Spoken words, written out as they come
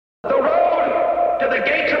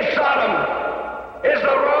Sodom is the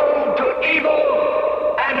road to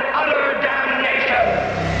evil and utter damnation.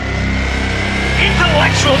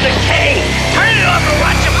 Intellectual decay. Turn it off and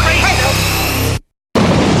watch your face.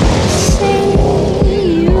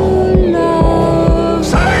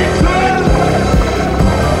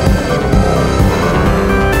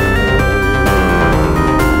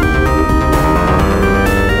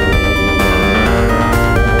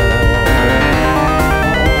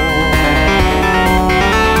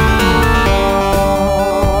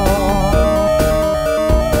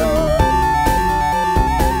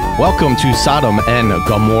 Welcome to Sodom and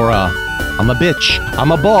Gomorrah. I'm a bitch,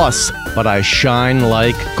 I'm a boss, but I shine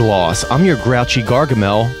like gloss. I'm your grouchy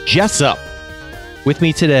Gargamel, Jessup. With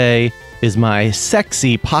me today is my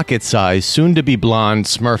sexy pocket-sized, soon-to-be blonde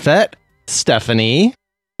Smurfette, Stephanie.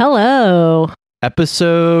 Hello.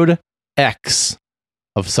 Episode X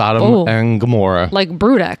of Sodom and Gomorrah. Like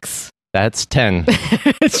Brutex. That's 10.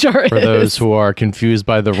 It sure For is. those who are confused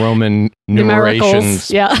by the Roman numerations.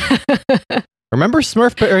 Numericals. Yeah. Remember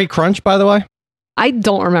Smurfberry Crunch, by the way? I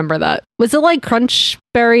don't remember that. Was it like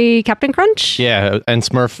Crunchberry Captain Crunch? Yeah, and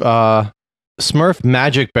Smurf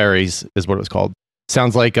Magic Berries is what it was called.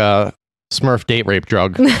 Sounds like a Smurf date rape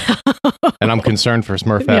drug. And I'm concerned for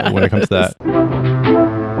Smurfette when it comes to that.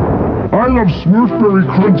 I love Smurfberry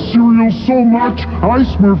Crunch cereal so much, I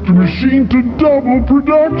smurfed a machine to double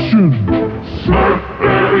production.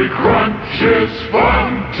 Smurfberry Crunch is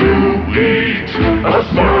fun to eat. A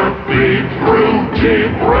Smurfy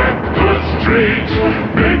fruity breakfast treat.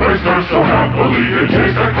 Made by Smurfs so happily, it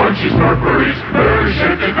tastes like crunchy Smurfberries. Very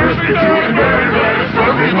shaped and crispy too, and very glad it's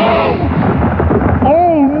Smurfing home.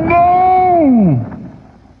 Oh no!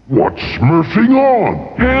 What's smurfing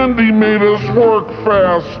on? Andy made us work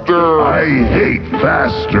faster. I hate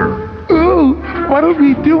faster. Ooh, what'll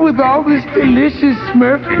we do with all this delicious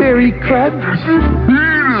Smurfberry Crunch?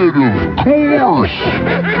 Eat it, of course.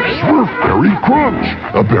 Smurfberry Crunch,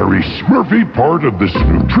 a very Smurfy part of this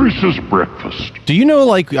nutritious breakfast. Do you know,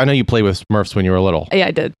 like, I know you played with Smurfs when you were little. Yeah,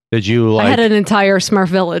 I did. Did you, like... I had an entire Smurf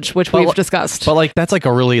village, which we've discussed. But, like, that's, like,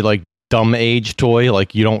 a really, like, dumb age toy.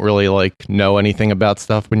 Like, you don't really, like, know anything about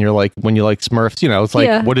stuff when you like Smurfs. You know, it's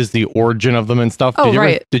like, what is the origin of them and stuff? Oh,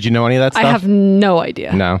 right. Did you know any of that stuff? I have no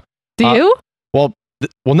idea. No. Do you? Well,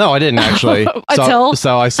 no, I didn't actually.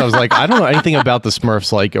 So I was like, I don't know anything about the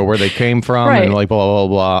Smurfs, like, or where they came from, and like blah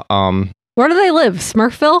blah blah. Where do they live?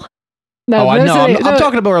 Smurfville? No, I know. I'm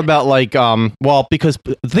talking about like, well, because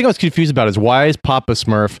the thing I was confused about is why is Papa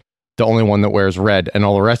Smurf the only one that wears red, and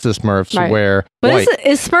all the rest of the Smurfs wear white? But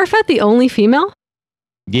is Smurfette the only female?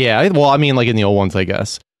 Yeah, well, I mean, like in the old ones, I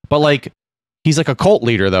guess. But like, he's like a cult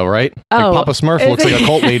leader, though, right? Like Papa Smurf looks like a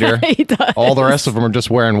cult leader. He does. All the rest of them are just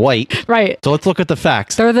wearing white. Right. So let's look at the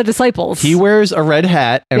facts. They're the disciples. He wears a red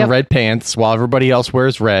hat and red pants, while everybody else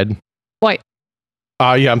wears red. White.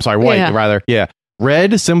 Yeah, I'm sorry, white, rather. Yeah.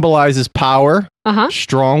 Red symbolizes power,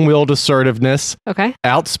 strong-willed assertiveness,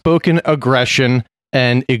 outspoken aggression,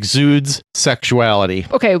 and exudes sexuality.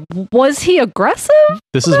 Okay, was he aggressive?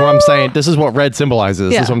 This is what I'm saying. This is what red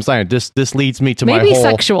symbolizes. This is what I'm saying. This leads me to my whole... Maybe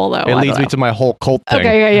sexual, though. It leads me to my whole cult thing.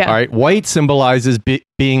 Okay, yeah. All right, white symbolizes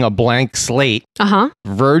being a blank slate,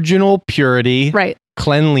 virginal purity,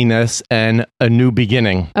 cleanliness, and a new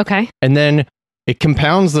beginning. Okay. And then it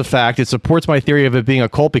compounds the fact, it supports my theory of it being a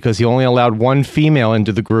cult because he only allowed one female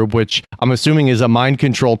into the group, which I'm assuming is a mind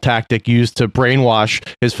control tactic used to brainwash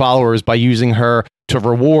his followers by using her to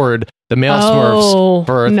reward the male Smurfs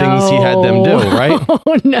for things he had them do, right?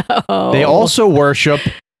 Oh, no. They also worship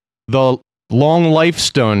the long life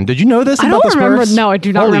stone. Did you know this about the Smurfs? Remember. No, I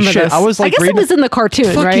do not remember shit. this. I was like, I guess it was in the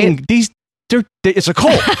cartoon, right? It's a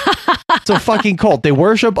cult. It's a fucking cult. They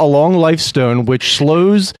worship a long life stone, which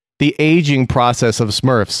slows the aging process of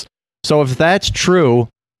Smurfs. So if that's true,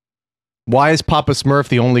 why is Papa Smurf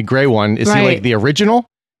the only gray one? Is he like the original?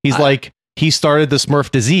 He's like, he started the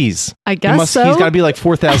Smurf disease. I guess so. He's got to be like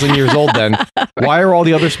 4,000 years old then. Why are all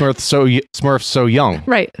the other Smurfs so young?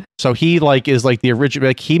 Right. So he like is like the original,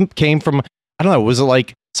 like he came from, I don't know, was it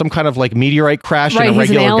like some kind of like meteorite crash and a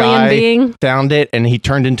regular guy found it and he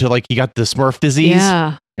turned into like, he got the Smurf disease?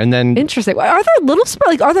 Yeah. And then... Interesting. Are there little Smurfs?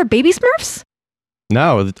 Like, are there baby Smurfs?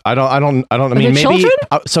 No, I mean, maybe. Children?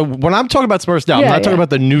 So when I'm talking about Smurfs now, I'm not talking about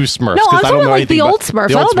the new Smurfs. No, I'm I talking about like the old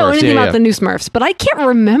Smurfs. I don't know anything about the new Smurfs, but I can't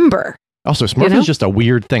remember. Also, Smurf is just a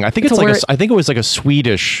weird thing. I think it's like I think it was like a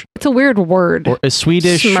Swedish. It's a weird word. Or a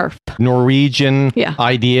Swedish Smurf.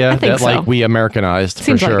 Idea that like we Americanized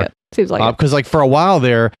for sure. Like it. Seems like it. Because like for a while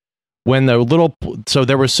there, when the little, so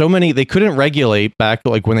there were so many, they couldn't regulate back,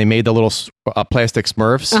 like when they made the little plastic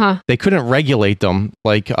Smurfs, they couldn't regulate them,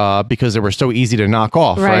 like, because they were so easy to knock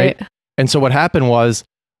off, right? And so what happened was,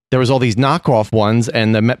 there was all these knockoff ones,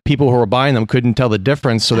 and the people who were buying them couldn't tell the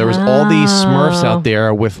difference. So there was all these Smurfs out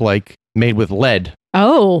there with like made with lead.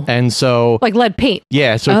 Oh. And so like lead paint.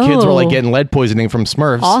 Yeah, so kids were like getting lead poisoning from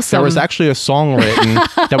Smurfs. Awesome. There was actually a song written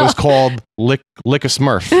that was called Lick a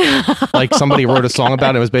Smurf. Like somebody wrote a song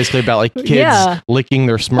about it. It was basically about like kids licking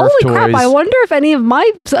their Smurf Holy toys. crap, I wonder if any of my,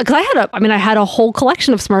 because I had a whole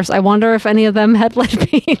collection of Smurfs. I wonder if any of them had lead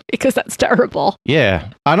paint, because that's terrible. Yeah.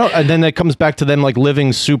 I don't, and then it comes back to them like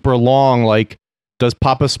living super long. Like, does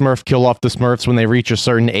Papa Smurf kill off the Smurfs when they reach a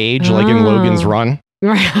certain age, like in Logan's Run?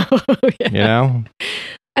 Right. You know?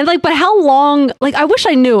 And like, but how long, like, I wish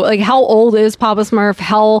I knew, like, how old is Papa Smurf?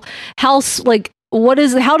 How like,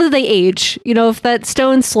 how do they age? You know, if that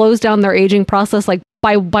stone slows down their aging process, like,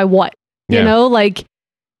 by what? You know, like,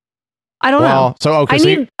 I don't know. So, okay.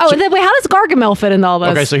 And then wait, how does Gargamel fit into all this?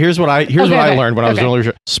 Okay, so here's what I learned when I was doing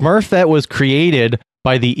research. Smurfette was created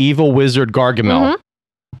by the evil wizard Gargamel.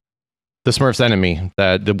 The Smurf's enemy,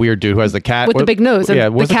 the weird dude who has the cat. With the big nose. Yeah,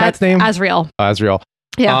 what's the cat's name? Azrael. Azrael.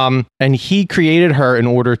 Yeah. And he created her in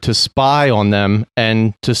order to spy on them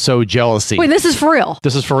and to sow jealousy. Wait, this is for real?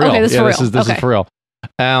 This is for real. Okay, this is for real. This is for real.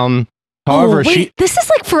 However, this is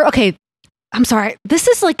like okay, I'm sorry. This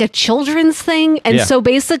is like a children's thing. And so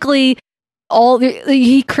basically,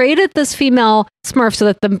 he created this female Smurf so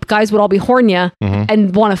that the guys would all be horny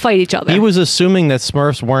and want to fight each other. He was assuming that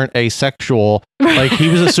Smurfs weren't asexual. Like, he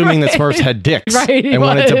was assuming that Smurfs had dicks. Right, and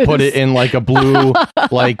wanted to put it in like a blue,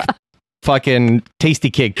 like, fucking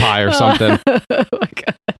tasty cake pie or something. Oh my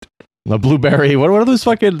God. The blueberry. What are those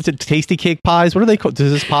fucking tasty cake pies? What are they called?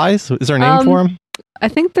 Is this pies? Is there a name for them? I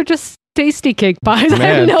think they're just tasty cake pies. Man, I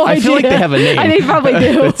have no idea. I feel like they have a name. They probably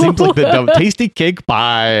do. It seems like the tasty cake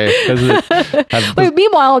pie. Wait,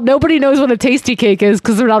 meanwhile, nobody knows what a tasty cake is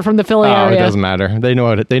because they're not from the Philly area. It doesn't matter. They know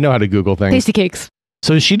how to Google things. Tasty cakes.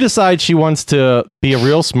 So she decides she wants to be a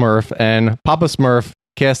real Smurf, and Papa Smurf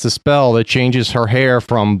casts a spell that changes her hair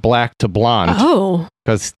from black to blonde. Oh.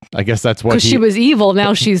 Because I guess that's what Because she was evil,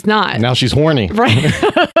 now she's not. Now she's horny. Right.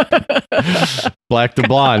 Black to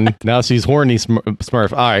blonde. Now she's horny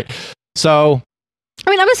Smurf. All right. So. I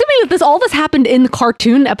mean, I'm assuming that all this happened in the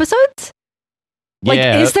cartoon episodes? Like,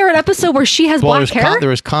 is there an episode where she has black hair? There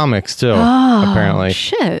was comics, too, apparently.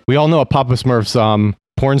 Shit. We all know what Papa Smurf's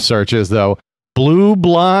porn search is, though. Blue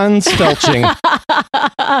blonde felching.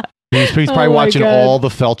 He's probably watching all the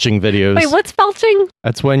felching videos. Wait, what's felching?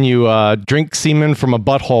 That's when you drink semen from a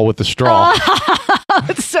butthole with a straw.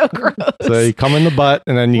 It's so gross. So you come in the butt,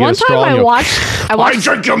 and then you get a straw. I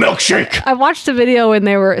drink your milkshake. I watched a video when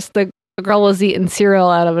the girl was eating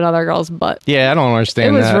cereal out of another girl's butt. Yeah, I don't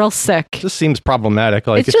understand that. It was real sick. It just seems problematic.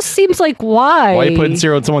 Like, it just seems like, why? Why are you putting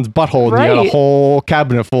cereal in someone's butthole and you got a whole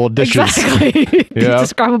cabinet full of dishes? Exactly. Yeah.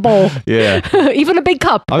 Just grab a bowl. Yeah. Even a big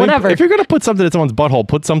cup, whatever. If you're going to put something in someone's butthole,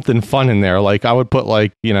 put something fun in there. Like, I would put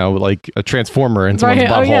like a transformer in someone's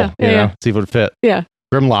butthole. See if it would fit. Yeah.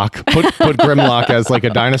 Grimlock. Put Grimlock as like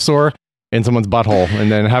a dinosaur in someone's butthole, and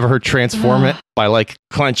then have her transform it by like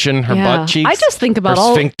clenching her butt cheeks. I just think about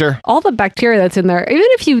sphincter. all the bacteria that's in there. Even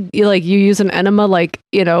if you use an enema,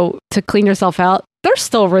 to clean yourself out, there's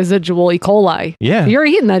still residual E. coli. Yeah, you're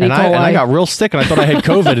eating that E. coli. And I got real sick, and I thought I had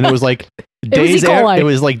COVID, and it was like days. It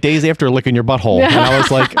was like days after licking your butthole, and I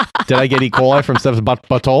was like, did I get E. coli from Steph's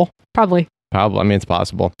butthole? Probably. I mean, it's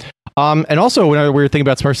possible. And also, when we were thinking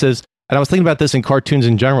about Smurfs, and I was thinking about this in cartoons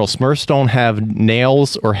in general, Smurfs don't have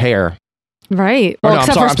nails or hair. Right. Well, no,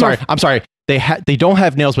 I'm sorry. They don't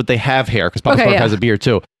have nails, but they have hair because Papa Smurf has a beard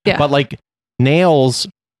too. Yeah. But like nails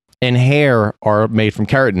and hair are made from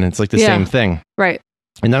keratin. It's like the same thing. Right.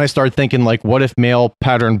 And then I started thinking, like, what if male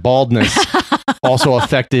pattern baldness also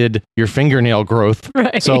affected your fingernail growth?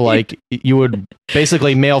 Right. So like you would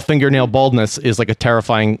basically male fingernail baldness is like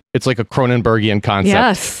it's like a Cronenbergian concept.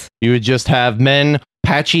 Yes. You would just have men,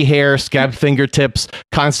 patchy hair, scabbed fingertips,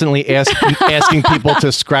 constantly asking people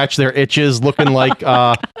to scratch their itches, looking like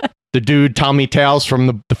the dude Tommy Tales from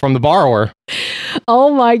the Borrower.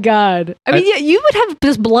 Oh my God. I mean, you would have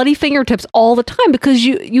just bloody fingertips all the time because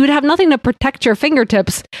you would have nothing to protect your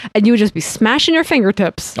fingertips and you would just be smashing your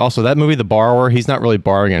fingertips. Also, that movie, The Borrower, he's not really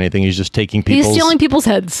borrowing anything. He's just taking people's... He's stealing people's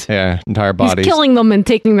heads. Yeah, entire bodies. He's killing them and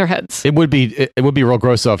taking their heads. It would be real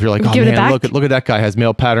gross though if you're like, oh man, look at that guy has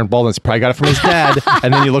male pattern baldness. Probably got it from his dad.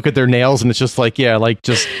 And then you look at their nails and it's just like,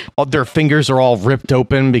 just all their fingers are all ripped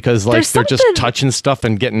open because like they're just touching stuff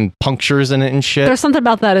and getting punctures in it and shit. There's something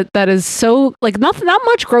about that is so like not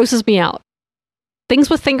much grosses me out. Things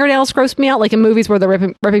with fingernails gross me out, like in movies where they're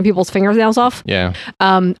ripping people's fingernails off. Yeah.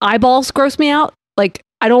 Eyeballs gross me out. Like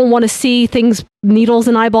I don't want to see needles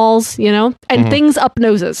in eyeballs, and things up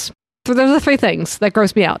noses. So those are the three things that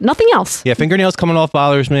gross me out. Nothing else. Yeah, fingernails coming off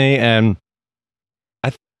bothers me, and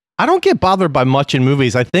I don't get bothered by much in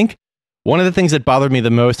movies. I think one of the things that bothered me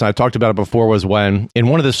the most, and I talked about it before, was when in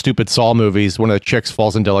one of the stupid Saw movies, one of the chicks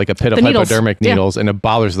falls into like a pit of hypodermic needles, and it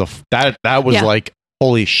bothers that was like,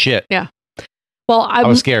 holy shit. Yeah. Well, I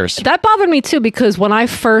was scared. That bothered me too, because when I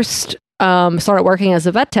first started working as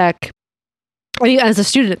a vet tech, as a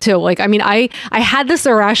student too, like, I mean, I had this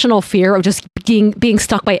irrational fear of just being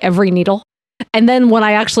stuck by every needle. And then when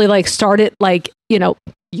I actually like started like,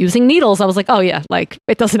 using needles, I was like, oh yeah, like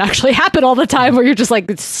it doesn't actually happen all the time where you're just like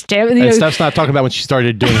stabbing. And Steph's not talking about when she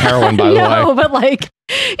started doing heroin, by the way. No, but like,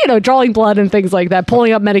 drawing blood and things like that,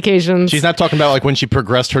 pulling up medications. She's not talking about like when she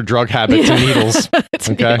progressed her drug habit to needles. It's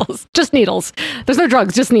needles. Just needles. There's no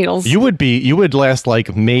drugs, just needles. You would last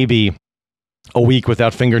like maybe a week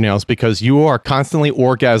without fingernails because you are constantly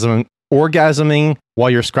orgasming while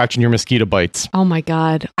you're scratching your mosquito bites. Oh my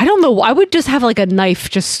God. I don't know. I would just have like a knife,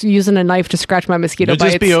 just using a knife to scratch my mosquito bites.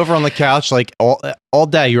 You'll just be over on the couch, like all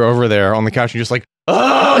day you're over there on the couch and you're just like,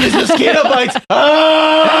 oh, these mosquito bites.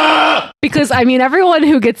 Ah! Because I mean, everyone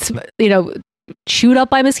who gets, chewed up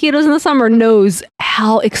by mosquitoes in the summer knows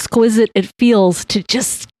how exquisite it feels to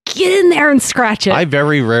just get in there and scratch it. I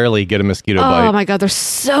very rarely get a mosquito bite. Oh my God, they're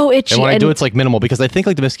so itchy. And when I do, it's like minimal because I think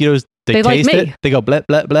like the mosquitoes, they taste like me. it, they go blep,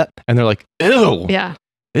 blep, blep, and they're like, ew. Yeah.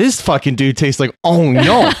 This fucking dude tastes like, oh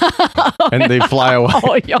no. And they fly away.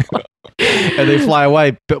 Oh, yeah. And they fly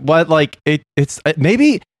away. But what, like, it's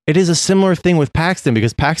maybe it is a similar thing with Paxton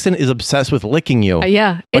because Paxton is obsessed with licking you.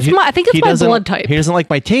 Yeah. I think it's my blood type. He doesn't like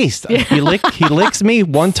my taste. Yeah. He licks me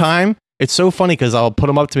one time. It's so funny because I'll put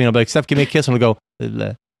him up to me and I'll be like, Steph, give me a kiss. And I'll go,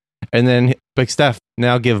 bleh. And then like, Steph,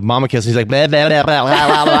 now give mom a kiss. He's like, blah, blah, blah, blah,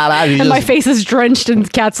 blah, blah. And my face is drenched in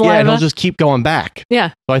cat saliva. Yeah, and he'll just keep going back. Yeah.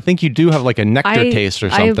 So I think you do have like a nectar taste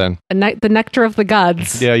or something. The nectar of the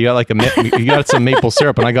gods. Yeah, you got like you got some maple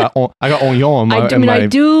syrup, and I got onion. I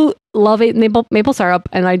do love it, maple syrup,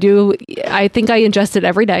 and I think I ingest it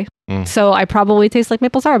every day. So I probably taste like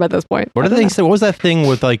maple syrup at this point. What was that thing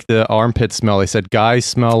with like the armpit smell? They said guys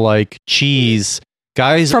smell like cheese.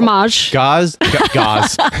 Guys, fromage. Guys,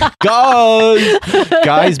 BOs.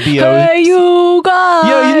 Hey, you guys.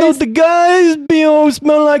 Yeah, the guys BO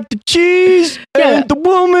smell like the cheese, and the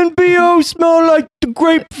woman BO smell like the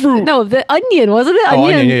grapefruit. No, the onion, wasn't it?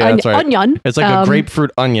 Onion, yeah, that's right. Onion. It's like a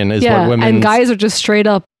grapefruit onion is what women. And guys are just straight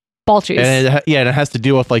up ball cheese. And it has to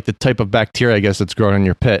do with like the type of bacteria, I guess, that's grown in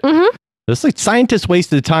your pit. Mm-hmm. It's like scientists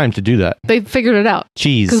wasted time to do that. They figured it out.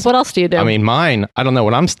 Cheese. Because what else do you do? I mean, mine, I don't know.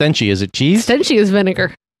 When I'm stenchy, is it cheese? Stenchy is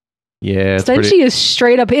vinegar. Yeah. Stenchy is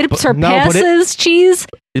straight up. It surpasses cheese.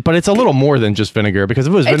 But it's a little more than just vinegar because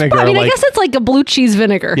if it was vinegar, I guess it's like a blue cheese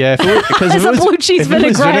vinegar. Yeah, it's a blue cheese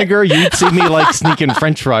vinaigrette. If it was vinegar, you'd see me like sneaking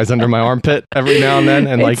French fries under my armpit every now and then,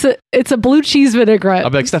 and it's a blue cheese vinaigrette.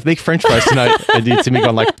 I'll be like, Steph, make French fries tonight, and you'd see me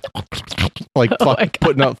going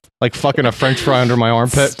putting up like fucking a French fry under my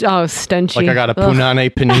armpit. Oh, stenchy! Like I got a punane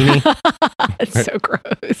panini. It's so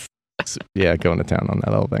gross. Yeah, going to town on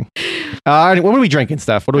that whole thing. What are we drinking,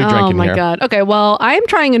 Steph? What are we drinking here? Oh my God. Okay, well, I'm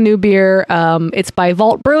trying a new beer. It's by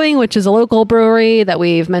Vault Brewing, which is a local brewery that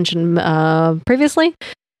we've mentioned previously.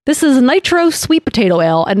 This is Nitro Sweet Potato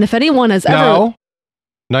Ale, and if anyone has ever...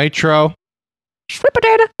 Nitro... Sweet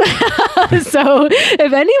potato. So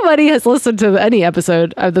if anybody has listened to any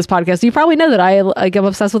episode of this podcast, you probably know that I am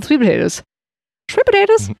obsessed with sweet potatoes. Sweet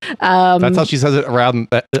potatoes. That's how she says it around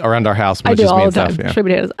our house. I do all the time. Sweet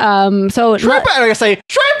potatoes. I say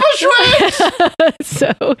sweet.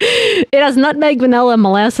 So it has nutmeg, vanilla,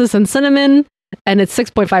 molasses, and cinnamon, and it's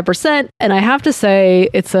 6.5%. And I have to say,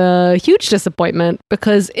 it's a huge disappointment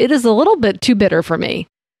because it is a little bit too bitter for me.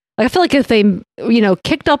 Like, I feel like if they,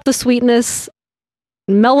 kicked up the sweetness,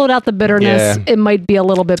 mellowed out the bitterness, it might be a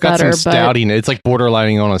little bit better. Some stouting. It's like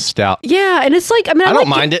borderlining on a stout. Yeah, and it's like, I don't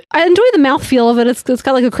mind it. I enjoy the mouthfeel of it. It's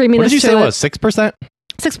got like a creaminess. What did you say it was? 6%?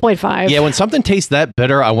 6.5. Yeah, when something tastes that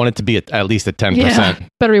bitter, I want it to be at least at 10%. Yeah,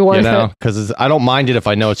 better be worth it. Because I don't mind it if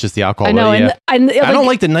I know it's just the alcohol. I know, I don't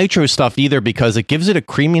like the nitro stuff either because it gives it a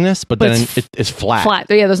creaminess, but then it's flat. Flat.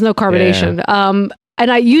 Yeah, there's no carbonation.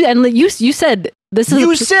 Yeah. You said this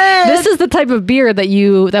is the type of beer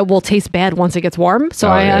that will taste bad once it gets warm. So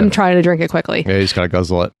I'm trying to drink it quickly. Yeah, you just gotta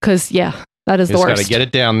guzzle it. Because that is the worst. Just gotta get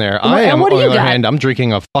it down there. On the other hand, I'm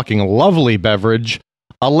drinking a fucking lovely beverage.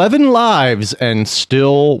 11 Lives and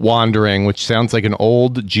Still Wandering, which sounds like an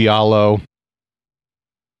old giallo.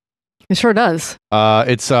 It sure does. But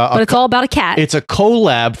it's all about a cat. It's a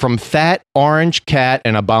collab from Fat Orange Cat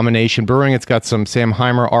and Abomination Brewing. It's got some Sam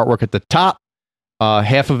Heimer artwork at the top.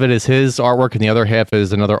 Half of it is his artwork, and the other half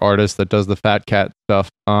is another artist that does the Fat Cat stuff.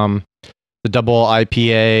 the double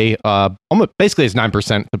IPA. Almost basically it's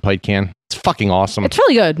 9% the pint can. It's fucking awesome. It's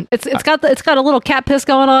really good. It's got a little cat piss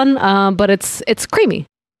going on, but it's creamy.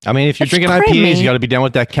 I mean, if you're It's drinking creamy. IPAs, you got to be down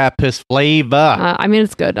with that cat piss flavor. I mean,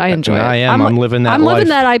 it's good. I enjoy it. I am. I'm living that I'm life. living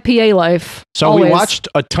that IPA life. So always. we watched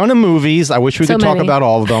a ton of movies. I wish we So could talk many. about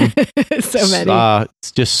all of them. so many.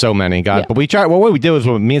 It's just so many, God. Yeah. But we tried. Well, what we did was,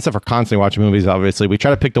 me and Steph are constantly watching movies. Obviously, we try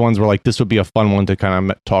to pick the ones where like this would be a fun one to kind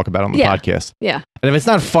of talk about on the Yeah. podcast. Yeah. And if it's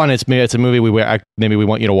not fun, it's a movie maybe we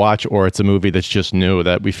want you to watch, or it's a movie that's just new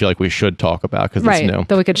that we feel like we should talk about because Right. it's new.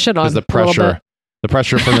 That we could shit on. Because the a little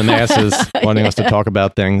pressure from the masses wanting us to talk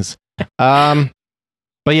about things. But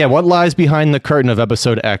yeah, what lies behind the curtain of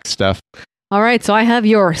episode X, Steph? bit. All right. So I have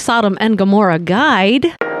your Sodom and Gomorrah guide.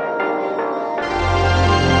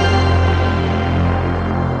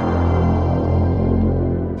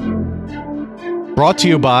 Brought to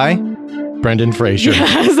you by Brendan Fraser.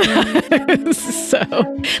 So,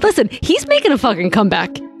 listen, he's making a fucking comeback.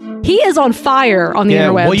 He is on fire on the Yeah,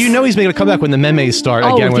 interwebs. well, you know he's making a comeback when the memes start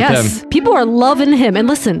again with him. People are loving him. And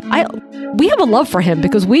listen, we have a love for him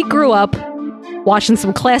because we grew up watching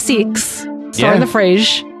some classics starring Yeah. the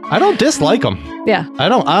Frasier. I don't dislike him. Yeah.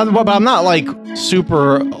 But I'm not like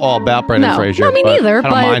super all about Brendan No, Fraser. no, me but neither, I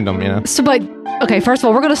don't but- mind him, you know. So, but okay, first of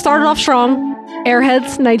all, we're going to start it off strong.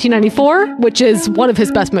 Airheads 1994, which is one of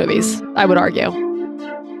his best movies, I would argue.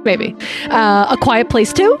 Maybe. A Quiet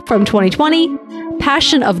Place 2 from 2020.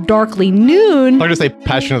 Passion of Darkly Noon. I'm going to say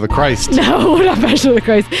Passion of the Christ. No, not Passion of the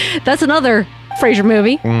Christ. That's another Frasier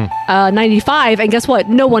movie. 95. And guess what?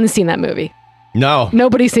 No one has seen that movie. No.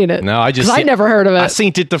 Nobody's seen it. No, I just 'Cause I seen- never heard of I it.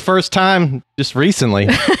 seen it the first time just recently.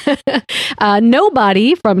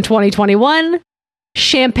 Nobody from 2021.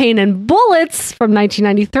 Champagne and Bullets from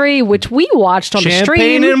 1993, which we watched on the stream.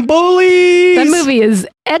 Champagne and Bullies! That movie is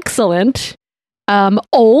excellent.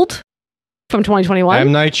 Old from 2021.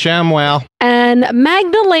 M. Night Shyamalan. And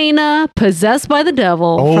Magdalena, Possessed by the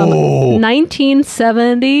Devil from Oh.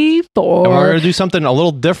 1974. And we're going to do something a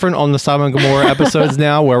little different on the Sodom and Gomorrah episodes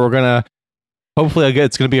now, where we're going to, hopefully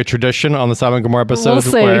it's going to be a tradition on the Sodom and Gomorrah episodes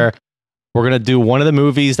see. where we're going to do one of the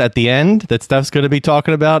movies at the end that Steph's going to be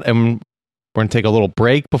talking about, and we're going to take a little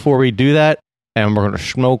break before we do that, and we're going to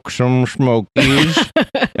smoke some smokies,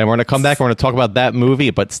 and we're going to come back and we're going to talk about that movie,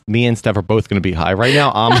 but me and Steph are both going to be high. Right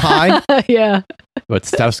now, I'm high, Yeah. but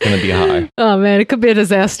Steph's going to be high. Oh, man. It could be a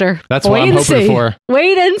disaster. That's what Wait I'm and hoping see. for.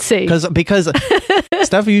 Wait and see. Because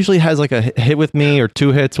Steph usually has like a hit with me or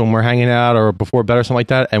two hits when we're hanging out or before bed or something like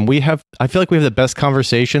that, and I feel like we have the best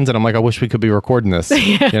conversations, and I'm like, I wish we could be recording this,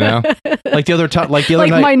 you know, like the other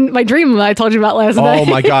night. my dream I told you about last night. Oh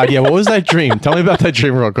my god, yeah, what was that dream? Tell me about that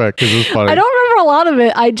dream real quick, because it was funny. I don't remember a lot of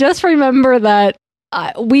it. I just remember that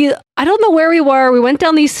I don't know where we were. We went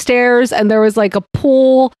down these stairs and there was like a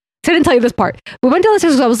pool. So I didn't tell you this part. We went down the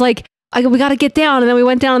stairs because I was like, we got to get down. And then we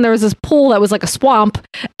went down and there was this pool that was like a swamp.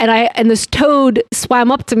 And this toad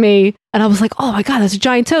swam up to me and I was like, oh my God, that's a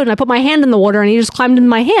giant toad. And I put my hand in the water and he just climbed in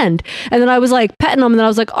my hand. And then I was like petting him and then I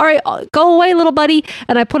was like, all right, go away, little buddy.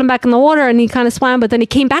 And I put him back in the water and he kind of swam, but then he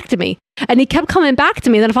came back to me. And he kept coming back to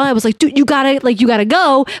me. And then finally I was like, dude, you gotta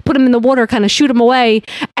go. Put him in the water, kind of shoot him away.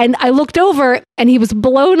 And I looked over and he was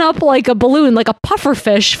blown up like a balloon, like a puffer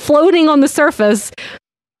fish floating on the surface.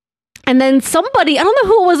 And then somebody, I don't know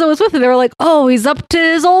who it was that was with me, they were like, oh, he's up to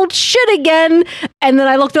his old shit again. And then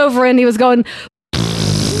I looked over and he was going,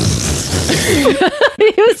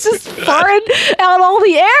 he was just farting out all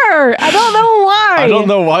the air. I don't know why. I don't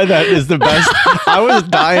know why that is the best. I was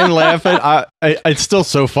dying laughing. It's still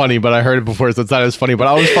so funny, but I heard it before, so it's not as funny. But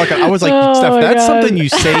I was like, Oh Steph, my that's God. something you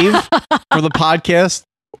save for the podcast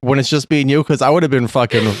when it's just being you, because I would have been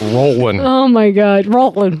fucking rolling. Oh my God.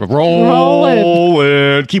 Rolling.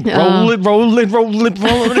 Keep rolling.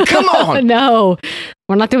 Come on. No,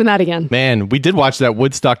 we're not doing that again. Man, we did watch that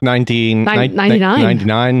Woodstock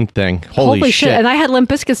 99 thing. Holy shit. And I had Limp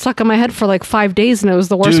Bizkit stuck in my head for like 5 days and it was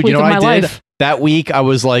the worst Dude, week you know of what my I did? life. That week, I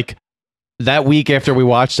was like, that week after we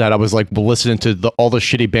watched that, I was like listening to all the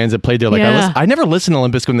shitty bands that played there. Like Yeah. I never listened to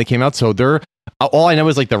Limp Bizkit when they came out, so all I know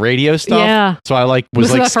is like the radio stuff. Yeah. So I like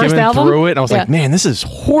was Listen to like that first skimming album? through it, and I was like, Yeah. man, this is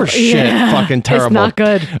horse shit, Yeah. fucking terrible. It's not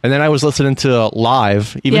good. And then I was listening to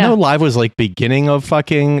Live, even Yeah. though Live was like beginning of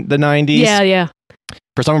fucking the 90s. Yeah.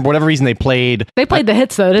 For whatever reason, they played. They played the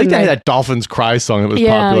hits though, I think didn't they they? had that Dolphins Cry song that was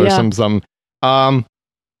Yeah, popular. yeah. Some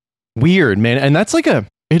weird, man. And that's like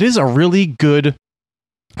it is a really good,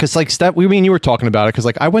 because like Steph, me and you were talking about it, because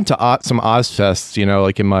like I went to some Ozfests, you know,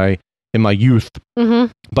 like in my youth,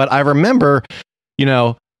 Mm-hmm. but I remember, you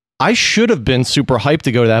know, I should have been super hyped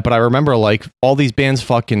to go to that, but I remember like all these bands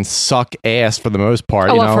fucking suck ass for the most part.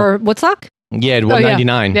 Oh, you what, know? for Woodstock? Yeah, Oh,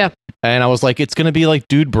 199. yeah. And I was like, it's gonna be like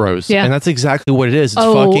Dude Bros. Yeah. And that's exactly what it is. It's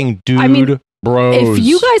Oh, fucking Dude I mean, Bros. If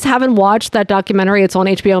you guys haven't watched that documentary, it's on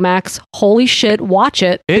HBO Max. Holy shit, watch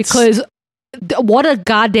it because what a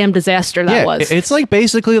goddamn disaster that was. It's like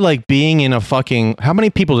basically like being in a fucking. How many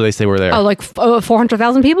people do they say were there? Oh, like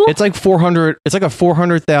 400,000 people? It's like 400. It's like a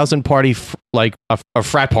 400,000 party, like a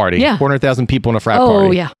frat party. Yeah. 400,000 people in a frat party.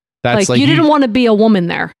 Oh, yeah. That's like you didn't want to be a woman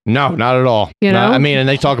there. No, not at all. You know? I mean, and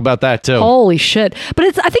they talk about that too. Holy shit. But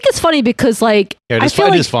I think it's funny because like, Yeah, I feel it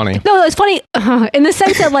like, is funny. No, it's funny in the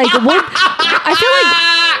sense that like, I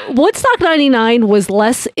feel like Woodstock 99 was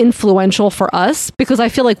less influential for us because I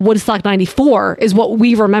feel like Woodstock 94 is what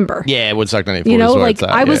we remember. Yeah, Woodstock 94. You know, is where like it's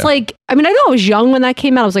at, I was yeah. like, I mean, I know I was young when that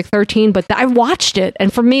came out. I was like 13, but I watched it.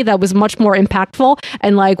 And for me, that was much more impactful.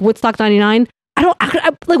 And like Woodstock 99,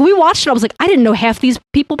 like we watched it. I was like, I didn't know half these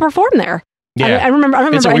people perform there. Yeah. I don't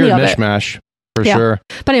remember It's a any weird of it. mishmash for Yeah. sure.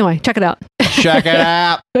 But anyway, check it out. Check it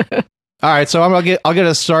out. All right, so I'll get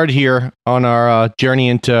us started here on our journey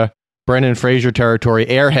into Brendan Fraser territory.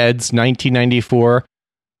 Airheads, 1994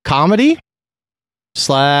 comedy /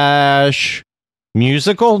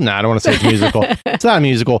 musical. No, I don't want to say it's musical. It's not a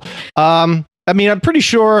musical. I mean, I'm pretty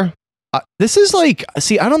sure this is like.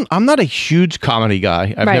 See, I'm not a huge comedy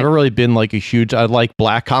guy. I've Right. never really been like a huge. I like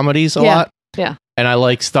black comedies a Yeah. lot. Yeah. And I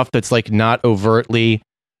like stuff that's like not overtly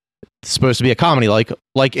supposed to be a comedy. Like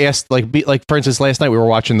for instance, last night we were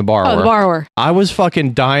watching The Borrower. Oh, The Borrower. I was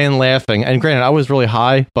fucking dying laughing. And granted, I was really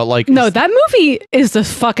high, but like No, that movie is a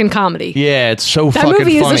fucking comedy. yeah, it's so That fucking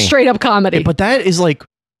movie funny. is a straight up comedy. Yeah, but that is like,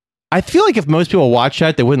 I feel like if most people watch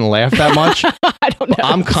that, they wouldn't laugh that much. I don't know.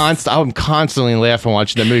 I'm constantly laughing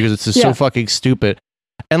watching that movie because it's just Yeah. so fucking stupid.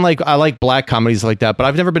 And like I like black comedies like that, but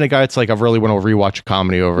I've never been a guy that's like I really want to rewatch a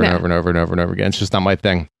comedy over and No. over and over and over and over again. It's just not my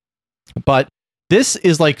thing. But this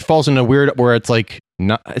is like falls into weird where it's like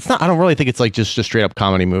not. It's not. I don't really think it's like just a straight up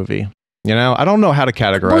comedy movie. You know, I don't know how to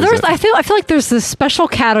categorize Well, it. I feel like there's this special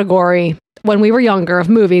category when we were younger of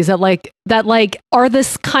movies that are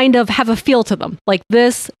this kind of have a feel to them, like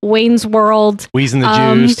this Wayne's World, Wheeze and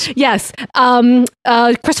the Juice, yes,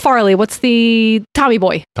 Chris Farley. What's the Tommy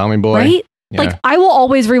Boy? Tommy Boy, Right? Yeah. Like I will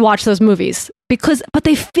always rewatch those movies but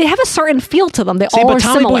they have a certain feel to them. They See, all but are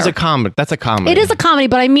Tommy similar. Boy's a comedy. That's a comedy. It is a comedy,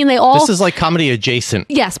 but I mean they all. This is like comedy adjacent.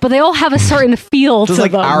 Yes, but they all have a certain feel This to is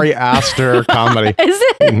like them. Ari Aster comedy. Is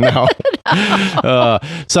it? No.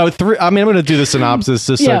 So I'm going to do the synopsis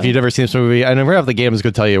just so Yeah. if you've never seen this movie. I never have the game is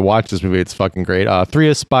going to tell you to watch this movie. It's fucking great. 3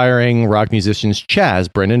 aspiring rock musicians: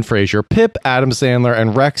 Chaz, Brendan Fraser, Pip, Adam Sandler,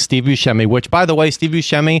 and Rex, Steve Buscemi. Which, by the way, Steve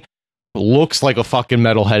Buscemi looks like a fucking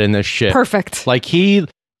metalhead in this shit. Perfect. Like he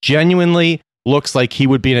genuinely looks like he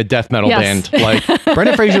would be in a death metal Yes. band. Like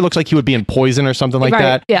Brendan Fraser looks like he would be in Poison or something like Right,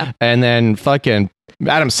 that. yeah. And then fucking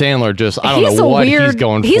Adam Sandler just I don't know what he's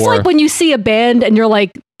going He's for. like when you see a band and you're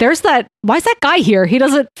like, "There's that. Why is that guy here? He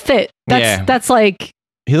doesn't fit." Yeah. That's like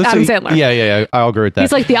He looks Adam like, Sandler. Yeah. I'll agree with that.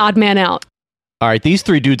 he's like the odd man out. All right, these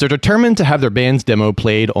 3 dudes are determined to have their band's demo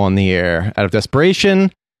played on the air. Out of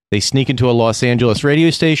desperation, they sneak into a Los Angeles radio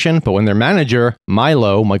station, but when their manager,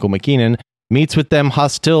 Michael McKeenan, meets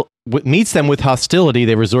them with hostility,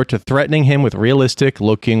 they resort to threatening him with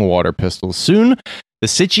realistic-looking water pistols. Soon, the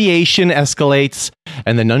situation escalates,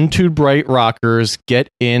 and the none too bright rockers get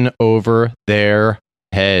in over their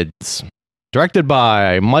heads. Directed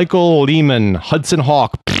by Michael Lehman, Hudson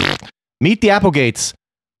Hawk. Meet the Applegates.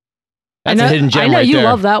 That's a hidden gem I know right you there.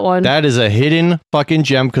 love that one. That is a hidden fucking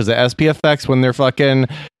gem because the SPFX when they're fucking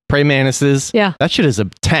prey mantises. Yeah. That shit is a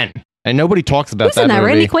 10. And nobody talks about Who's in that? movie.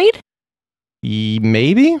 Randy Quaid?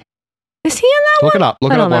 Maybe? Is he in that Look one? it up.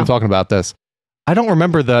 Look I it up don't while I'm know. talking about this. I don't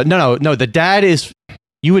remember the no, the dad is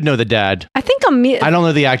you would know the dad. I think I don't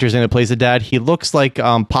know the actor's name that plays the dad. He looks like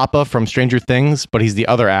Papa from Stranger Things, but he's the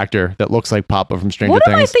other actor that looks like Papa from Stranger What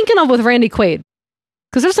am I Things. thinking of with Randy Quaid?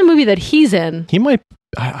 Because there's a movie that he's in. He might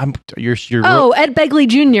you're Oh, Ed Begley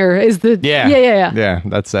Jr. is the Yeah. yeah.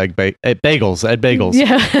 That's Bagels. Ed Bagels.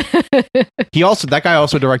 Yeah. That guy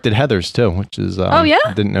also directed Heathers too, which is Oh, yeah?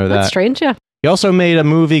 I didn't know that. That's strange. Yeah. He also made a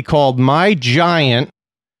movie called My Giant,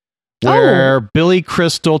 where Billy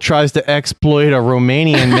Crystal tries to exploit a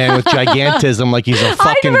Romanian man with gigantism like he's a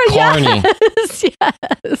fucking carny.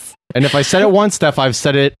 Yes. And if I said it once, Steph, I've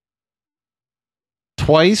said it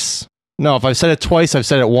twice. No, if I've said it twice, I've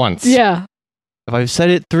said it once. Yeah. If I've said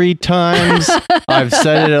it 3 times, I've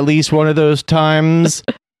said it at least one of those times.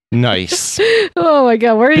 Nice. Oh my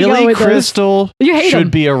God. Where are you going Billy with Crystal this? You hate should him.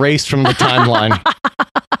 be erased from the timeline.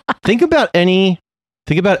 Think about any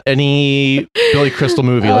Billy Crystal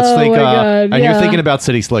movie. Let's Oh think my God, and yeah. you're thinking about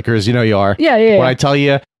City Slickers, you know you are. Yeah.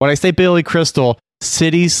 When I say Billy Crystal,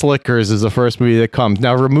 City Slickers is the first movie that comes.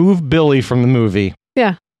 Now remove Billy from the movie.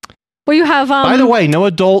 Yeah. Well, you have. By the way, no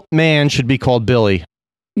adult man should be called Billy.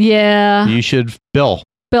 Yeah. You should Bill.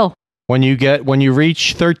 Bill. When you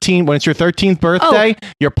reach 13, when it's your 13th birthday,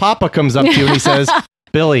 your papa comes up to you and he says,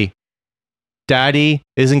 "Billy, Daddy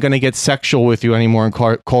isn't going to get sexual with you anymore and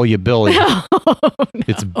call you Billy.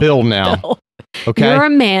 It's Bill now." Bill. Okay. You're a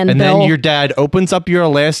man, and Bill. then your dad opens up your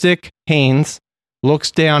elastic Hanes,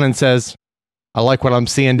 looks down and says, "I like what I'm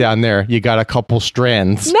seeing down there. You got a couple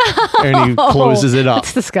strands." No. And he closes it up.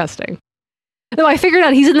 It's disgusting. No, I figured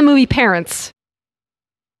out he's in the movie Parents.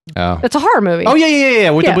 Oh. It's a horror movie. Oh yeah.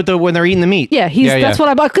 With the when they're eating the meat. Yeah, that's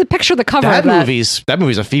what I could picture the cover that of that.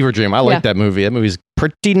 movie's a fever dream. I like that movie. That movie's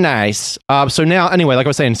pretty nice. So now, anyway, like I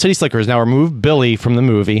was saying, City Slickers now remove Billy from the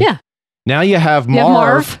movie. Yeah. Now you have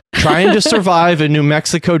Marv trying to survive in New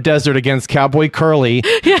Mexico desert against Cowboy Curly,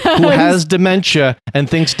 who has dementia and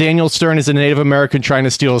thinks Daniel Stern is a Native American trying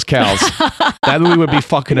to steal his cows. That movie would be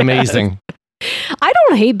fucking amazing. I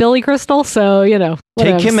don't hate Billy Crystal, so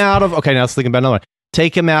Take him out of. Okay, now let's think about another one.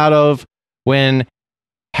 Take him out of When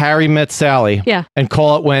Harry Met Sally. Yeah. And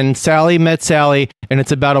call it When Sally Met Sally, and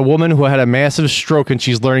it's about a woman who had a massive stroke and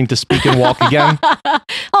she's learning to speak and walk again.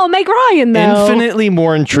 Oh, Meg Ryan, though. Infinitely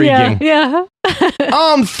more intriguing. Yeah.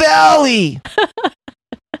 Sally!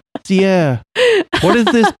 Yeah. What is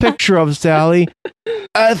this picture of, Sally?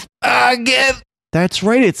 That's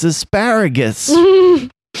right, it's asparagus.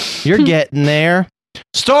 You're getting there.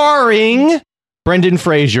 Starring Brendan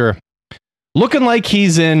Fraser. Looking like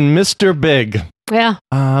he's in Mr. Big. Yeah.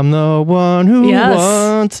 I'm the one who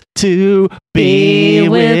wants to be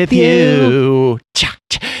with you.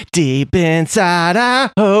 Deep inside,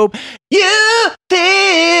 I hope you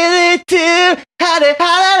feel it too.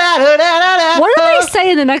 What do they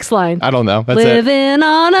say in the next line? I don't know. That's Living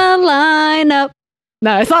on a lineup.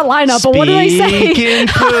 No, it's not lineup, but what do they say? Speaking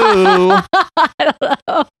poo.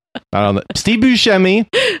 I don't know. Steve Buscemi.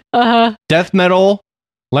 Death metal.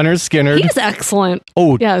 Leonard Skinner. He's excellent.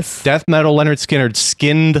 Oh, yes. Death metal Leonard Skinner.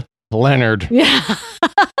 Skinned Leonard. Yeah.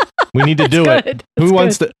 We need to do it. Who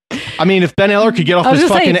wants to? I mean, if Ben Eller could get off his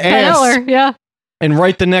fucking ass Ben Eller, yeah. and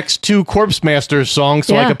write the next 2 Corpse Masters songs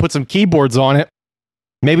so I could put some keyboards on it,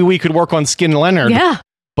 maybe we could work on Skinned Leonard. Yeah.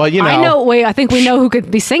 But, I think we know who could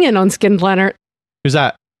be singing on Skinned Leonard. Who's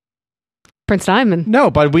that? Prince Diamond. No,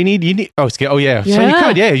 but you need. Oh yeah. So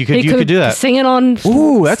you could do that. Singing on.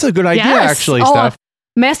 Ooh, that's a good idea, actually, Steph.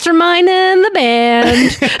 Mastermind in the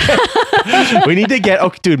band. We need to get.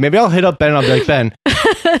 Okay, dude. Maybe I'll hit up Ben and I'll be like, Ben.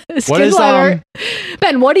 What is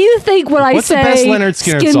Ben? What do you think when I say? What's the best Leonard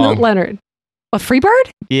Skinner song? Leonard. A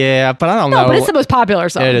Freebird? Yeah, but I don't know. No, but it's the most popular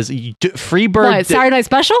song. It is. Freebird. What, Saturday Night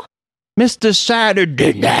Special? Mr.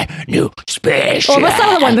 Saturday Night New Special. Or what's the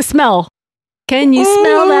other one? The Smell. Can you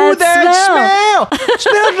smell that smell?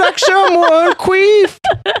 Smells like someone queefed.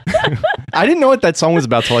 I didn't know what that song was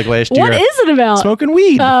about till like last year. What is it about? Smoking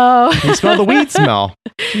weed. Oh. You smell the weed smell.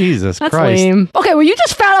 Jesus That's Christ. lame. Okay, well you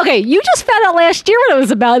just found out last year what it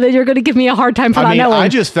was about, that you're going to give me a hard time for not knowing. I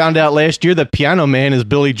just found out last year that Piano Man is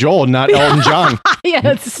Billy Joel, not Elton John. Yeah,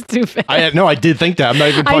 that's stupid. I did think that. I'm not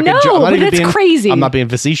even fucking. It's crazy. I'm not being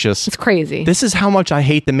facetious. It's crazy. This is how much I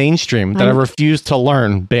hate the mainstream that I refuse to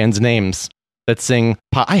learn bands' names that sing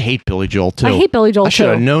pop. I hate Billy Joel too. I hate Billy Joel too. I should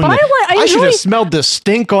have known but that. I should have smelled the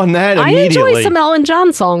stink on that immediately. I enjoy some Elton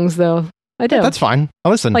John songs though. I do. Yeah, that's fine.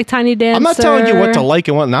 I'll listen. Like Tiny Dancer. I'm not telling you what to like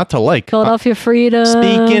and what not to like. Philadelphia Freedom.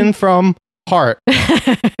 Speaking from heart.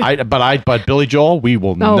 But Billy Joel, we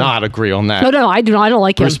will not agree on that. No, I do not. I don't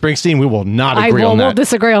like Bruce him. Springsteen, we will not agree on that. We'll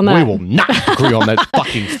disagree on that. We will not agree on that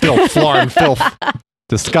fucking filth, Florida filth.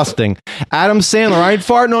 Disgusting. Adam Sandler, I ain't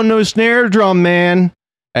farting on no snare drum, man.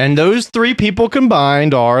 And those 3 people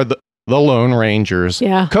combined are the Lone Rangers.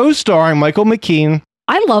 Yeah. Co-starring Michael McKean.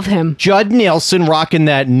 I love him. Judd Nelson rocking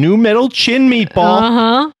that new metal chin meatball.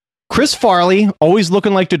 Uh-huh. Chris Farley, always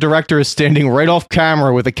looking like the director is standing right off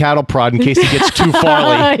camera with a cattle prod in case he gets too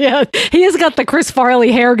Farley. Yeah, he has got the Chris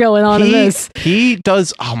Farley hair going on in this. He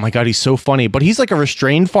does. Oh my God, he's so funny. But he's like a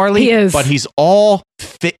restrained Farley. He is. But he's all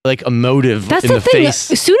fit, like emotive. That's in the thing. face.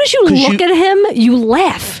 As soon as you look at him, you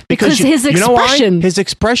laugh because his expression. His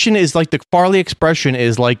expression is like the Farley expression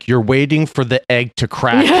is like you're waiting for the egg to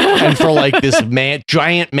crack and for like this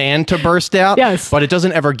giant man to burst out. Yes. But it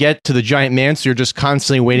doesn't ever get to the giant man, so you're just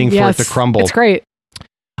constantly waiting for it to crumble. It's great.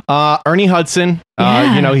 Ernie Hudson,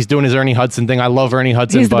 he's doing his Ernie Hudson thing. I love Ernie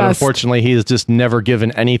Hudson, but unfortunately, he has just never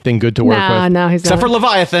given anything good to work with. No, he's except not. for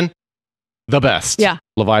Leviathan, the best. Yeah,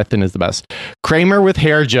 Leviathan is the best. Kramer with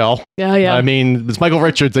hair gel. Yeah. I mean, it's Michael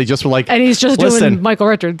Richards. They just were like, and he's just doing Michael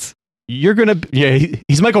Richards. you're gonna,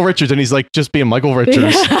 he's Michael Richards, and he's like just being Michael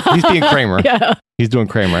Richards. He's being Kramer. Yeah. He's doing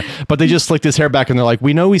Kramer. But they just slicked his hair back, and they're like,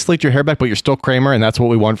 we know we slicked your hair back, but you're still Kramer, and that's what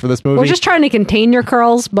we want for this movie. We're just trying to contain your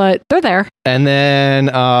curls, but they're there. And then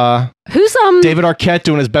who's David Arquette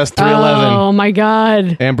doing his best 311. Oh my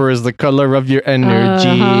god. Amber is the color of your energy.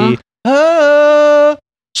 Uh-huh. Oh,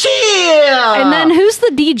 yeah. And then who's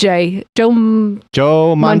the DJ?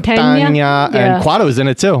 Joe Montana. Yeah. And Quato's in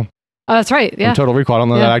it too. Oh, that's right. Yeah. From Total Recall. I don't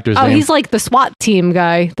know that actor's name. He's like the SWAT team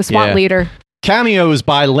guy, the SWAT leader. Cameos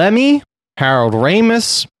by Lemmy, Harold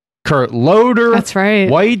Ramis, Kurt Loder. That's right.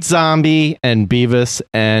 White Zombie, and Beavis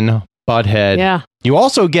and Butthead. Yeah. You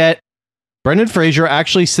also get Brendan Fraser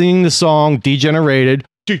actually singing the song Degenerated.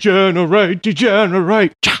 Degenerate,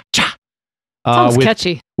 degenerate. Cha, cha. Sounds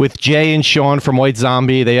catchy. With Jay and Sean from White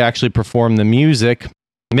Zombie, they actually perform the music.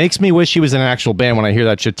 It makes me wish he was in an actual band when I hear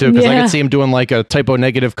that shit too, because I could see him doing like a Typo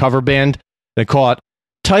Negative cover band. They call it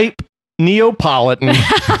Type Neapolitan.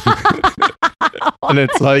 And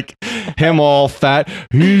it's like him all fat.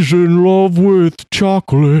 He's in love with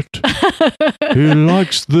chocolate. He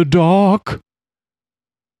likes the dark.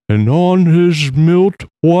 And on his milk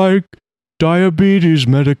white diabetes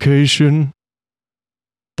medication,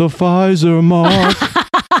 the Pfizer mark.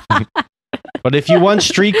 But if you want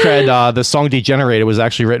street cred, the song Degenerated was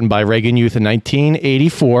actually written by Reagan Youth in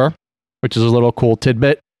 1984, which is a little cool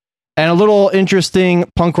tidbit. And a little interesting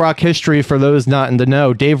punk rock history for those not in the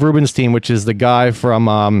know. Dave Rubenstein, which is the guy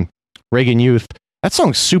from Reagan Youth, that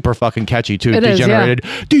song's super fucking catchy too. It Degenerated.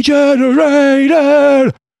 is, yeah.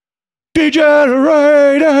 Degenerated!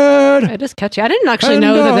 Degenerated! It is catchy. I didn't actually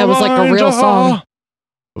know that was like a real song.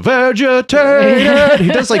 Vegetated.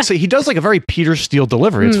 He does like a very Peter Steele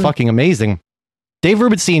delivery. It's fucking amazing. Dave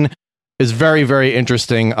Rubenstein is very, very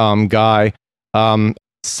interesting guy.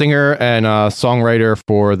 Singer and songwriter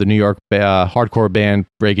for the New York hardcore band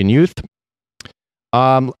Reagan Youth.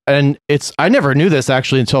 And I never knew this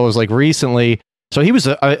actually until it was like recently. So he was,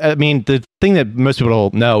 I mean, the thing that most people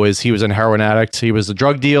don't know is he was a heroin addict. He was a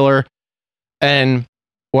drug dealer. And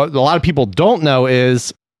what a lot of people don't know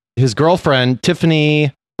is his girlfriend,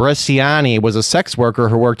 Tiffany Bresciani, was a sex worker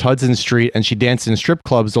who worked Hudson Street, and she danced in strip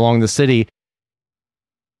clubs along the city.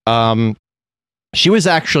 She was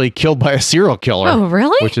actually killed by a serial killer. Oh,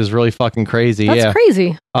 really? Which is really fucking crazy. That's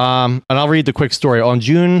crazy. And I'll read the quick story. On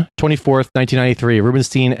June 24th, 1993,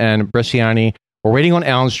 Rubenstein and Bresciani were waiting on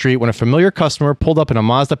Allen Street when a familiar customer pulled up in a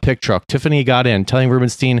Mazda pick truck. Tiffany got in, telling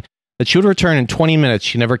Rubenstein that she would return in 20 minutes.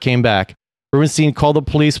 She never came back. Rubenstein called the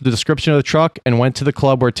police with the description of the truck and went to the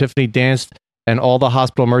club where Tiffany danced and all the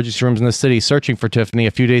hospital emergency rooms in the city searching for Tiffany.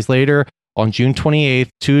 A few days later, on June 28th,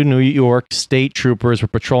 2 New York state troopers were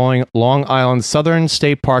patrolling Long Island Southern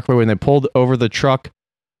State Parkway when they pulled over the truck.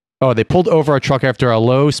 Oh, they pulled over a truck after a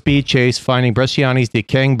low-speed chase, finding Bresciani's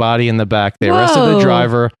decaying body in the back. They arrested the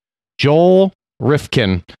driver, Joel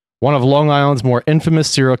Rifkin, one of Long Island's more infamous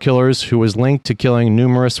serial killers who was linked to killing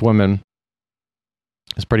numerous women.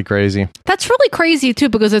 It's pretty crazy. That's really crazy too,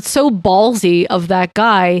 because it's so ballsy of that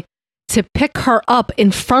guy to pick her up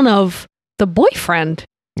in front of the boyfriend.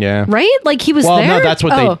 Yeah. Right? Like he was there. Well,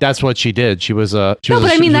 no, that's what she did. She was for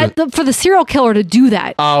the serial killer to do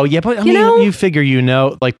that. Oh, yeah, but I mean, you figure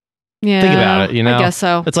like think about it, I guess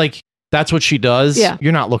so. It's like that's what she does. Yeah.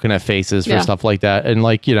 You're not looking at faces for Yeah. stuff like that. And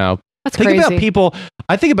like, That's think crazy. about people.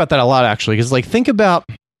 I think about that a lot actually, because like think about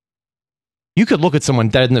you could look at someone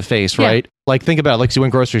dead in the face, Yeah. right? Like think about it, like you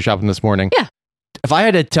went grocery shopping this morning. Yeah. If I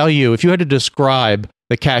had to tell you, if you had to describe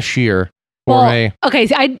the cashier for me. Okay,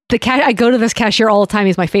 I go to this cashier all the time.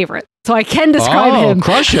 He's my favorite. So I can describe him.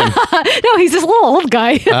 Crush him. No, he's this little old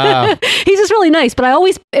guy. He's just really nice. But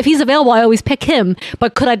if he's available, I always pick him.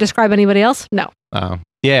 But could I describe anybody else? No.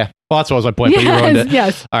 Yeah. Well, that's what was my point, but you ruined it.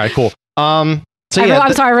 Yes. All right, cool. I'm sorry,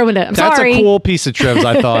 I ruined it. That's sorry. a cool piece of trivs,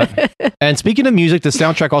 I thought. And speaking of music, the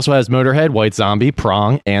soundtrack also has Motorhead, White Zombie,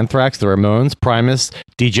 Prong, Anthrax, The Ramones, Primus,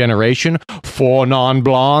 Degeneration, Four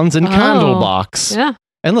Non-Blondes, and Candlebox. Yeah.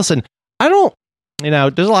 And listen, I don't,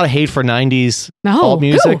 there's a lot of hate for 90s No. alt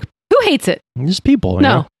music. Who hates it? Just people. You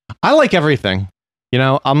know? I like everything.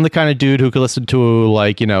 I'm the kind of dude who could listen to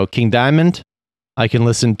like, King Diamond. I can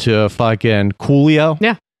listen to fucking Coolio.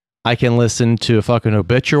 Yeah. I can listen to fucking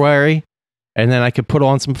Obituary. And then I could put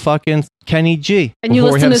on some fucking Kenny G. And you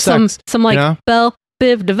listen to some like Belle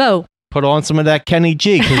Biv DeVoe. Put on some of that Kenny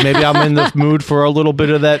G because maybe I'm in the mood for a little bit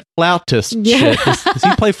of that flautist shit. Does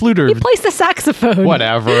he play flute or He plays the saxophone.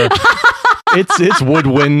 whatever? It's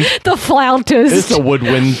woodwind. The flautist. It's a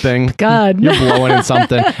woodwind thing. God. You're blowing in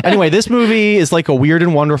something. Anyway, this movie is like a weird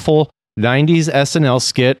and wonderful 90s SNL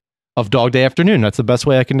skit of Dog Day Afternoon. That's the best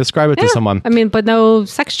way I can describe it to someone. I mean, but no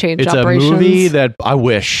sex change It's operations. a movie that I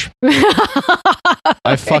wish.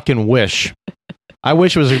 I fucking wish. I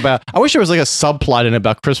wish it was about. I wish there was like a subplot in it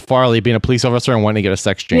about Chris Farley being a police officer and wanting to get a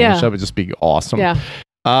sex change. Yeah. That would just be awesome. Yeah.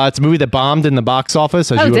 It's a movie that bombed in the box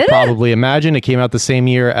office, as you would did it? probably imagine. It came out the same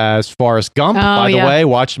year as Forrest Gump. By the way,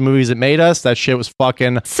 watch the movies that made us. That shit was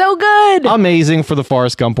fucking so good, amazing for the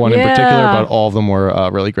Forrest Gump one in particular, but all of them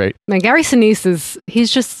were really great. Man, Gary Sinise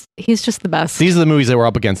he's just the best. These are the movies they were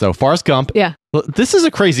up against, though. Forrest Gump. Yeah. This is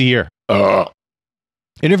a crazy year.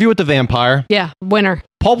 Interview with the Vampire. Yeah, winner.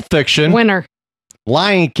 Pulp Fiction. Winner.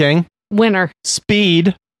 Lion King. Winner.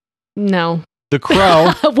 Speed. No. The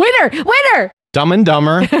Crow. Winner. Dumb and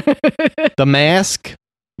Dumber. The Mask.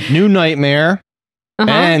 New Nightmare.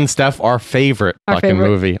 And Steph, our favorite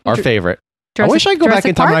movie. Our favorite. I wish I could go back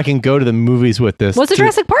in time and I can go to the movies with this. Was it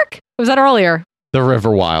Jurassic Park? Or was that earlier? The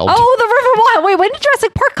River Wild. Oh, The River Wild. Wait, when did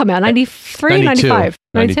Jurassic Park come out? 93, 95?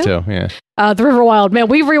 92, yeah. The River Wild. Man,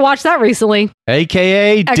 we rewatched that recently.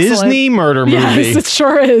 AKA Excellent. Disney murder movie. Yes, it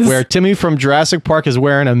sure is. Where Timmy from Jurassic Park is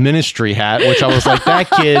wearing a Ministry hat, which I was like, that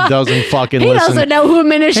kid doesn't fucking listen. He doesn't know who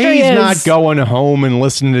Ministry is. He's not going home and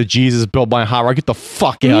listening to Jesus Built My Hot Rod. Get the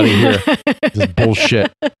fuck out of here. This is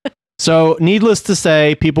bullshit. So, needless to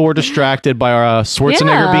say, people were distracted by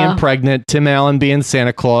Schwarzenegger being pregnant, Tim Allen being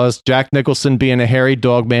Santa Claus, Jack Nicholson being a hairy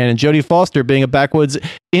dog man, and Jodie Foster being a backwoods,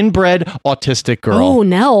 inbred, autistic girl. Oh,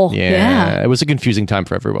 no. Yeah. It was a confusing time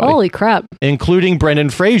for everybody. Holy crap. Including Brendan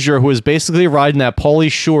Fraser, who was basically riding that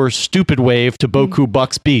Pauly Shore stupid wave to Boku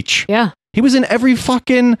Bucks Beach. Yeah. He was in every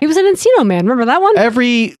fucking... He was in Encino Man. Remember that one?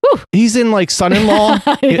 He's in like Son-in-Law.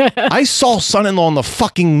 I saw Son-in-Law in the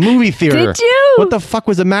fucking movie theater. Did you? What the fuck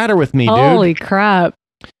was the matter with me, dude? Holy crap.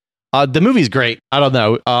 The movie's great. I don't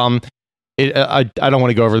know. I don't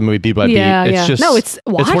want to go over the movie beat by beat. It's just... No, it's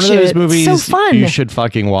one of those movies so fun. you should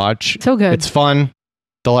fucking watch. So good. It's fun,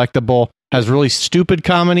 delectable, has really stupid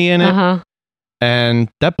comedy in it. And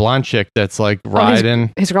that blonde chick that's like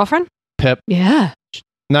riding... His girlfriend? Pip. Yeah.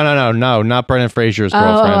 No, not Brendan Fraser's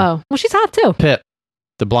girlfriend. Oh. Well, she's hot too. Pip,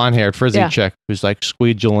 the blonde-haired frizzy chick who's like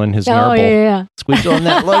squeegeling his nurble. Yeah. Squeegeling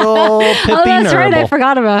that little pippy Oh, that's nurble. right. I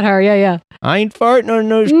forgot about her. Yeah. I ain't farting on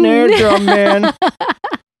no snare drum, man.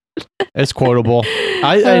 It's quotable.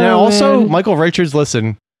 And also, man. Michael Richards,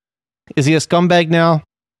 listen, is he a scumbag now?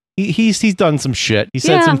 He's done some shit. He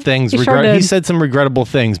said some things. he sure did. He said some regrettable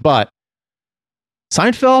things, but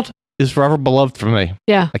Seinfeld is forever beloved for me.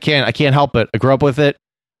 Yeah. I can't help it. I grew up with it.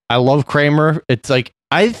 I love Kramer. It's like,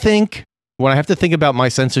 I think when I have to think about my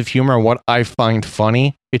sense of humor and what I find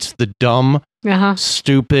funny, it's the dumb,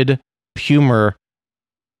 stupid humor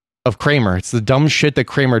of Kramer. It's the dumb shit that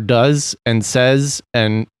Kramer does and says.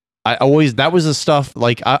 And that was the stuff,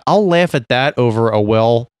 like, I'll laugh at that over a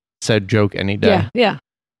well-said joke any day. Yeah.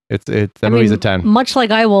 That movie's a 10. Much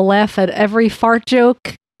like I will laugh at every fart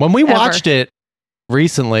joke. When we watched it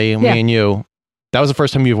recently, me and you, that was the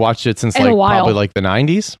first time you've watched it since In a while. probably like the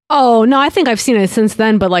 90s. Oh, no, I think I've seen it since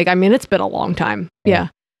then, but like, I mean, it's been a long time. Yeah.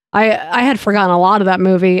 I had forgotten a lot of that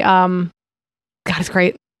movie. God, it's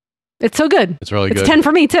great. It's so good. It's really good. It's 10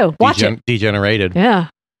 for me too. Watch it. Degenerated. Yeah.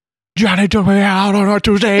 Johnny took me out on a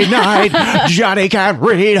Tuesday night. Johnny can't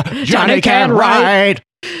read. Johnny can't write.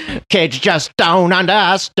 Kids just don't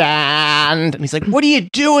understand. And he's like, what are you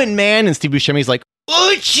doing, man? And Steve Buscemi's like,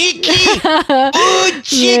 oh, chicky. Oh,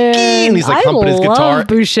 chicky. And he's like humping his guitar. I love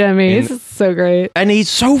Buscemi. This is so great. And he's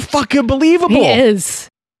so fucking believable. He is.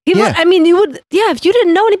 I mean, you would, if you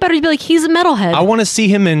didn't know any better, you'd be like, he's a metalhead. I want to see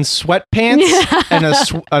him in sweatpants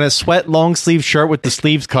and a sweat long sleeve shirt with the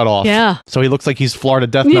sleeves cut off. Yeah. So he looks like he's Florida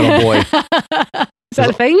death metal boy. Is that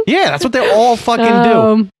a thing? Yeah, that's what they all fucking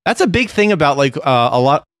do. That's a big thing about like a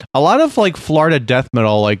lot of like Florida death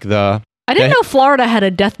metal, like I didn't know Florida had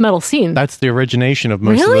a death metal scene. That's the origination of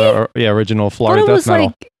most of the original Florida death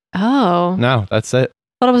metal. No, that's it.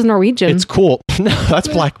 I thought it was Norwegian. It's cool. No, that's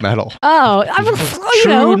black metal. Oh,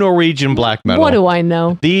 True Norwegian black metal. What do I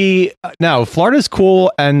know? Florida's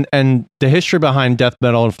cool, and the history behind death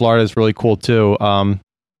metal in Florida is really cool too.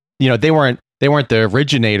 They weren't the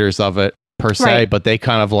originators of it per se, but they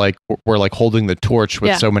kind of like were like holding the torch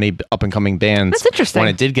with so many up and coming bands. That's interesting. When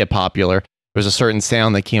it did get popular, there's a certain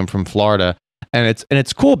sound that came from Florida, and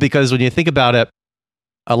it's cool because when you think about it,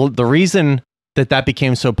 the reason that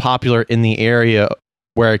became so popular in the area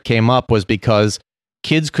where it came up was because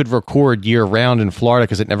kids could record year round in Florida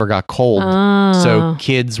because it never got cold. So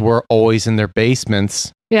kids were always in their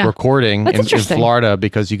basements recording in Florida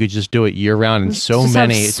because you could just do it year round, and so just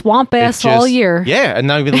many have swamp ass all year. Yeah, and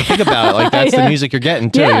now even think about it, like that's the music you're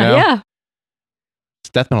getting too.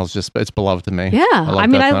 death metal is just, it's beloved to me. Yeah. love I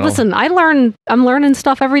mean, death metal. listen, I'm learning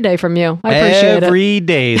stuff every day from you. I appreciate it. Every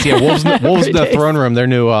day. Yeah, Wolves in the days. Throne Room, their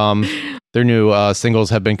new singles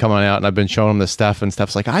have been coming out, and I've been showing them this stuff, and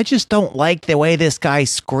Steph's like, I just don't like the way this guy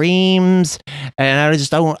screams,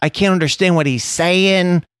 and I can't understand what he's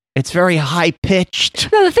saying. It's very high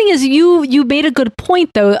pitched. No, the thing is, you made a good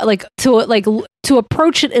point though, to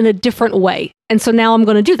approach it in a different way, and so now I'm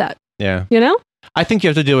going to do that. Yeah, you know, I think you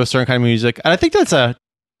have to do a certain kind of music, and I think that's I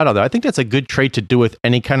think that's a good trait to do with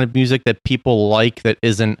any kind of music that people like that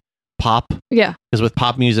isn't pop. Yeah, because with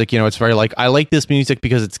pop music, it's very like, I like this music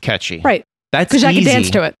because it's catchy. Right. That's because I easy. can dance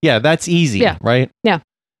to it. Yeah, that's easy. Yeah. Right. Yeah.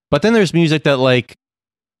 But then there's music that like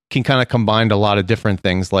can kind of combine a lot of different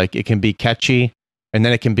things. Like it can be catchy, and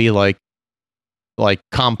then it can be like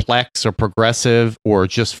complex or progressive or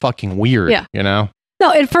just fucking weird. Yeah. No,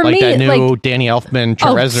 and for like me, that new Danny Elfman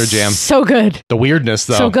Trezor jam. So good. The weirdness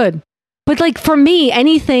though. So good. But like for me,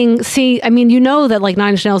 anything, I mean, that like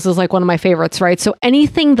Nine Inch Nails is like one of my favorites, right? So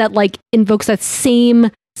anything that like invokes that same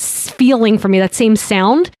feeling for me, that same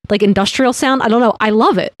sound, like industrial sound, I don't know, I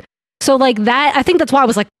love it. So like that, I think that's why I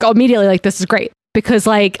was like immediately like, this is great, because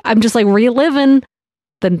like I'm just like reliving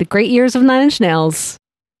the great years of Nine Inch Nails,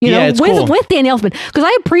 with Danny Elfman, because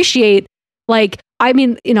I appreciate like, I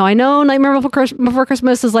mean, I know Nightmare Before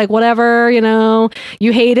Christmas is like whatever,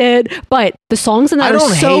 you hate it, but the songs in that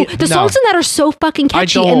songs in that are so fucking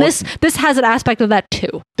catchy, and this has an aspect of that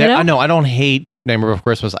too. I know I don't hate Nightmare Before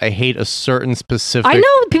Christmas. I hate a certain specific. I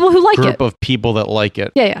know people who like group it. of people that like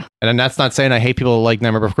it. Yeah. And then that's not saying I hate people that like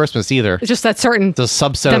Nightmare Before Christmas either. It's just that certain it's a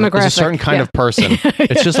subset demographic. It's a certain kind of person.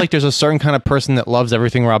 It's just like there's a certain kind of person that loves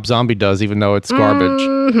everything Rob Zombie does, even though it's garbage.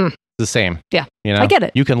 Mm-hmm. It's the same. Yeah. I get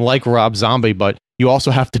it. You can like Rob Zombie, but you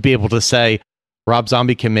also have to be able to say Rob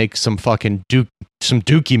Zombie can make some fucking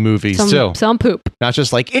dookie movies too. Some poop. Not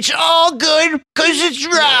just like, it's all good because it's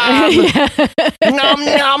Rob. Nom,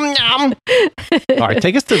 nom, nom. All right,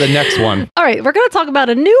 take us to the next one. All right, we're going to talk about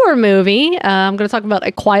a newer movie. I'm going to talk about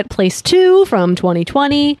A Quiet Place 2 from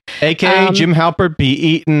 2020. AKA Jim Halpert be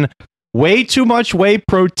eating way too much whey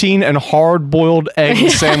protein and hard-boiled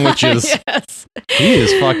egg sandwiches. Yes. He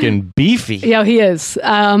is fucking beefy. Yeah, he is.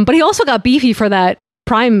 But he also got beefy for that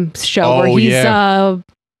Prime show where he's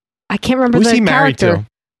I can't remember Who's the he married character.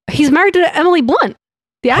 to? He's married to Emily Blunt,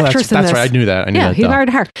 the actress in this. That's right. I knew that. He's married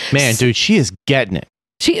to her. Man, dude, she is getting it.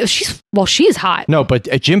 She's hot. No, but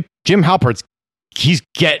Jim Halpert's, he's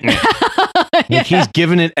getting it. Like, he's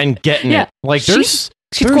giving it and getting it. Like there's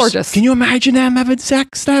she's gorgeous. Can you imagine them having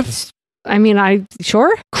sex, Steph? I mean,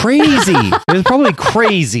 sure. Crazy. It's probably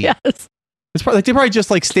crazy. Yes. It's probably they probably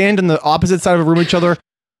just like stand in the opposite side of a room each other,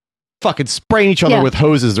 fucking spraying each other with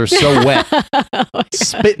hoses. They're so wet,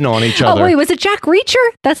 spitting on each other. Oh wait, was it Jack Reacher?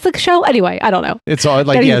 That's the show. Anyway, I don't know. It's all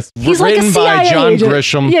like he's written like a by CIA John agent.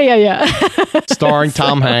 Grisham. Yeah. Starring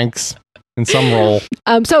Tom Hanks in some role.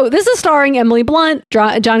 So this is starring Emily Blunt,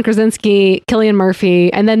 John Krasinski, Cillian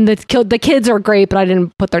Murphy, and then the kids are great, but I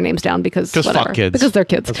didn't put their names down because fuck kids. Because they're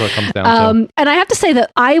kids. That's what it comes down to. And I have to say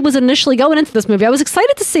that I was initially going into this movie, I was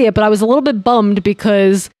excited to see it, but I was a little bit bummed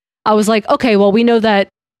because I was like, okay, well, we know that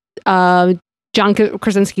John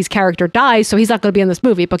Krasinski's character dies, so he's not going to be in this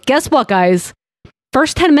movie. But guess what, guys?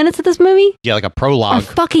 First 10 minutes of this movie? Yeah, like a prologue. Are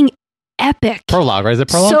fucking epic. Prologue, right? Is it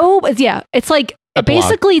prologue? So, yeah. It's like, it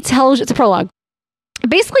basically tells you, it's a prologue. It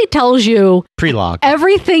basically tells you Prelogue.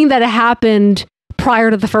 Everything that happened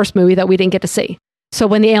prior to the first movie that we didn't get to see. So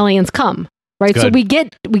when the aliens come, right? Good. So we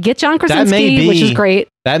get John Krasinski, which is great.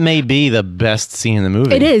 That may be the best scene in the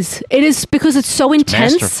movie. It is because it's so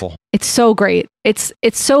intense. Masterful. It's so great. It's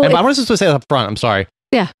so. And I was supposed to say that up front. I'm sorry.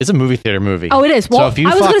 Yeah. It's a movie theater movie. Oh, it is. Well, so if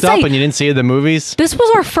you fucked up and you didn't see the movies, this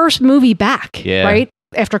was our first movie back. Yeah. Right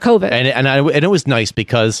after COVID, and it was nice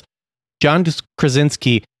because John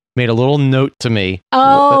Krasinski made a little note to me.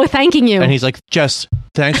 Oh, thanking you. And he's like, Jess,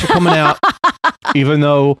 thanks for coming out, even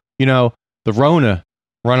though, the Rona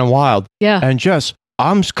running wild. Yeah. And Jess,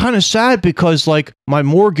 I'm kind of sad because like my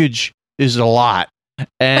mortgage is a lot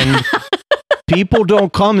and people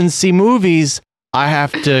don't come and see movies. I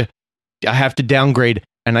have to downgrade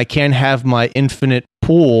and I can't have my infinite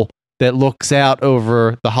pool that looks out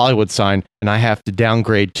over the Hollywood sign and I have to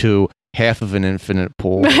downgrade to half of an infinite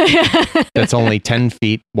pool that's only 10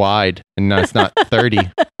 feet wide and that's not 30.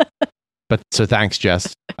 But so thanks,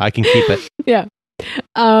 Jess. I can keep it. Yeah.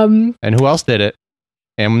 And who else did it?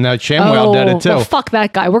 And now ShamWow did it too. Well, fuck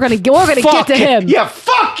that guy. We're gonna get to him. Yeah,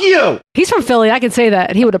 fuck you. He's from Philly. I can say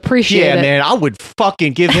that. He would appreciate it. Yeah, man, I would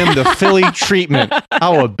fucking give him the Philly treatment. I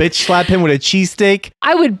would bitch slap him with a cheesesteak.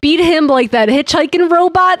 I would beat him like that hitchhiking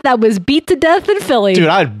robot that was beat to death in Philly. Dude,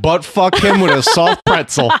 I'd butt fuck him with a soft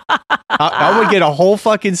pretzel. I would get a whole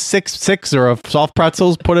fucking sixer of soft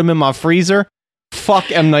pretzels, put them in my freezer.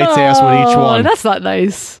 Fuck M. Night's ass with each one. That's not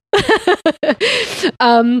nice.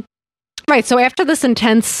 Right. So after this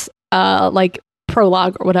intense,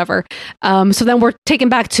 prologue or whatever, so then we're taken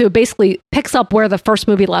back to basically picks up where the first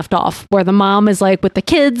movie left off, where the mom is like with the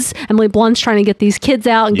kids. Emily Blunt's trying to get these kids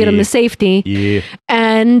out and get them to safety. Yeah.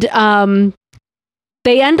 And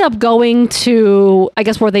they end up going to, I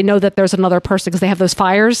guess, where they know that there's another person because they have those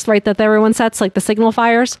fires, right, that everyone sets, like the signal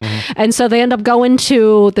fires. Mm-hmm. And so they end up going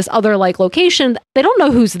to this other location. They don't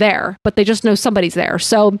know who's there, but they just know somebody's there.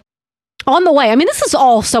 So on the way, I mean, this is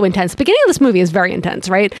all so intense. The beginning of this movie is very intense,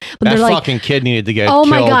 right? But that fucking kid needed to get killed.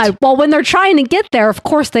 My God. Well, when they're trying to get there, of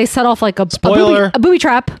course, they set off a booby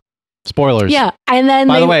trap. Spoilers. Yeah. And then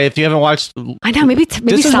by the way, if you haven't watched, I know, maybe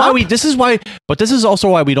this is also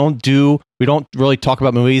why we don't really talk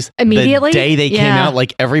about movies immediately the day they came out,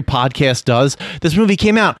 like every podcast does. This movie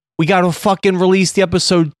came out. We got to fucking release the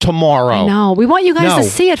episode tomorrow. No, we want you guys to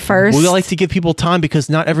see it first. We like to give people time because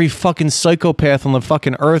not every fucking psychopath on the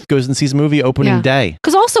fucking earth goes and sees a movie opening day.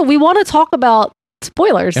 Because also we want to talk about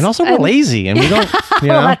spoilers. And also we're lazy and we don't, you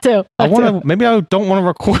know. Well, that too. Maybe I don't want to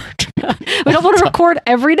record. We don't want to record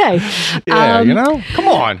every day. Yeah, come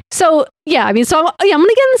on. So yeah, I mean, I'm gonna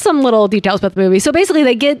get into some little details about the movie. So basically,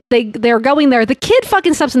 they're going there. The kid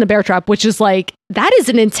fucking steps in the bear trap, which is that is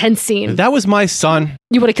an intense scene. If that was my son,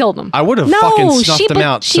 you would have killed him. I would have fucking snuffed him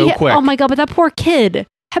out so quick. Oh my God, but that poor kid.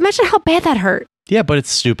 Imagine how bad that hurt. Yeah, but it's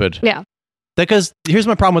stupid. Yeah. Because here's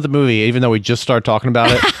my problem with the movie, even though we just started talking about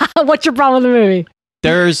it. What's your problem with the movie?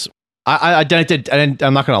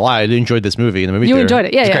 I'm not gonna lie, I enjoyed this movie in the movie theater. You enjoyed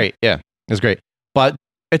it, yeah. It's great, yeah. It was great. But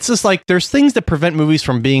it's just there's things that prevent movies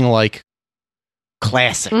from being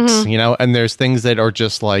classics, and there's things that are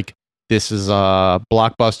just this is a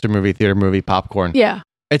blockbuster movie, theater movie, popcorn. Yeah.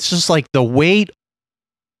 It's just the weight,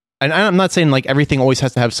 and I'm not saying everything always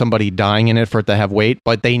has to have somebody dying in it for it to have weight,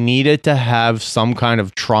 but they needed to have some kind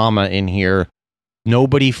of trauma in here.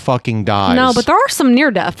 Nobody fucking dies. No, but there are some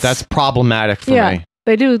near deaths. That's problematic for me.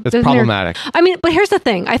 They do. It's problematic. I mean, but here's the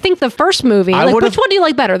thing. I think the first movie, which one do you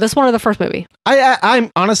like better? This one or the first movie?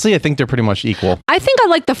 I'm honestly, I think they're pretty much equal. I think I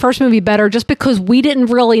like the first movie better just because we didn't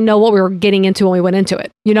really know what we were getting into when we went into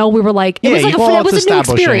it. We were it was a new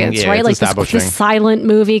experience, right? This silent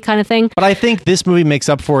movie kind of thing. But I think this movie makes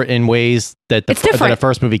up for it in ways that the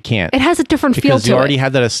first movie can't. It has a different feel to it. Because you already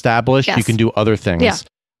have that established, you can do other things. Yeah.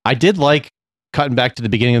 I did cutting back to the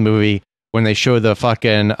beginning of the movie, when they show the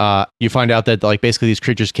fucking, you find out that basically these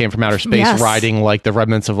creatures came from outer space, riding the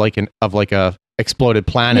remnants of a exploded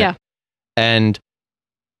planet. Yeah. And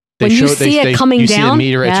when you see it coming down, see the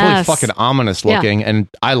meteor. It's really fucking ominous looking, and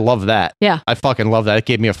I love that. Yeah, I fucking love that. It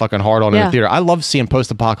gave me a fucking hard on in the theater. I love seeing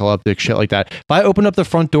post-apocalyptic shit like that. If I opened up the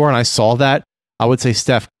front door and I saw that, I would say,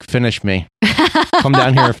 Steph, finish me. Come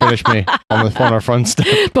down here and finish me on our front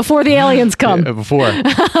step. Before the aliens come. Yeah, before.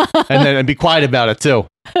 and be quiet about it, too.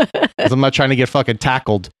 Because I'm not trying to get fucking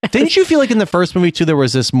tackled. Didn't you feel in the first movie, too, there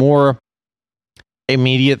was this more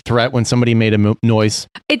immediate threat when somebody made a noise?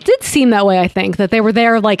 It did seem that way, I think, that they were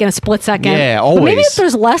there in a split second. Yeah, always. But maybe if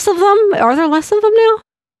there's less of them. Are there less of them now?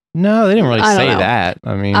 No, they didn't really say that.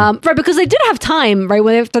 I mean... right, because they did have time, right,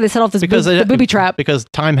 after they set off this the booby trap. Because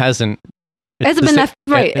time hasn't... It hasn't been that...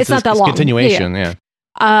 Right, it's not that long. Continuation, yeah.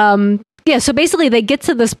 So basically they get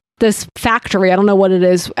to this factory, I don't know what it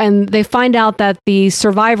is, and they find out that the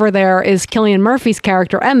survivor there is Cillian Murphy's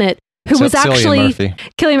character, Emmett, who was actually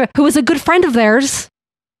who was a good friend of theirs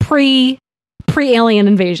pre-alien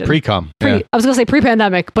invasion. Pre-com. I was going to say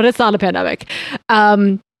pre-pandemic, but it's not a pandemic.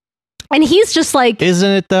 And he's just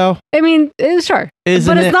isn't it though? I mean, sure. But it's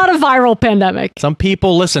not a viral pandemic. Some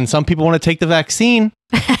people want to take the vaccine.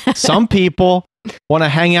 Some people want to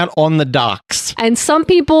hang out on the docks. And some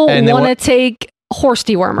people want to take horse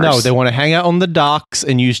dewormers. No, they want to hang out on the docks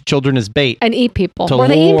and use children as bait. And eat people. Were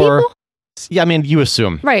they eating people? Yeah, I mean, you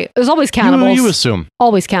assume. Right. There's always cannibals. You assume.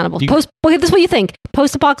 Always cannibals. This is what you think.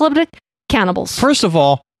 Post-apocalyptic, cannibals. First of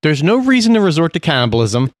all, there's no reason to resort to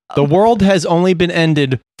cannibalism. The world has only been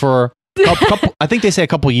ended for... I think they say a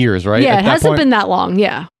couple years, right? Yeah, it hasn't been that long.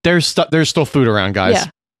 Yeah, there's still food around, guys. Yeah.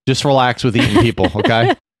 Just relax with eating people,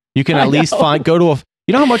 okay? You can at least go to a.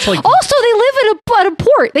 You know how much Also, they live at a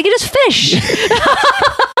port. They can just fish.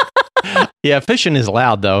 Yeah, fishing is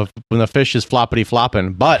loud though when the fish is floppity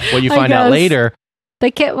flopping. But what you find out later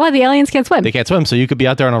They can't. Well, the aliens can't swim. They can't swim, so you could be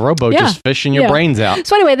out there on a rowboat just fishing your brains out.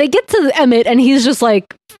 So anyway, they get to Emmett, and he's just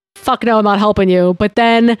like, "Fuck no, I'm not helping you." But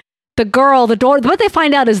then the daughter. What they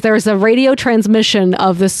find out is there's a radio transmission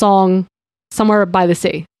of the song "Somewhere by the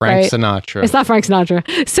Sea." Frank right? Sinatra. It's not Frank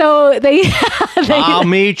Sinatra. So they. I'll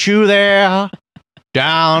meet you there.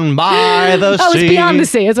 Down by the sea. Oh, it's Beyond the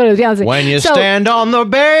Sea. That's what it is. Beyond the Sea. When you stand on the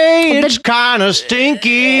bay, it's kind of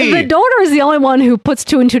stinky. The daughter is the only one who puts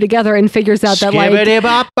two and two together and figures out that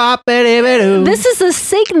this is a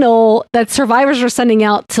signal that survivors are sending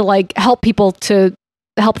out to like help people to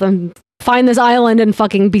help them find this island and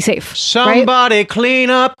fucking be safe. Somebody clean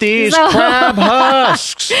up these crab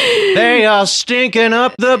husks. They are stinking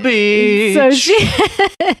up the beach. So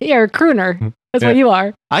you're a crooner. That's what you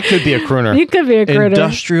are. I could be a crooner. You could be a crooner.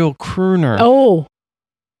 Industrial crooner. Oh.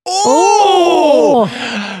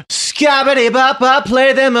 Scabbity bop bop,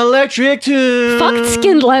 play them electric tunes. Fuck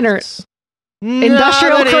Skin Leonard.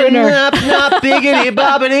 Industrial crooner. Not biggity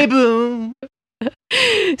bobbity boom.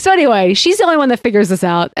 So anyway, she's the only one that figures this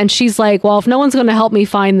out, and she's like, "Well, if no one's going to help me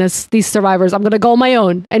find these survivors, I'm going to go on my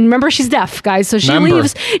own." And remember, she's deaf, guys, so she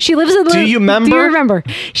leaves. She lives in the. Do you remember? Do you remember?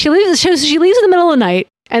 She leaves in the middle of the night,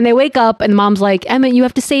 and they wake up, and Mom's like, "Emmett, you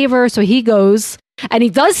have to save her." So he goes, and he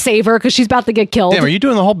does save her because she's about to get killed. Damn, are you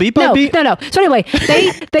doing the whole beat by beat? No. So anyway,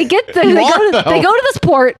 they go to this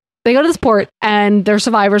port. They go to this port, and they're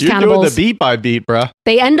survivors, You're cannibals. doing the beat by beat, bruh.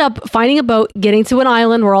 They end up finding a boat, getting to an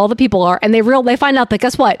island where all the people are, and they find out that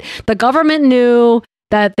guess what? The government knew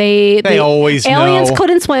that they always aliens know.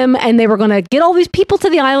 couldn't swim, and they were going to get all these people to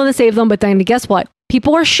the island and save them. But then guess what?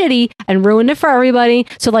 People are shitty and ruined it for everybody.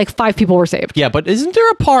 So like 5 people were saved. Yeah, but isn't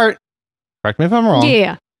there a part? Correct me if I'm wrong.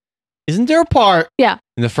 Yeah. Isn't there a part? Yeah.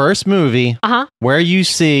 In the first movie, where you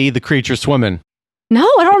see the creature swimming? No,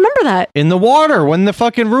 I don't remember that. In the water, when the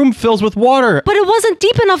fucking room fills with water. But it wasn't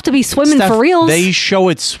deep enough to be swimming Steph, for reals. They show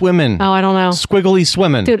it swimming. Oh, I don't know. Squiggly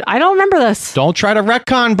swimming. Dude, I don't remember this. Don't try to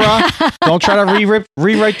retcon, bruh. Don't try to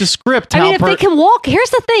rewrite the script. I mean, if they can walk,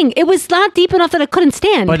 here's the thing. It was not deep enough that it couldn't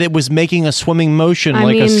stand. But it was making a swimming motion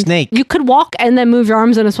like a snake. You could walk and then move your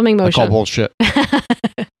arms in a swimming motion. I call bullshit.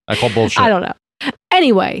 I call bullshit. I don't know.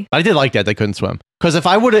 Anyway. I did like that they couldn't swim. Because if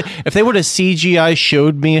they would have CGI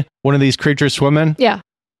showed me one of these creatures swimming. Yeah.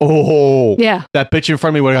 Oh, yeah. That bitch in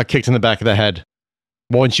front of me would have got kicked in the back of the head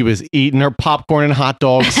when she was eating her popcorn and hot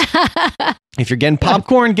dogs. If you're getting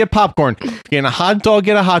popcorn, get popcorn. If you're getting a hot dog,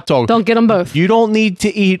 get a hot dog. Don't get them both. You don't need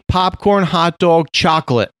to eat popcorn, hot dog,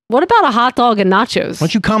 chocolate. What about a hot dog and nachos? Why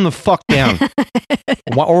don't you calm the fuck down?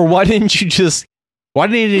 Why didn't you just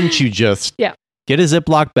get a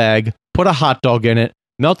Ziploc bag, put a hot dog in it,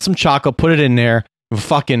 melt some chocolate, put it in there,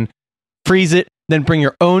 fucking freeze it, then bring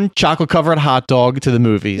your own chocolate-covered hot dog to the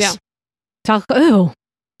movies. Yeah. Chocolate. Ooh.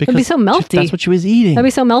 That'd be so melty. That's what she was eating. That'd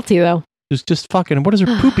be so melty, though. It was just fucking, what does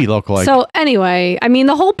her poopy look like? So anyway, I mean,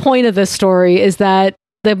 the whole point of this story is that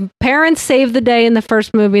the parents save the day in the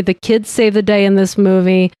first movie. The kids save the day in this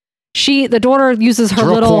movie. The daughter uses her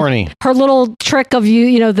little trick of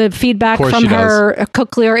the feedback from her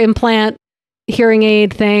cochlear implant hearing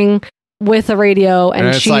aid thing with a radio,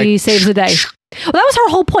 and she saves the day. Well, that was her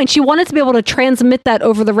whole point. She wanted to be able to transmit that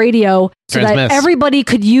over the radio so that everybody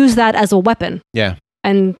could use that as a weapon. Yeah.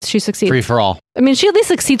 And she succeeds. Free for all. I mean, she at least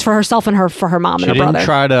succeeds for herself and for her mom and her brother. She didn't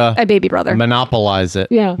try to a baby brother monopolize it.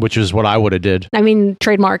 Yeah. Which is what I would have did. I mean,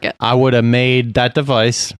 trademark it. I would have made that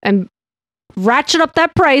device and ratchet up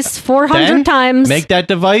that price 400 times. Make that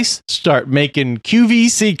device, start making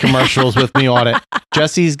QVC commercials with me on it.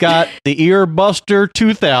 Jesse's got the Earbuster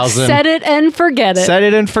 2000. Set it and forget it. Set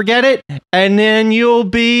it and forget it, and then you'll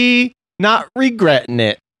be not regretting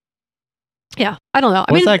it. Yeah, I don't know.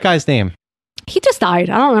 What's that guy's name? He just died.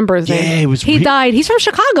 I don't remember his name. He died. He's from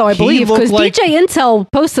Chicago, I believe, because DJ Intel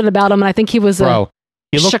posted about him, and I think he was He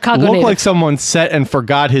looked native. like someone set and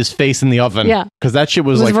forgot his face in the oven. Yeah. Because that shit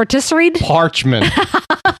was like rotisserie? Parchment.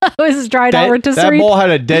 It was dried out rotisserie. That ball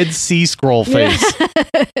had a Dead Sea Scroll face.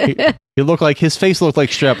 He looked like, his face looked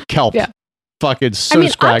like straight up kelp. Yeah. Fucking so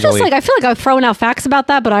scraggly. I'm just like, I feel like I'm throwing out facts about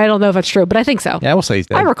that, but I don't know if it's true, but I think so. Yeah, we'll say he's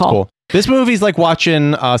dead. I recall. Cool. This movie's like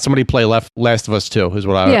watching somebody play Last of Us 2 is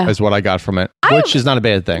what I got from it, which is not a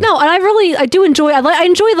bad thing. No, and I do enjoy, I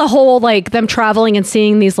enjoy the whole, like, them traveling and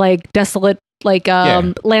seeing these, like, desolate, like,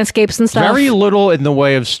 landscapes and stuff. Very little in the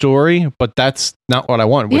way of story, but that's not what I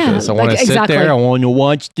want with this. I want to sit there. I want to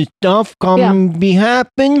watch the stuff be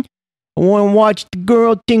happen. I want to watch the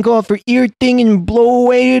girl take off her ear thing and blow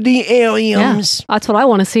away to the aliens. Yeah, that's what I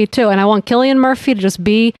want to see, too. And I want Cillian Murphy to just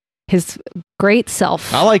be his great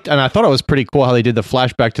self. And I thought it was pretty cool how they did the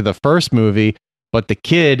flashback to the first movie But the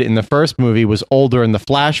kid in the first movie was older in the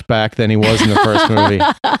flashback than he was in the first movie.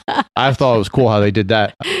 I thought it was cool how they did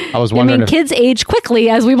that. I was wondering kids age quickly,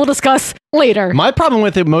 as we will discuss later. My problem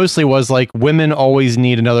with it mostly was like women always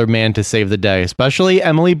need another man to save the day, especially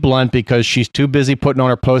Emily Blunt, because she's too busy putting on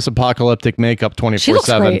her post-apocalyptic makeup 24/7. She looks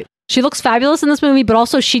great. She looks fabulous in this movie, but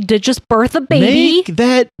also she did just birth a baby.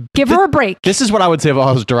 Give her a break. This is what I would say if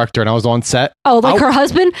I was director and I was on set. Oh, like her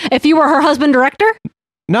husband? If you were her husband director?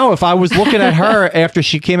 No, if I was looking at her after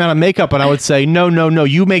she came out of makeup and I would say, no,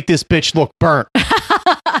 you make this bitch look burnt.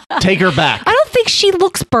 Take her back. I don't think she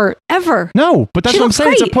looks burnt, ever. No, but that's what I'm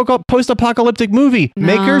saying. Great. It's a post-apocalyptic movie. No.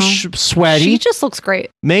 Make her sweaty. She just looks great.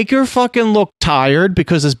 Make her fucking look tired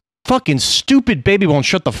because this fucking stupid baby won't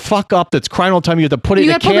shut the fuck up that's crying all the time. You have to put it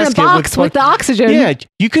in a casket. In a box with the oxygen. Yeah,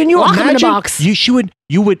 you Lock imagine? him in a box.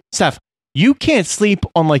 You would, Steph, you can't sleep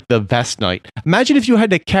on like the best night. Imagine if you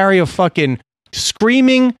had to carry a fucking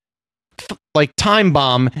screaming like time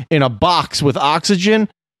bomb in a box with oxygen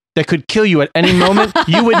that could kill you at any moment.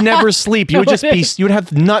 You would never sleep. You would just be. You would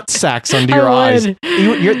have nut sacks under your eyes.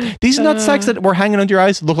 These nut sacks that were hanging under your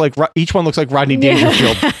eyes look like each one looks like Rodney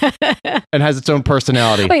Dangerfield and has its own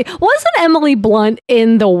personality. Wait, wasn't Emily Blunt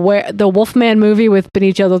in the Wolfman movie with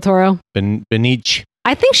Benicio del Toro? Benicio.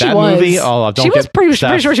 I think she that was. Movie? Oh, she was pretty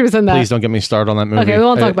sure she was in that. Please don't get me started on that movie. Okay, we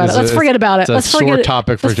won't talk about it. Let's forget about it. It's a sore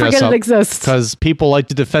topic for Let's forget it exists. Because people like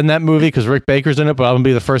to defend that movie because Rick Baker's in it, but I'm gonna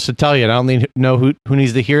be the first to tell you. And I don't know who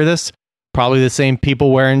needs to hear this. Probably the same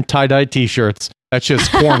people wearing tie-dye t-shirts. That shit's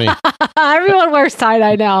corny. Everyone wears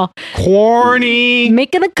tie-dye now. Corny.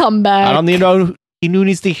 Making a comeback. I don't need to know who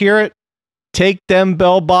needs to hear it. Take them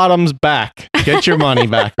bell bottoms back. Get your money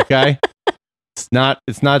back, okay? It's not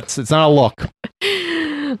a look.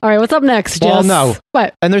 All right, what's up next, Jess? Well, no.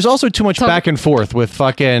 What? And there's also too much back and forth with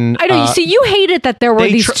fucking... I know. You hated that there were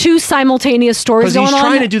these two simultaneous stories going on. He's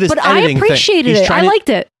trying to do this but I appreciated it. I liked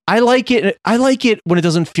it. I like it when it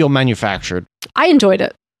doesn't feel manufactured. I enjoyed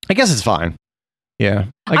it. I guess it's fine. Yeah.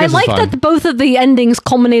 I like that both of the endings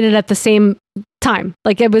culminated at the same time.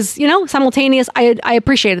 Like it was, simultaneous. I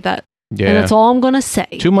appreciated that. Yeah. And that's all I'm going to say.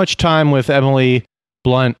 Too much time with Emily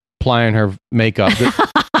Blunt applying her makeup.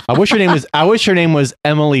 I wish her name was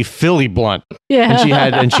Emily Philly Blunt. Yeah.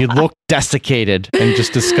 And she looked desiccated and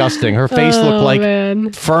just disgusting. Her face looked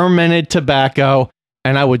like fermented tobacco,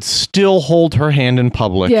 and I would still hold her hand in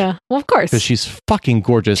public. Yeah. Well, of course. Because she's fucking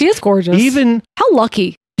gorgeous. She is gorgeous. Even how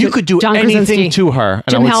lucky. You could do John anything Krasinski. to her, and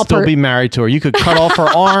Jim I would still Halpert. be married to her. You could cut off her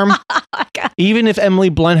arm. Even if Emily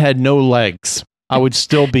Blunt had no legs, I would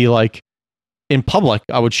still be like, in public,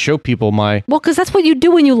 I would show people my... Well, because that's what you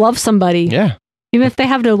do when you love somebody. Yeah. Even if they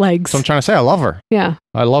have no legs. So I'm trying to say, I love her. Yeah.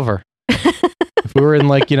 I love her. If we were in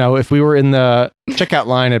if we were in the checkout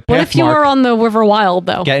line at Pathmark... What if you were on the River Wild,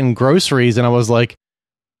 though? Getting groceries, and I was like,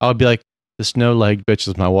 I would be like, this no-leg bitch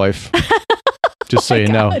is my wife. Just so you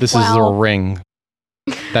know, this is a ring.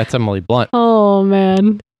 That's Emily Blunt. Oh,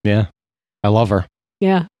 man. Yeah. I love her.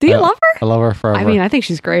 Yeah. Do you love her? I love her forever. I mean, I think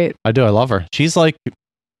she's great. I do. I love her. She's like...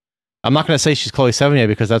 I'm not going to say she's Chloe Sevigny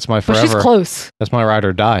because that's my forever. But she's close. That's my ride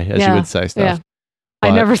or die, as you would say, Steph. Yeah. I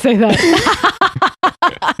never say that.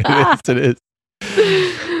 It is.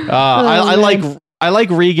 I like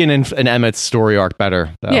Regan and Emmett's story arc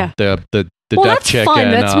better. Yeah. The well, deaf that's chick. fun.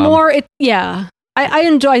 And, that's more. I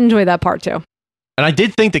enjoy that part too. And I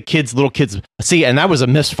did think the little kids. See, and that was a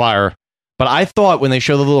misfire. But I thought when they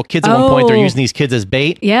show the little kids at one point, they're using these kids as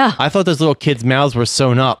bait. Yeah. I thought those little kids' mouths were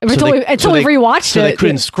sewn up. Until we rewatched it. So they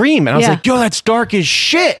couldn't scream. And I was like, yo, that's dark as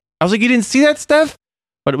shit. I was like, you didn't see that, Steph?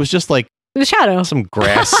 But it was just like the shadow. Some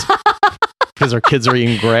grass. Because our kids are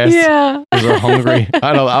eating grass. Yeah. Because they're hungry.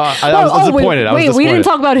 I don't know. I was disappointed. I was disappointed. We didn't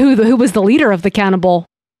talk about who was the leader of the cannibal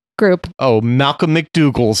group. Oh, Malcolm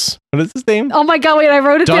McDougal's. What is his name? Oh my God, wait, I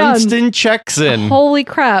wrote it Dunstan Jackson. Holy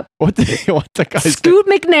crap. What's that guy's Scoot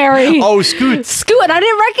McNairy. Oh, Scoot. Scoot. And I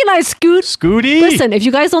didn't recognize Scoot. Scooty. Listen, if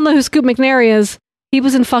you guys don't know who Scoot McNairy is, he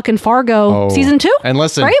was in fucking Fargo season 2. And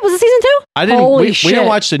listen. Right? Was it season 2? I didn't. Holy we shit. didn't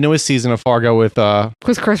watch the newest season of Fargo with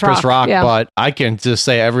Chris Rock. Yeah. But I can just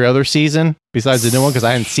say every other season, besides the new one, because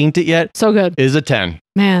I haven't seen it yet. So good. Is a 10.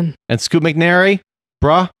 Man. And Scoot McNairy,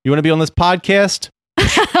 bruh, you want to be on this podcast?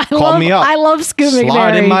 Call me up. I love Scoot McNairy.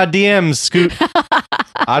 Slide in my DMs, Scoot.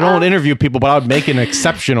 I don't interview people, but I would make an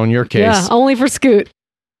exception on your case. Yeah, only for Scoot.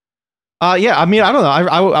 Yeah, I mean, I don't know.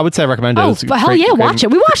 I would say I recommend it. Oh, It's but hell yeah, watch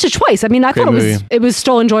it. We watched it twice. I mean, I thought it was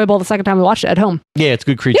still enjoyable the second time we watched it at home. Yeah, it's a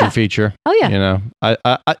good creature feature. Oh yeah.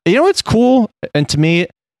 You know, it's cool, and to me,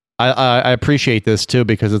 I appreciate this too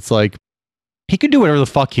because it's like he could do whatever the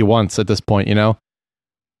fuck he wants at this point. You know,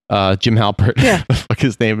 Jim Halpert. Yeah. The fuck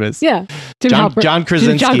his name is. Yeah. John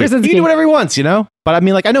Krasinski. John Krasinski. He can do whatever he wants, you know? But I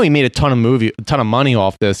mean, like, I know he made a ton of money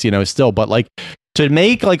off this, you know, still, but like to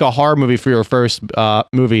make like a horror movie for your first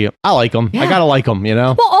movie, I like him. Yeah. I gotta like him, you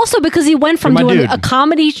know? Well, also because he went from You're my doing dude. a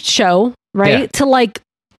comedy show, right, Yeah. to like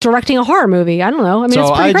directing a horror movie. I don't know. I mean, so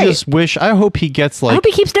it's pretty great. I hope he gets like, I hope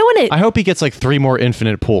he keeps doing it I hope he gets like 3 more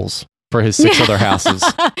infinite pools for his 6 other houses.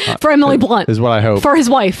 for Emily Blunt, Is what I hope. for his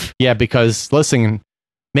wife. Yeah, because listen,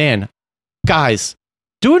 man, guys,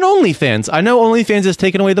 do an OnlyFans. I know OnlyFans has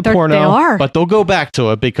taken away the porno, they are. but they'll go back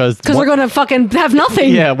to it because They're going to fucking have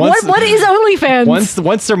nothing. Yeah, once- what is OnlyFans?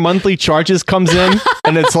 once their monthly charges comes in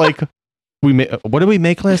and it's like what did we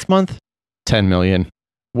make last month? 10 million.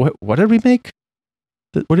 What did we make?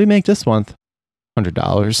 What did we make this month?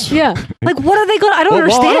 $100. Yeah. Like, what are they going to... I don't Well,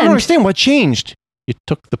 understand. I don't understand what changed. You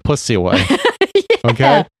took the pussy away.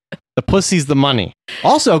 Okay? The pussy's the money.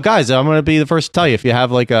 Also, guys, I'm going to be the first to tell you, if you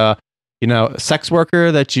have like a, you know, sex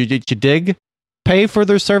worker that you dig, pay for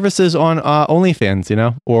their services on OnlyFans, you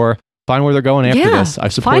know, or find where they're going after this. I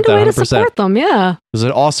support Find that a way 100%. to support them. Yeah. It's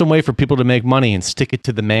an awesome way for people to make money and stick it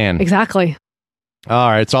to the man. Exactly. All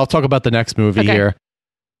right, so I'll talk about the next movie Okay. here.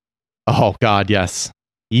 Oh God, yes.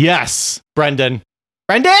 Yes, Brendan.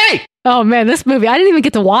 Brendan! Oh man, this movie, I didn't even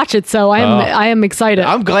get to watch it, so I am excited.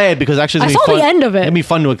 I'm glad because actually I it's saw gonna be the fun. end of it. It'd be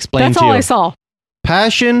fun to explain That's to all you. I saw.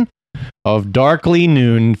 Passion of Darkly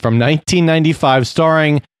Noon from 1995,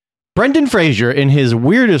 starring Brendan Fraser in his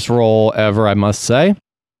weirdest role ever, I must say.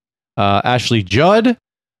 Ashley Judd,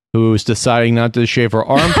 who's deciding not to shave her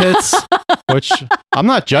armpits, which I'm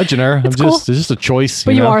not judging her. It's just a choice.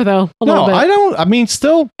 But you are, though, a little bit. I don't. I mean,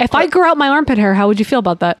 still. If I grew out my armpit hair, how would you feel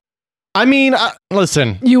about that? I mean,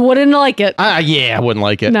 listen. You wouldn't like it. Yeah, I wouldn't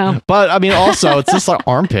like it. No. But I mean, also, it's just like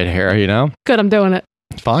armpit hair, you know? Good, I'm doing it.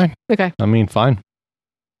 Fine. Okay. I mean, fine.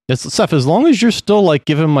 It's stuff. As long as you're still like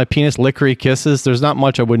giving my penis lickery kisses, there's not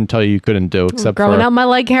much I wouldn't tell you couldn't do except Growing for out my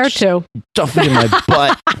leg hair, too. stuffing in my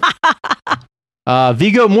butt.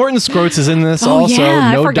 Viggo Mortensen is in this Oh, also. yeah,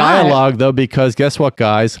 I No forgot. dialogue, though, because guess what,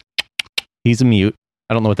 guys? He's a mute.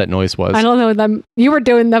 I don't know what that noise was. I don't know what that you were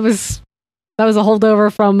doing. That was a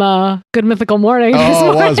holdover from Good Mythical Morning. this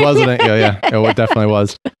Oh, it was, morning. wasn't it? Yeah, it definitely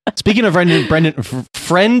was. Speaking of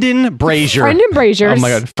Brendan Brazier. Brendan Brazier. Oh my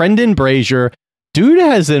God. Brendan Brazier. Dude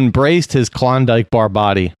has embraced his Klondike bar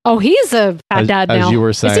body. Oh, he's a fat dad now. As you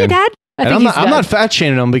were saying. Is he a dad? I And think I'm he's not fat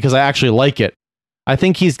shaming him because I actually like it. I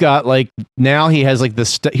think he's got like, now he has like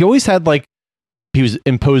this, he always had like, he was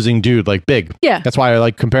imposing dude, like big. Yeah. That's why I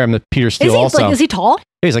like compare him to Peter Steele Is he also. is he tall?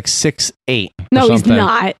 He's like 6'8". No, he's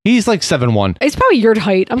not. He's like 7'1". He's probably your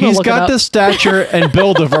height. I'm gonna He's look it got up. the stature and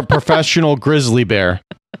build of a professional grizzly bear.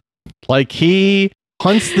 Like he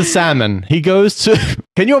hunts the salmon. He goes to.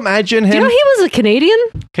 Can you imagine him? Do you know he was a Canadian?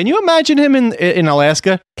 Can you imagine him in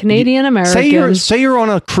Alaska? Canadian American. Say you're on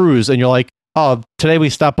a cruise and you're like, oh, today we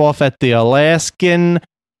stop off at the Alaskan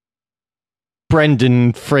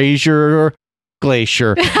Brendan Fraser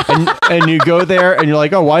Glacier, and you go there and you're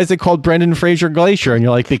like, oh, why is it called Brendan Fraser Glacier? And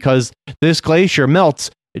you're like, because this glacier melts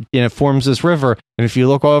and it forms this river, and if you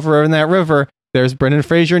look over in that river, there's Brendan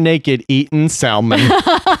Fraser naked eating salmon,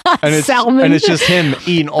 and it's Salmon. and it's just him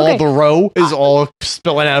eating all Okay. the roe is all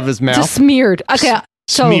spilling out of his mouth. Just smeared. Okay.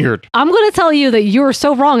 So Smeared. I'm going to tell you that you were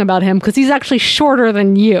so wrong about him because he's actually shorter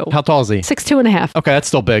than you. How tall is he? 6'2.5". Okay, that's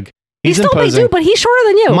still big. He's still big imposing. too, but he's shorter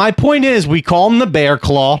than you. My point is, we call him the Bear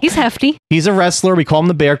Claw. He's hefty. He's a wrestler. We call him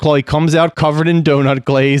the Bear Claw. He comes out covered in donut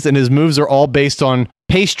glaze, and his moves are all based on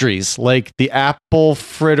pastries, like the apple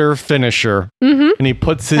fritter finisher. Mm-hmm. And he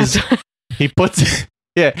puts his, he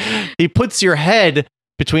puts your head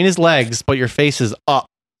between his legs, but your face is up,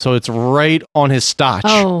 so it's right on his stotch.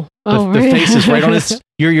 Oh, the really? face is right on his.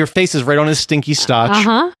 Your face is right on his stinky stotch.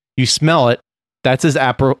 Uh-huh. You smell it. That's his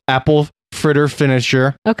apple fritter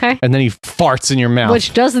finisher. Okay. And then he farts in your mouth.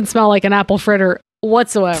 Which doesn't smell like an apple fritter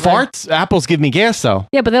whatsoever. Farts? Apples give me gas, though.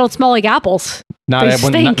 Yeah, but they don't smell like apples. Not, They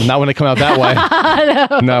when, stink. not when they come out that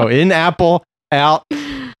way. No, in apple, out.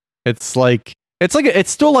 It's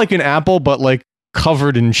still like an apple, but like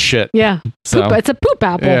covered in shit. Yeah. So, It's a poop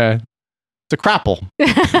apple. yeah. It's a crapple.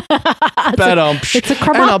 It's a And I'll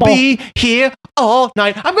crapple. be here all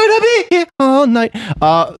night. I'm going to be here all night.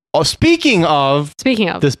 Speaking of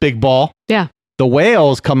this big ball, yeah, The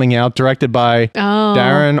Whale is coming out, directed by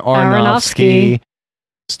Darren Aronofsky,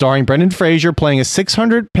 starring Brendan Fraser playing a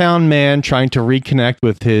 600-pound man trying to reconnect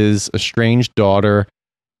with his estranged daughter.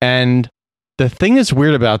 And the thing that's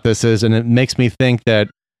weird about this is, and it makes me think that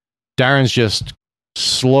Darren's just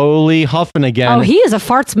slowly huffing again. Oh, he is a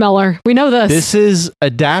fart smeller. We know this. This is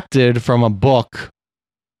adapted from a book.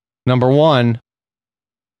 Number one,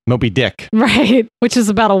 Moby Dick. Right, which is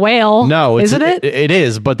about a whale. No, isn't it? It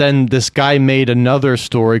is, but then this guy made another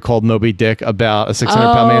story called Moby Dick about a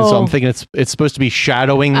 600-pound man. So I'm thinking it's supposed to be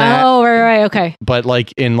shadowing that. Oh, right, okay. But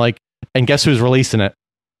and guess who's releasing it?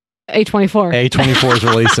 A24. A24 is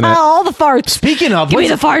releasing it. All the farts. Speaking of, Give me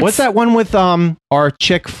the farts. What's that one with our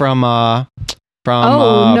chick from Naomi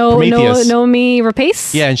Prometheus?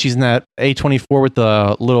 Rapace? Yeah, and she's in that A24 with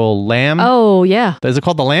the little lamb. Oh, yeah. Is it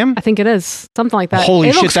called The Lamb? I think it is. Something like that. Holy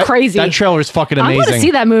it shit, looks that, crazy. That trailer is fucking amazing. I want to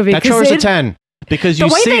see that movie. That trailer's a 10. Because you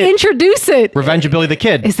the way see they introduce it. Revenge of Billy the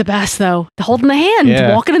Kid. Is the best, though. Holding the hand,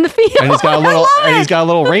 Yeah. walking in the field. And he's got a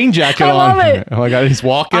little rain jacket I on. love it. Oh my god, he's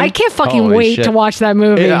walking. I can't fucking Holy wait shit. to watch that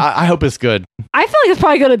movie. I hope it's good. I feel like it's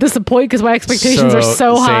probably going to disappoint because my expectations are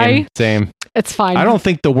so high. Same. It's fine. I don't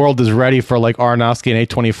think the world is ready for like Aronofsky and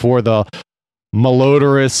A24, the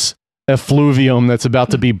malodorous effluvium that's about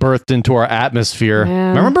to be birthed into our atmosphere. Yeah.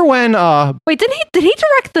 Remember when Wait, did he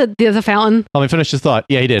direct the fountain? let me finish this thought.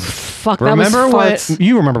 Yeah, he did. Fuck, Remember that when was farts.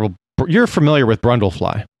 you remember you're familiar with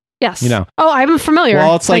Brundlefly. Yes. You know. Oh, I'm familiar.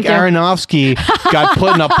 Well, it's like Thank you. Aronofsky got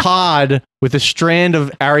put in a pod with a strand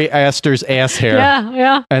of Ari Aster's ass hair.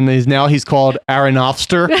 Yeah. And he's called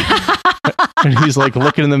Aronofster. And he's like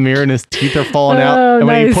looking in the mirror and his teeth are falling out. Oh, And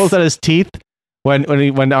when he nice. pulls out his teeth, when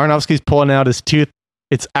Aronofsky's pulling out his tooth,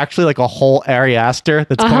 it's actually like a whole Ari Aster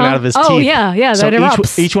that's coming out of his teeth. Oh, yeah, So that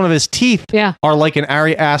erupts. each one of his teeth are like an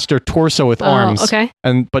Ari Aster torso with arms. Okay.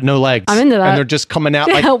 But no legs. I'm into that. And they're just coming out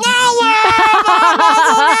like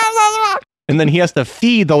and then he has to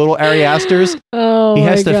feed the little Ari Asters. Oh, he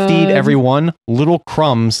has my to feed God. everyone little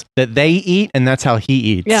crumbs that they eat, and that's how he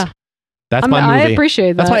eats. Yeah. That's my movie. I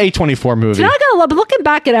appreciate that. That's my A24 movie. See, I gotta love, but looking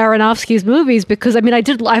back at Aronofsky's movies, because I mean, I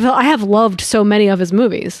have loved so many of his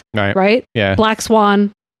movies. Right? Yeah. Black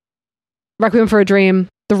Swan, Requiem for a Dream,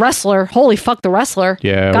 The Wrestler. Holy fuck, The Wrestler.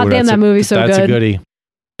 Yeah. Goddamn, that movie's so that's good. That's a goodie.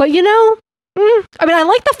 But I mean, I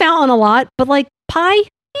like The Fountain a lot, but like Pie,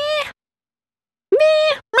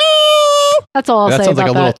 that's all I'll That say sounds like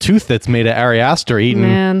about a little that. tooth that's made of Ari Aster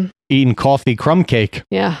eating coffee crumb cake.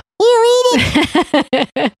 Yeah.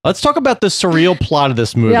 Let's talk about the surreal plot of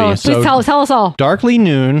this movie. Yeah, please tell us all. Darkly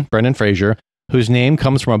Noon, Brendan Fraser, whose name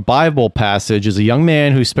comes from a Bible passage, is a young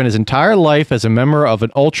man who spent his entire life as a member of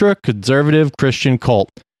an ultra-conservative Christian cult.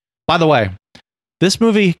 By the way, this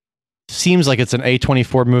movie seems like it's an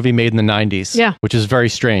A24 movie made in the 90s. Yeah. Which is very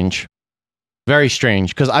strange. Very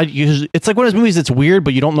strange. Because it's like one of those movies that's weird,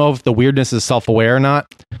 but you don't know if the weirdness is self-aware or not.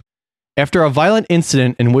 After a violent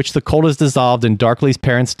incident in which the cult is dissolved and Darkly's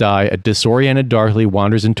parents die, a disoriented Darkly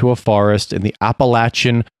wanders into a forest in the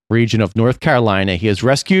Appalachian region of North Carolina. He is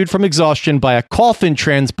rescued from exhaustion by a coffin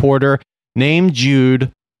transporter named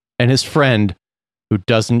Jude and his friend, who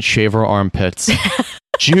doesn't shave her armpits.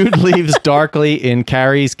 Jude leaves Darkly in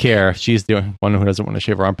Carrie's care. She's the one who doesn't want to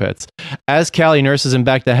shave her armpits. As Callie nurses him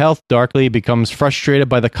back to health, Darkly becomes frustrated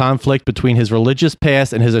by the conflict between his religious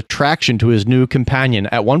past and his attraction to his new companion.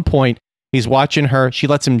 At one point, he's watching her. She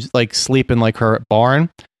lets him like sleep in like her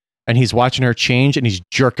barn, and he's watching her change, and he's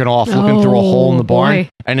jerking off, looking through a hole in the barn. boy.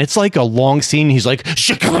 And it's like a long scene. He's like,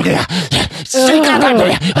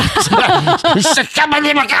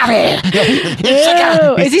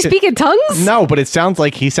 Ew. Is he speaking tongues? No, but he sounds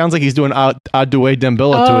like he's doing Adue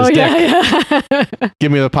Dembilla to his dick. Yeah.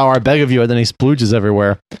 Give me the power, I beg of you, and then he splooges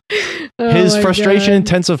everywhere. His my frustration God.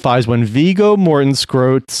 intensifies when Viggo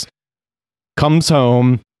Mortensen comes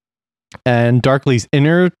home, and Darkly's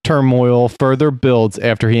inner turmoil further builds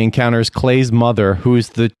after he encounters Clay's mother, who is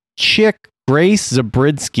the chick Grace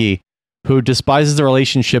Zabriskie, who despises the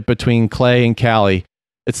relationship between Clay and Callie.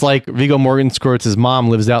 It's like Viggo Mortensen's mom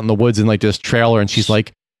lives out in the woods in like this trailer, and she's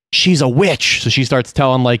like, she's a witch. So she starts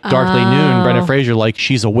telling like Darkly Noon, Brendan Fraser, like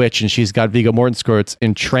she's a witch, and she's got Viggo Mortensen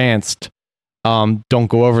entranced. Don't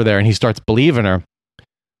go over there. And he starts believing her.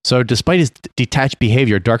 So despite his detached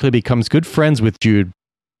behavior, Darkly becomes good friends with Jude.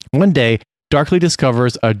 One day, Darkly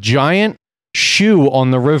discovers a giant shoe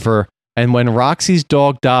on the river, and when Roxy's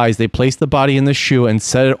dog dies, they place the body in the shoe and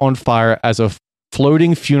set it on fire as a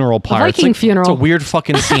floating funeral pyre. Viking funeral. It's a weird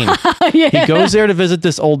fucking scene. Yeah. He goes there to visit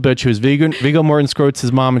this old bitch who's Viggo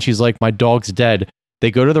Mortensen's mom, and she's like, my dog's dead.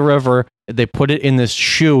 They go to the river, they put it in this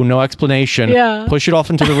shoe, no explanation, Yeah. push it off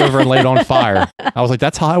into the river and lay it on fire. I was like,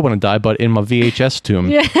 that's how I want to die, but in my VHS tomb.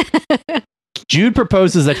 Yeah. Jude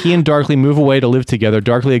proposes that he and Darkly move away to live together.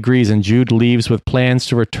 Darkly agrees, and Jude leaves with plans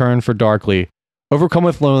to return for Darkly. Overcome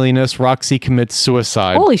with loneliness, Roxy commits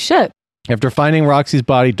suicide. Holy shit. After finding Roxy's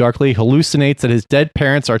body, Darkly hallucinates that his dead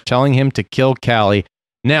parents are telling him to kill Callie.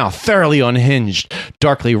 Now, thoroughly unhinged,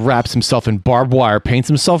 Darkly wraps himself in barbed wire, paints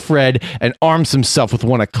himself red, and arms himself with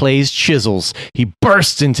one of Clay's chisels. He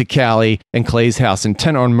bursts into Callie and Clay's house,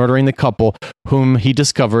 intent on murdering the couple, whom he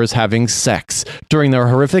discovers having sex. During their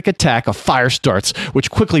horrific attack, a fire starts,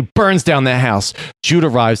 which quickly burns down the house. Jude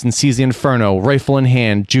arrives and sees the inferno, rifle in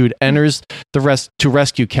hand. Jude enters to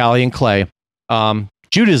rescue Callie and Clay.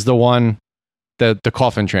 Jude is the one, the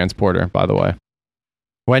coffin transporter, by the way.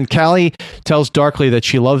 When Callie tells Darkly that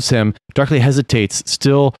she loves him, Darkly hesitates,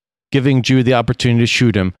 still giving Jude the opportunity to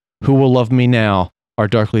shoot him. "Who will love me now?" are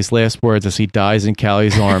Darkly's last words as he dies in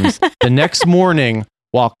Callie's arms. The next morning,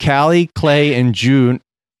 while Callie, Clay, and Jude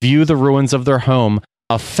view the ruins of their home,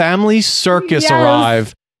 a family circus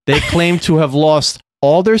arrive. They claim to have lost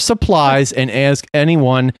all their supplies and ask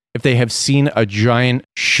anyone if they have seen a giant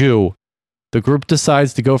shoe. The group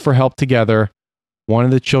decides to go for help together. One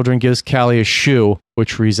of the children gives Callie a shoe,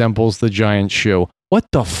 which resembles the giant shoe. What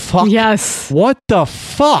the fuck? Yes. What the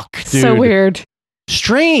fuck, dude? So weird.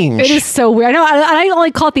 Strange. It is so weird. I know. I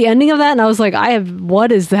only caught the ending of that, and I was like,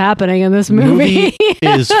 what is happening in this movie?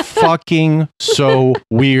 Is fucking so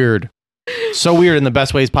weird. So weird in the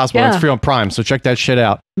best ways possible. Yeah. It's free on Prime, so check that shit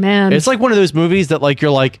out. Man. It's like one of those movies that like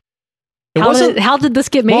you're like, how did this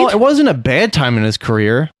get made? Well, it wasn't a bad time in his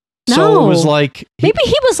career. No. So it was like maybe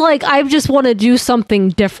he was like, I just want to do something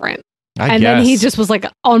different. And then he just was like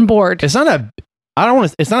on board. It's not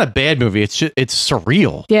a bad movie. It's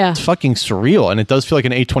surreal. Yeah. It's fucking surreal. And it does feel like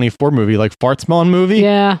an A24 movie, like Fart Smelling movie.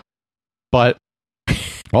 Yeah. But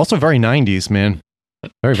also very 90s, man.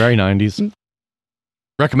 Very, very 90s.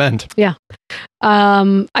 Recommend. Yeah.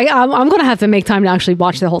 I'm going to have to make time to actually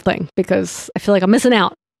watch the whole thing because I feel like I'm missing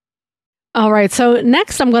out. All right. So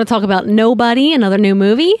next I'm going to talk about Nobody, another new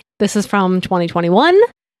movie. This is from 2021.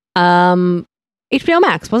 HBO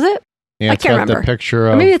Max, was it? Yeah, I can't remember. The picture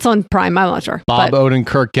Or of maybe it's on Prime. I'm not sure. Bob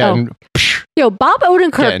Odenkirk getting Bob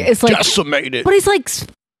Odenkirk is like decimated. But he's like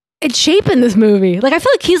in shape in this movie. Like I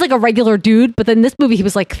feel like he's like a regular dude, but then this movie he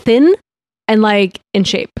was like thin and like in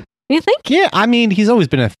shape. You think? Yeah, I mean he's always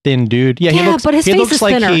been a thin dude. Yeah, but his face is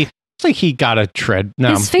like thinner. It's like he got a tread. No,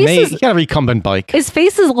 His face he got a recumbent bike. His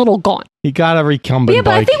face is a little gaunt. He got a recumbent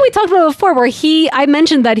But I bike. think we talked about it before where I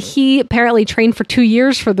mentioned that he apparently trained for 2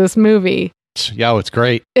 years for this movie. Yeah, it's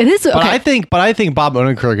great. It is okay. But I think Bob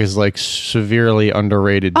Odenkirk is like severely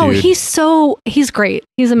underrated, dude. Oh, he's great.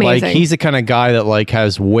 He's amazing. Like he's the kind of guy that like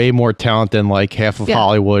has way more talent than like half of Yeah.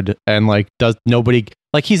 Hollywood and like does nobody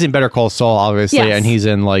like he's in Better Call Saul obviously Yes. and he's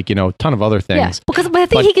in like, a ton of other things. Yeah, but I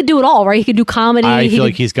think he could do it all, right? He could do comedy. I feel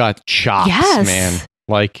like he's got chops, Yes. man.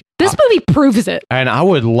 Like This movie proves it. and I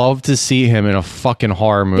would love to see him in a fucking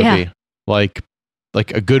horror movie. Yeah. Like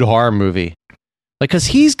a good horror movie. Like cuz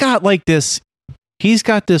he's got this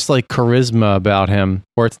like charisma about him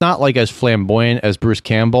where it's not like as flamboyant as Bruce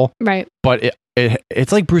Campbell, Right. but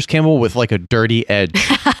it's like Bruce Campbell with like a dirty edge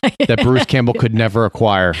that Bruce Campbell could never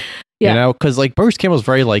acquire. Yeah. Because like Bruce Campbell's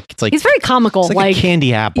very like it's like He's very comical. it's like a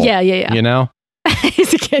candy apple. Yeah. You know?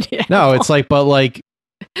 He's a kid. Yeah. No, it's like but like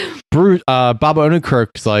Bob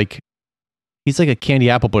Odenkirk's like he's like a candy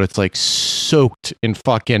apple, but it's like soaked in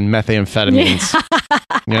fucking methamphetamines.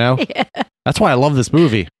 You know? Yeah. That's why I love this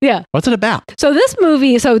movie. Yeah. What's it about? So this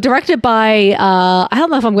movie, directed by, I don't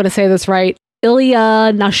know if I'm going to say this right,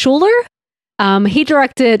 Ilya Nashuler. He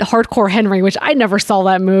directed Hardcore Henry, which I never saw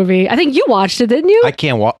that movie. I think you watched it, didn't you? I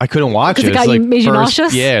couldn't watch it. Because it got you- made you first,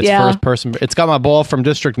 nauseous? Yeah, it's Yeah. first person. It's got my ball from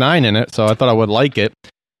District 9 in it, so I thought I would like it.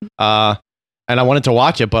 And I wanted to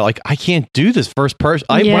watch it, but like I can't do this first person.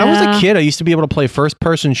 When I was Yeah. a kid, I used to be able to play first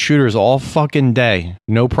person shooters all fucking day,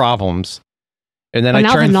 no problems. And then But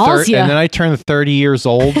now the nausea. and then I turned 30 years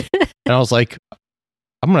old, and I was like,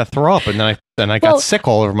 I'm gonna throw up. And then I got sick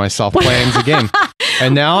all over myself playing the game.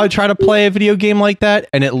 And now I try to play a video game like that,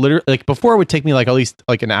 and it literally like before it would take me like at least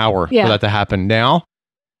like an hour Yeah. for that to happen. Now,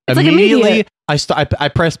 It's like immediately immediate. I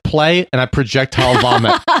press play and I projectile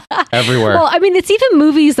vomit everywhere. Well, I mean, it's even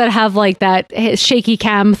movies that have like that shaky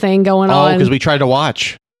cam thing going Oh, on. because we tried to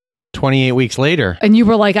watch 28 weeks later. And you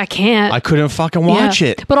were like, I can't. I couldn't fucking watch Yeah.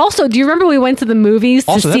 it. But also, do you remember we went to the movies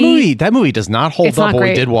Also, to see? that movie does not hold It's up not what we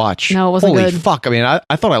great. did watch. No, it wasn't Holy good. fuck. I mean,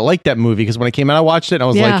 I thought I liked that movie because when it came out, I watched it and I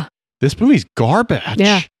was Yeah. like, this movie's garbage.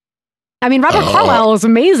 Yeah. I mean, Robert Carlyle is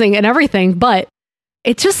amazing and everything, but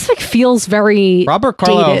it just like feels very Robert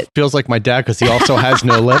Carlyle dated. feels like my dad because he also has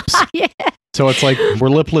no lips. Yeah. So it's like we're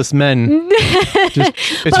lipless men.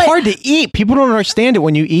 It's But hard to eat. People don't understand it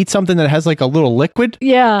when you eat something that has like a little liquid.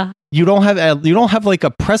 Yeah. You don't have like a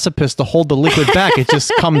precipice to hold the liquid back. It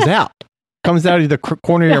just comes out. comes out of the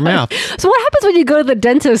corner of your mouth. So what happens when you go to the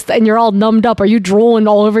dentist and you're all numbed up? Are you drooling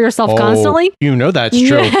all over yourself constantly? You know that's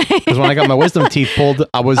true. Because when I got my wisdom teeth pulled,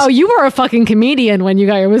 I was. Oh, you were a fucking comedian when you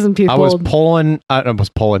got your wisdom teeth pulled. I was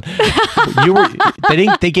pulling. You were.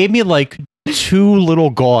 They gave me like 2 little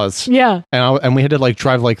gauze. Yeah. And we had to like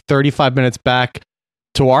drive like 35 minutes back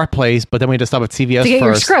to our place, but then we had to stop at CVS to get first.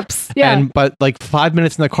 your scripts. Yeah. But like 5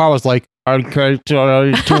 minutes in the car, I was like, okay, too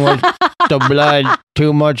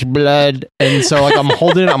much blood. And so like I'm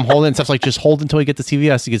holding it. And Steph's like, just hold until you get to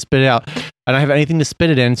CVS. You can spit it out. And I don't have anything to spit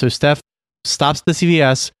it in. So Steph stops at the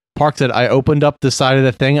CVS, parks it. I opened up the side of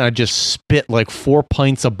the thing and I just spit like 4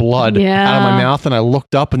 pints of blood out of my mouth. And I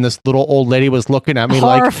looked up and this little old lady was looking at me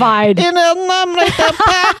horrified. Like,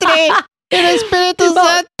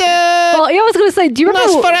 well, I was going to say, do you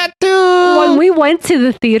remember when we went to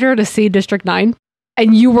the theater to see District 9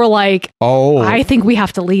 and you were like, oh, I think we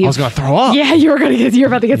have to leave. I was going to throw up. Yeah, you're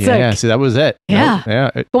about to get sick. Yeah, see, that was it. Yeah.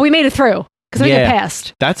 Yeah. But we made it through because we get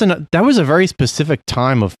past. That was a very specific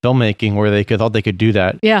time of filmmaking where they thought they could do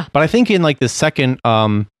that. Yeah. But I think in like the second,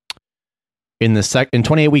 in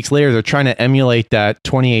 28 weeks later, they're trying to emulate that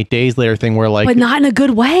 28 days later thing where like, but not in a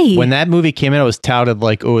good way. When that movie came out, it was touted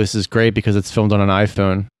like, oh, this is great because it's filmed on an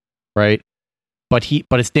iPhone, right? But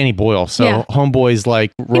it's Danny Boyle, so homeboy's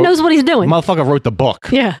like he knows what he's doing. Motherfucker wrote the book,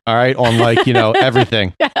 yeah. All right, on like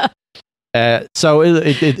everything. Yeah. So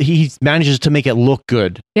he manages to make it look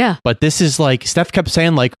good. Yeah. But this is like Steph kept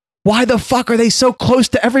saying like, why the fuck are they so close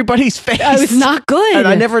to everybody's face? It's not good. And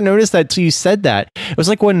I never noticed that till you said that. It was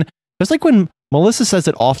like when Melissa says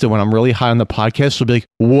it often when I'm really high on the podcast. She'll be like,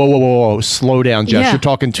 whoa, slow down, Jess. Yeah. You're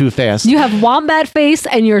talking too fast. You have wombat face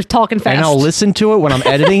and you're talking fast. And I'll listen to it when I'm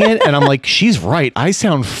editing it, and I'm like, she's right. I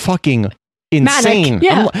sound fucking insane. Manic.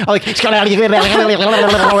 Yeah. I'm like,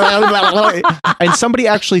 and somebody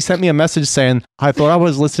actually sent me a message saying, I thought I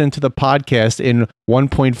was listening to the podcast in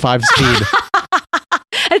 1.5 speed.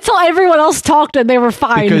 Until everyone else talked and they were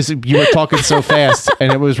fine. Because you were talking so fast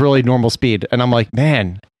and it was really normal speed. And I'm like,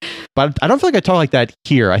 man. But I don't feel like I talk like that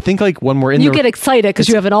here. I think like when we're in you get excited because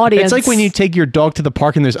you have an audience. It's like when you take your dog to the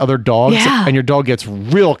park and there's other dogs and your dog gets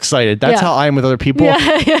real excited. That's how I am with other people.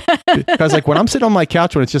 Because like when I'm sitting on my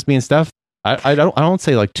couch when it's just me and Steph, I don't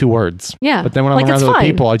say like 2 words. Yeah. But then when I'm around other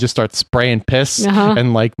people, I just start spraying piss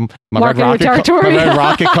and like my red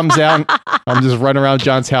rocket comes out. I'm just running around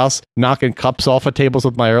John's house, knocking cups off of tables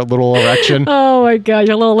with my little erection. Oh my God,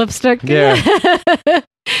 your little lipstick. Yeah.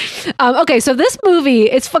 Okay, so this movie,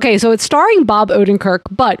 it's starring Bob Odenkirk,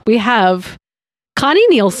 but we have Connie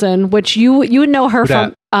Nielsen, which you would know her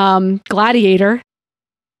from Gladiator.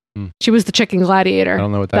 She was the chick in Gladiator. I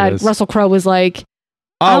don't know what that is. Russell Crowe was like,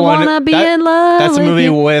 I want to be in love. That's a movie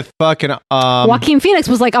with fucking Joaquin Phoenix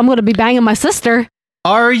was like, I'm going to be banging my sister.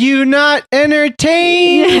 Are you not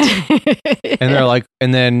entertained? And they're like,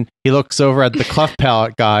 and then he looks over at the cleft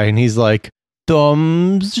palate guy and he's like,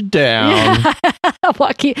 thumbs down.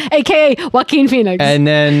 AKA Joaquin Phoenix. And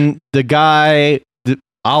then the guy,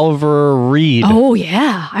 Oliver Reed. Oh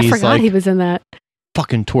yeah, I forgot he was in that.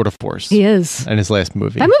 Fucking tour de force. He is. In his last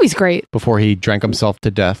movie. That movie's great. Before he drank himself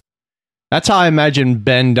to death. That's how I imagine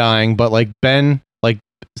Ben dying, but like Ben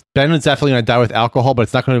is definitely going to die with alcohol, but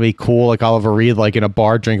it's not going to be cool like Oliver Reed, like in a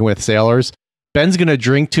bar drinking with sailors. Ben's going to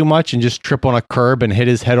drink too much and just trip on a curb and hit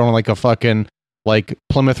his head on like a fucking like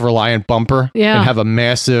Plymouth Reliant bumper and have a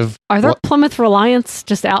massive... Are there Plymouth Reliants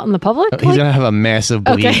just out in the public? He's going to have a massive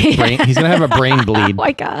bleed. Okay. He's going to have a brain bleed. Oh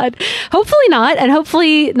my God. Hopefully not, and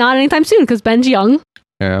hopefully not anytime soon because Ben's young.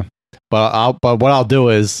 Yeah. But what I'll do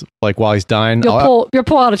is like while he's dying, you'll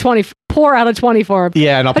pour out a 20 for him.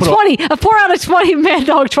 Yeah, and I'll put a pour out a 20 Mad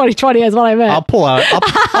Dog 2020 is what I meant. I'll pull out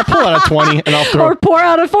a 20 and I'll throw or pour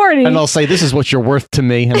out a 40 and I'll say this is what you're worth to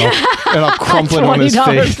me and I'll crumple it on his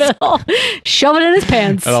face, shove it in his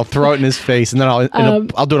pants, and I'll throw it in his face, and then I'll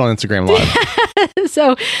do it on Instagram Live.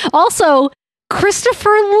 So also Christopher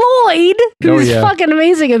Lloyd, who's fucking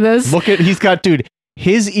amazing in this.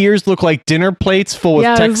 His ears look like dinner plates full of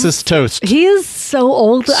Texas toast. He is so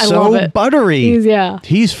old. I love it. So buttery. He's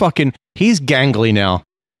gangly now.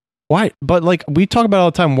 Why? But like we talk about all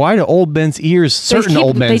the time, why do old men's ears,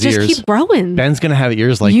 old men's ears, they just keep growing? Ben's going to have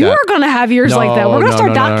ears like that. You are going to have ears like that. We're going to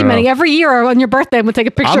start documenting every year on your birthday. I'm going to take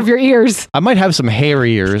a picture of your ears. I might have some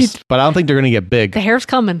hairy ears, but I don't think they're going to get big. The hair's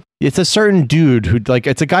coming. It's a certain dude who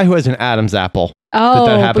it's a guy who has an Adam's apple.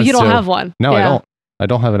 Oh, but you don't have one. No, I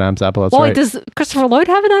don't have an Adam's apple. That's right. Does Christopher Lloyd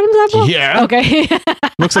have an Adam's apple? Yeah. Okay.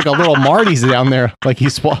 Looks like a little Marty's down there. Like he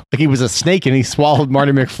was a snake and he swallowed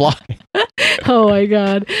Marty McFly. Oh my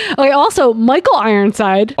God. Okay. Also, Michael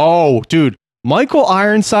Ironside. Oh, dude. Michael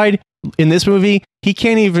Ironside in this movie, he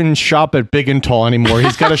can't even shop at Big and Tall anymore.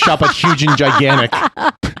 He's got to shop at Huge and Gigantic.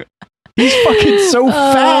 He's fucking so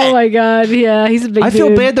fat. Oh my god, yeah, he's a big. I feel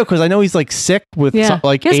dude. bad though because I know he's like sick with Yeah.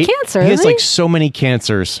 like He has 8 cancer, He has doesn't like he? so many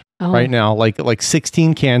cancers Oh. right now, like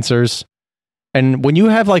 16 cancers. And when you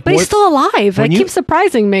have like, But he's what- still alive. That when you- keeps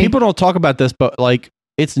surprising me. people don't talk about this, but like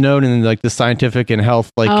it's known in like the scientific and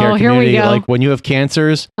health like Oh, care here we community. go. Like when you have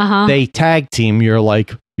cancers, Uh-huh. they tag team your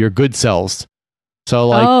good cells. So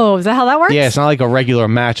like, oh, is that how that works? yeah, it's not like a regular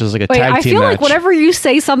match. It's like a Wait, tag I team feel match. like whenever you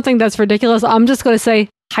say something that's ridiculous, I'm just going to say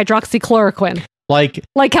hydroxychloroquine. like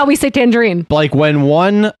Like how we say tangerine. when one when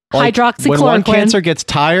one Hydroxychloroquine. cancer gets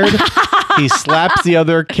tired, he slaps the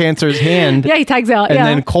other cancer's hand. Yeah, he tags out. And yeah.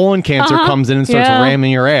 then colon cancer Uh-huh. comes in and starts Yeah.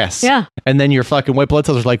 ramming your ass. Yeah. And then your fucking white blood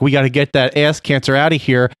cells are like, we got to get that ass cancer out of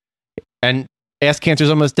here. And ass cancer's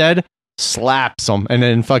almost dead. Slaps them. And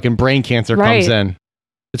then fucking brain cancer comes Right. in.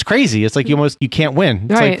 It's crazy. It's like you can't win.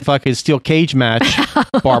 It's Right. like fucking steel cage match,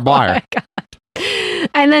 barbed wire.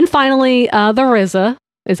 And then finally, the RZA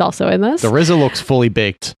is also in this. The RZA looks fully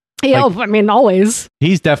baked. Yeah, like- I mean, always.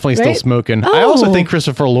 He's definitely still Right? smoking. I also Oh. think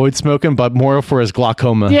Christopher Lloyd's smoking, but more for his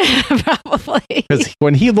glaucoma. Yeah, probably. Because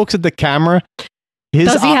when he looks at the camera,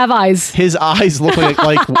 Does he have eyes? His eyes look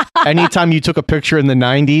like anytime you took a picture in the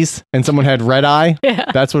 90s and someone had red eye, Yeah.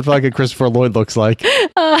 that's what fucking Christopher Lloyd looks like.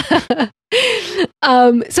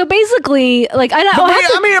 So basically, like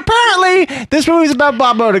I mean, apparently this movie's about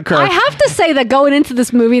Bob Odenkirk. I have to say that going into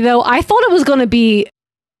this movie, though, I thought it was going to be.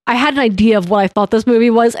 I had an idea of what I thought this movie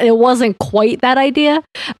was, and it wasn't quite that idea.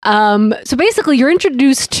 So basically, you're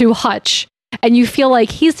introduced to Hutch, and you feel like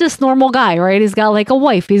he's this normal guy, right? He's got like a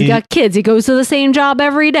wife, he's got kids, he goes to the same job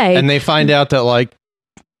every day. And they find out that like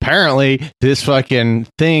apparently this fucking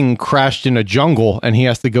thing crashed in a jungle and he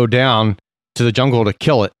has to go down to the jungle to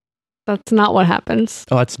kill it. That's not what happens.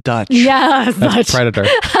 Oh, that's Dutch. Yeah, it's That's Dutch. Predator.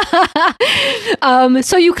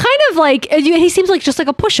 So you kind of like he seems like just like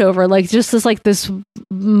a pushover, like just this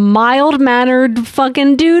mild mannered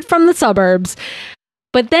fucking dude from the suburbs.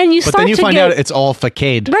 But then you But start then you to find get out it's all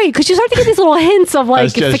facade. right because you start to get these little hints of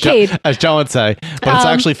like facade. As John would say. But it's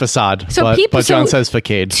Um, actually facade. so but John so says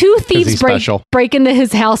facade. Two 'cause thieves he's break special. into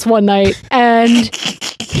his house one night, and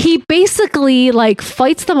he basically like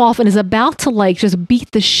fights them off and is about to like just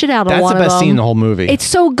beat the shit out of That's one the best of them. scene in the whole movie. It's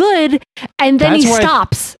so good, and then That's he where I-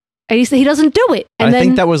 stops and he doesn't do it, and I then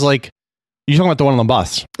think that was like you're talking about the one on the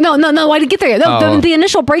bus. no, I didn't get there yet. No, Oh. the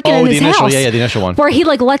initial break-in Oh, in the his initial, house, yeah, the initial one. where he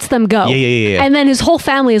like lets them go. Yeah. And then his whole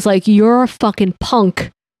family is like, "You're a fucking punk.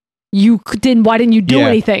 Why didn't you do Yeah.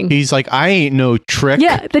 anything?" He's like, I ain't no trick.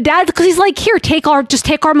 Yeah, the dad, because he's like, "Here, take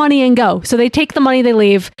our money and go." So they take the money, they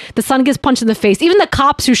leave. The son gets punched in the face. Even the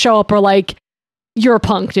cops who show up are like, "You're a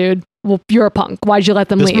punk, dude. Well, you're a punk. Why'd you let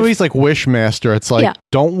them This leave?" movie's like Wishmaster. It's like, Yeah.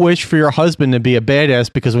 don't wish for your husband to be a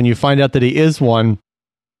badass because when you find out that he is one,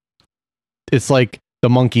 it's like the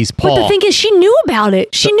monkey's paw. But the thing is, she knew about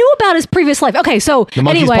it. She knew about his previous life. Okay, so The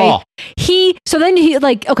monkey's anyway, paw. so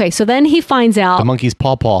then he finds out. The monkey's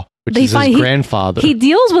paw, which They is find- his he- grandfather. He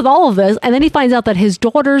deals with all of this, and then he finds out that his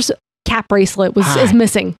daughter's cat bracelet is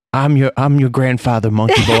missing. I'm your grandfather,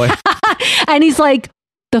 monkey boy. And he's like,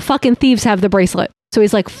 the fucking thieves have the bracelet. So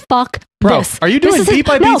he's like, fuck Bro, this. are you This doing is his- beat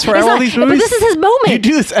by No, beats for it's all not. these But movies? this is his moment. You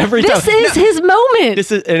do this every This time. is his moment.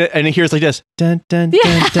 This is and it hears like this. Dun, dun,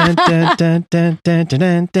 Yeah. dun, dun, dun, dun, dun, dun,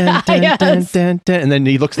 dun, dun, dun, Yes. dun, dun, dun. And then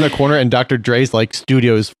he looks in the corner and Dr. Dre's like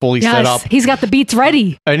studio is fully set up. He's got the beats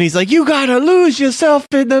ready. And he's like, you gotta lose yourself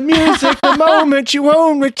in the music the moment you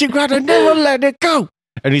own it. You gotta never let it go.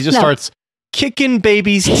 And he just No. starts kicking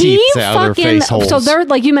babies' He teeth out of their face holes. so there,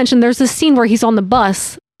 like you mentioned, there's this scene where he's on the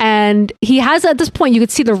bus, and he has at this point you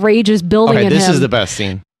could see the rage is building okay, in this him. is the best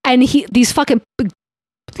scene. And these fucking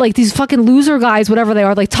loser guys, whatever they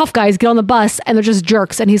are, like tough guys, get on the bus and they're just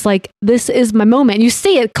jerks. And he's like, "This is my moment." And you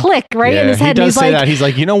see it click right in his head. He and does he's say like, that. He's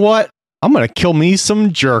like, you know what? I'm gonna kill me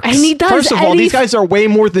some jerks. And he does, First of and all, these he's- guys are way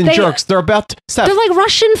more than they- jerks. They're about to, Steph, they're like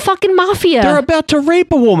Russian fucking mafia. they're about to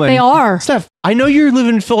rape a woman. They are. Steph, I know you live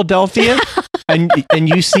in Philadelphia and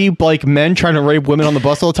you see like men trying to rape women on the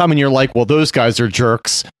bus all the time and you're like, well, those guys are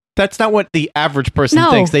jerks. That's not what the average person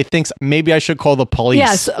No. thinks. They think maybe I should call the police.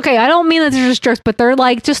 Yes. Okay. I don't mean that they're just jerks, but they're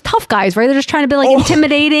like just tough guys, right? They're just trying to be like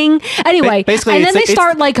intimidating. Anyway, basically, and then it's- they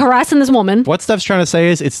start like harassing this woman. What Steph's trying to say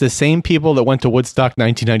is it's the same people that went to Woodstock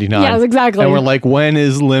 1999. Yes, exactly. And we're like, when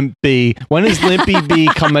is Limp B? When is Limpy B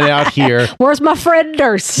coming out here? Where's my Fred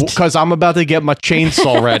Durst? Because I'm about to get my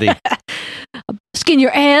chainsaw ready. Skin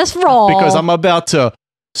your ass raw. Because I'm about to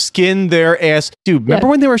skin their ass. Dude, remember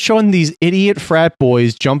when they were showing these idiot frat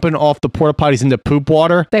boys jumping off the porta potties into poop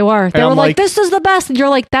water? They were. They And were I'm like, "This is the best," and you're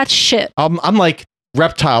like, "That's shit." I'm like,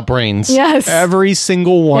 reptile brains. Yes. Every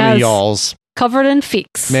single one of Yes. y'all's. Covered in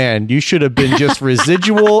feeks. Man, you should have been just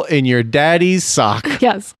residual in your daddy's sock.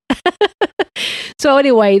 Yes. So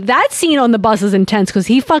anyway, that scene on the bus is intense because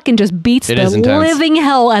he fucking just beats It the is intense. living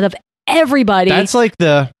hell out of everybody.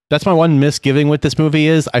 That's my one misgiving with this movie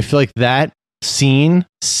is I feel like that scene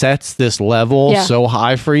sets this level Yeah. so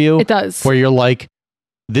high for you. It does. Where you're like,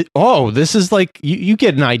 this is like you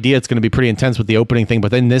get an idea it's going to be pretty intense with the opening thing,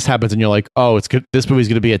 but then this happens and you're like, oh, it's good. This movie's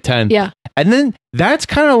going to be a 10. Yeah. And then that's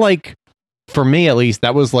kind of like, for me at least,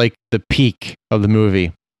 that was like the peak of the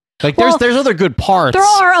movie. Like Well, there's other good parts. There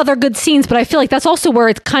are other good scenes, but I feel like that's also where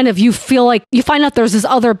it's kind of you feel like you find out there's this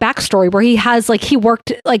other backstory where he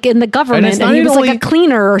worked like in the government not and he was even like only- a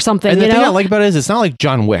cleaner or something. And the you thing know? I like about it is it's not like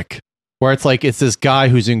John Wick, where it's like it's this guy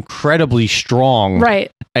who's incredibly strong,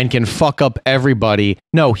 Right. and can fuck up everybody.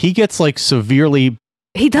 No, he gets like severely.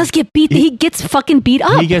 He does get beat. He gets fucking beat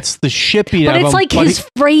up. He gets the shit beat but out of it's him. like his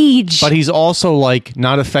rage. But he's also like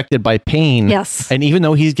not affected by pain. Yes. And even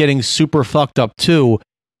though he's getting super fucked up too,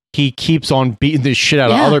 he keeps on beating the shit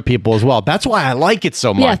out of Yeah. other people as well. That's why I like it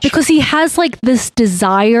so much. Yeah, because he has like this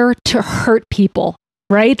desire to hurt people,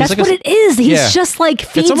 right? That's like what it is. He's yeah. just like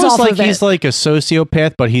feeds It's almost off like of it. he's like a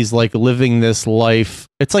sociopath, but he's like living this life.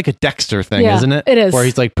 It's like a Dexter thing, Yeah, isn't it? it is. Where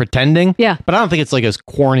he's like pretending. Yeah. But I don't think it's like as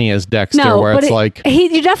corny as Dexter, no, where but it's like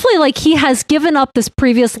you definitely like he has given up this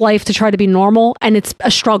previous life to try to be normal, and it's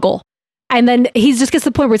a struggle. And then he just gets to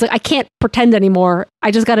the point where he's like, I can't pretend anymore.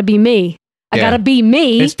 I just got to be me. I Yeah. got to be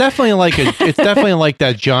me. it's definitely like it's definitely like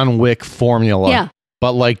that John Wick formula. Yeah.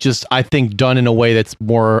 But like just I think done in a way that's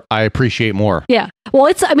more I appreciate more. Yeah.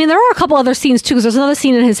 Well, I mean, there are a couple other scenes too, because there's another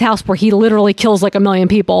scene in his house where he literally kills like 1 million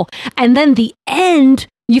people. And then the end,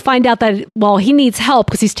 you find out that, well, he needs help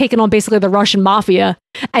because he's taken on basically the Russian mafia.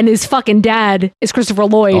 And his fucking dad is Christopher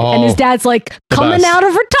Lloyd. And his Oh, dad's like coming best. out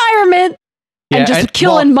of retirement and just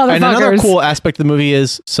killing motherfuckers. And another cool aspect of the movie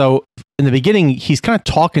is so in the beginning he's kind of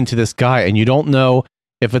talking to this guy and you don't know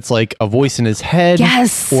if it's like a voice in his head,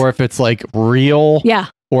 Yes. or if it's like real, Yeah.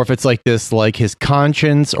 or if it's like this like his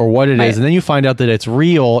conscience or what it is, Right. and then you find out that it's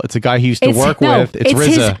real. It's a guy he used to work with. It's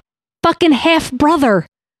his RZA. fucking half brother.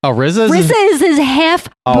 Oh, RZA. RZA is his half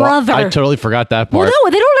brother. I totally forgot that part. Well, no,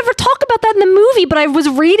 they don't ever talk about that in the movie, but I was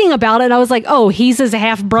reading about it and I was like, oh, he's his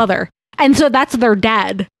half brother. And so that's their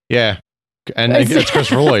dad. Yeah, and it's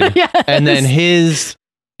Christopher Lloyd. Yes. And then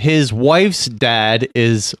his wife's dad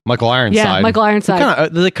is Michael Ironside. Yeah, Michael Ironside.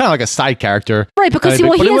 Kind of like a side character, Right, because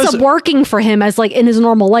But he it ends was- up working for him as like in his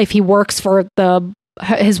normal life. He works for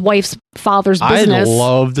his wife's father's business. I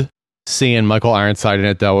loved seeing Michael Ironside in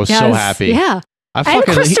it though. I was so Yes, happy. Yeah. I And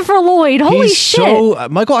fucking Christopher Lloyd. Holy he's shit. So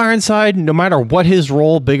Michael Ironside, no matter what his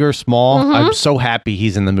role, big or small, Mhm. I'm so happy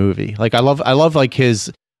he's in the movie. Like I love like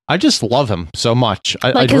his. I just love him so much.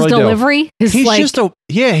 I Like his really do. delivery. His He's like,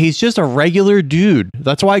 he's just a regular dude.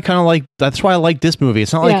 That's why that's why I like this movie.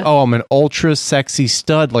 It's not like, Yeah. oh, I'm an ultra sexy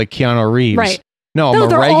stud like Keanu Reeves. Right. No, No, I'm a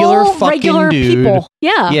they're regular all fucking regular dude. people.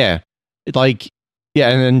 Yeah. Yeah. Like, yeah,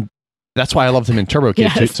 and then that's why I loved him in Turbo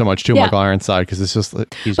Kid Yes. so much too, Yeah. Michael Ironside, because it's just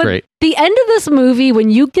he's But great. the end of this movie, when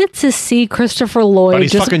you get to see Christopher Lloyd But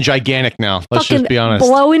he's just fucking gigantic now. Let's fucking just be honest.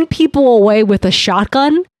 blowing people away with a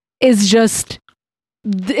shotgun is just,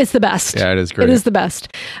 it's the best. Yeah, it is great. It is the best.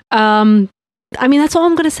 I mean, that's all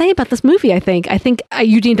I'm going to say about this movie. I think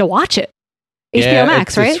you need to watch it. HBO Yeah,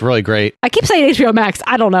 Max, right? It's really great. I keep saying HBO Max.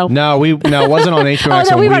 I don't know. No, it wasn't on HBO Max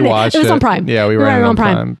Oh, no, when we rented it. watched It it. was on Prime. Yeah, we We rented rented it it on on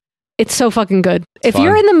Prime. Prime. It's so fucking good. If fun.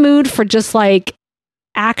 you're in the mood for just like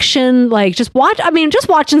action, like just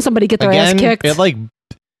watching somebody get their ass kicked.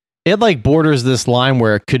 It borders this line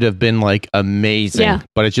where it could have been like amazing, Yeah.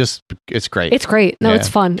 but it's great. It's great. No, Yeah. it's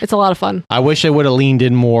fun. It's a lot of fun. I wish they would have leaned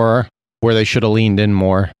in more where they should have leaned in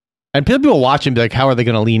more. And people watch and be like, how are they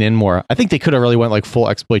going to lean in more? I think they could have really went like full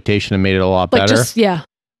exploitation and made it a lot Like better. just yeah.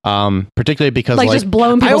 Particularly because Like, just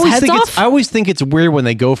blowing people's heads off? I always think it's weird when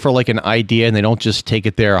they go for like an idea and they don't just take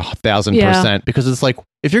it there 1,000%, because it's like,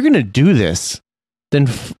 if you're going to do this, then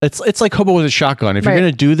it's like Hobo with a Shotgun. If Right. you're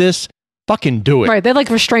going to do this, fucking do it. Right. They like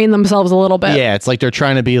restrain themselves a little bit. Yeah, it's like they're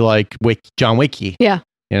trying to be like John Wicky. Yeah.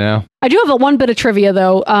 You know? I do have one bit of trivia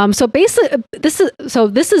though. So basically, this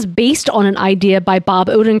is based on an idea by Bob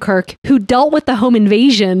Odenkirk, who dealt with the home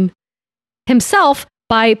invasion himself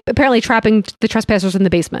by apparently trapping the trespassers in the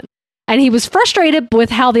basement. And he was frustrated with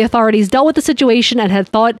how the authorities dealt with the situation and had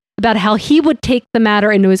thought about how he would take the matter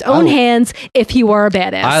into his own hands if he were a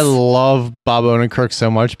badass. I love Bob Odenkirk so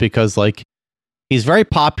much because like he's very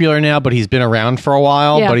popular now, but he's been around for a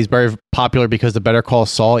while. Yeah. But he's very popular because of Better Call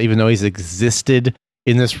Saul, even though he's existed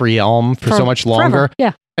in this realm for so much longer. forever.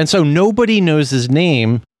 Yeah. And so nobody knows his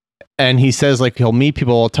name and he says like he'll meet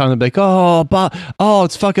people all the time. They'll be like, "Oh, Bob,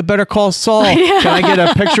 it's fucking Better Call Saul. Can I get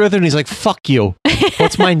a picture with him?" And he's like, "Fuck you.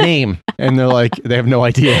 What's my name?" And they're like, they have no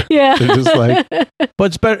idea. Yeah. They're just like, "But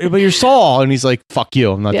it's better. But you're Saul." And he's like, "Fuck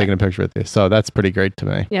you. I'm not Yeah. taking a picture with you." So that's pretty great to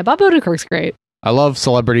me. Yeah, Bob Odenkirk's great. I love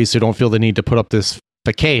celebrities who don't feel the need to put up this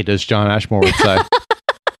facade, as John Ashmore would say.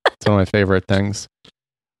 It's one of my favorite things.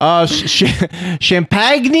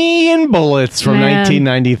 Champagne and Bullets from Man.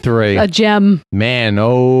 1993. A gem. Man,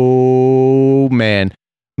 oh man.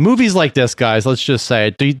 Movies like this, guys, let's just say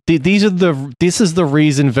it. This is the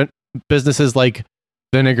reason businesses like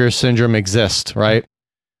Vinegar Syndrome exist, right?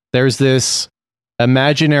 There's this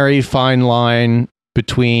imaginary fine line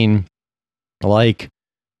between like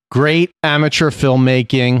great amateur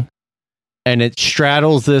filmmaking, and it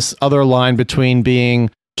straddles this other line between being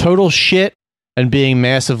total shit and being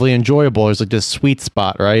massively enjoyable. There's like this sweet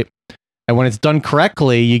spot, right? And when it's done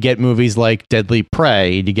correctly, you get movies like Deadly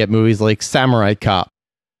Prey, you get movies like Samurai Cop,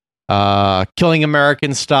 Killing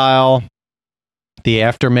American Style, The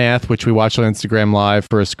Aftermath, which we watched on Instagram Live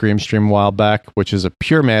for a Scream stream a while back, which is a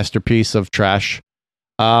pure masterpiece of trash.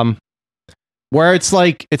 Where it's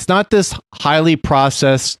like, it's not this highly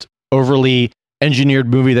processed, overly engineered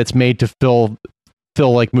movie that's made to fill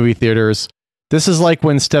like movie theaters. This is like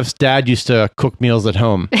when Steph's dad used to cook meals at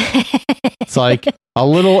home. It's like a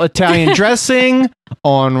little Italian dressing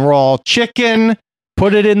on raw chicken,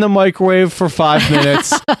 put it in the microwave for 5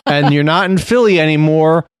 minutes, and you're not in Philly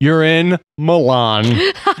anymore. You're in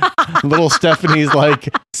Milan. Little Stephanie's like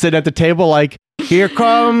sitting at the table like, "Here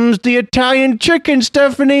comes the Italian chicken,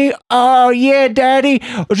 Stephanie. Oh, yeah, Daddy.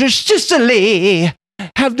 Just Sicily.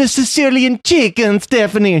 Have the Sicilian chicken,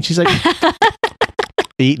 Stephanie." And she's like,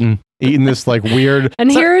 eating this like weird.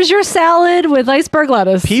 And here's your salad with iceberg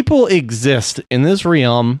lettuce. People exist in this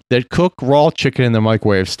realm that cook raw chicken in the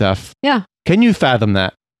microwave, Steph. Yeah. Can you fathom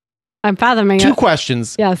that? I'm fathoming 2 it.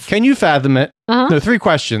 questions. Yes. Can you fathom it? Uh-huh. No, 3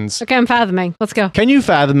 questions. Okay, I'm fathoming. Let's go. Can you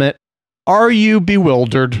fathom it? Are you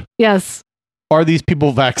bewildered? Yes. Are these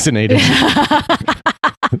people vaccinated?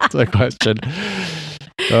 That's a question.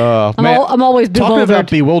 I'm always bewildered. Talking about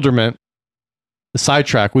bewilderment, the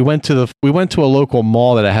sidetrack. We went to a local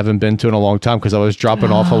mall that I haven't been to in a long time because I was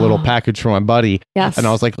dropping off a little package for my buddy. Yes. And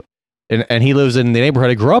I was like, and he lives in the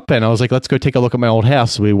neighborhood I grew up in. I was like, let's go take a look at my old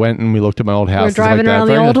house. So we went and we looked at my old house. We're driving around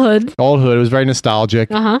the old hood. Old hood. It was very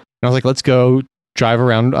nostalgic. Uh-huh. And I was like, let's go drive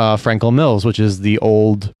around Franklin Mills, which is the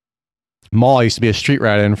old mall I used to be a street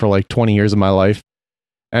rat in for like 20 years of my life.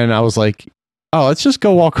 And I was like, oh, let's just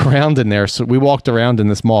go walk around in there. So we walked around in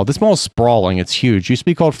this mall. This mall is sprawling. It's huge. It used to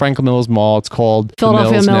be called Franklin Mills Mall. It's called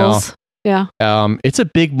Philadelphia the Mills. Now. Yeah. It's a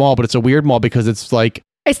big mall, but it's a weird mall because it's like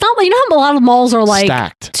It's not like, you know how a lot of malls are like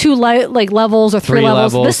stacked. 2 like levels or 3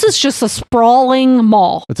 levels? This is just a sprawling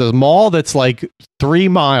mall. It's a mall that's like 3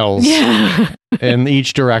 miles Yeah. in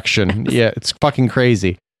each direction. Yeah, it's fucking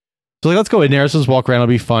crazy. So like, let's go in there. Let's just walk around. It'll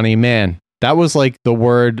be funny. Man, that was like the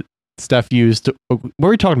word Steph used. What were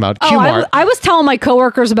we talking about? Q-Mart. I was telling my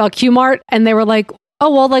coworkers about Q-Mart and they were like,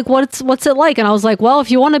 "Oh, well, like what's it like?" And I was like, "Well, if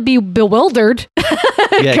you want to be bewildered,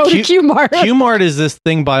 go to Q-Mart." Q-Mart is this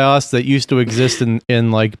thing by us that used to exist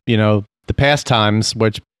in like, you know, the past times,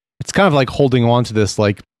 which it's kind of like holding on to this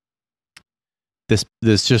like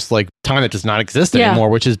this just like time that does not exist anymore,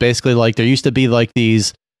 which is basically like there used to be like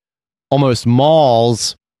these almost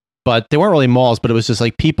malls, but they weren't really malls, but it was just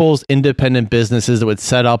like people's independent businesses that would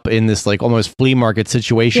set up in this like almost flea market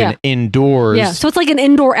situation indoors. Yeah, so it's like an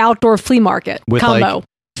indoor-outdoor flea market with combo. like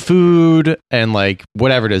food and like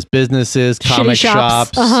whatever it is, businesses, Shitty comic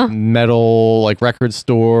shops. shops, metal, like record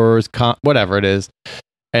stores, whatever it is.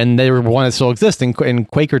 And they were one that still exists in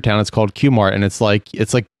Quakertown. It's called Q-Mart, and it's like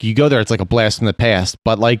you go there, it's like a blast from the past.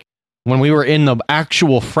 But like when we were in the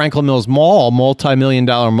actual Franklin Mills Mall,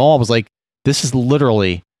 multi-million-dollar mall, I was like, this is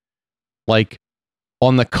literally like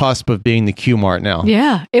on the cusp of being the Q-Mart now.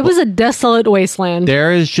 Yeah, it was a desolate wasteland.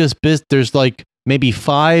 There is just there's like maybe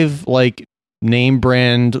 5 like name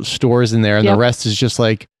brand stores in there, and the rest is just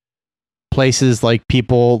like places like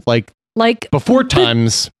people like before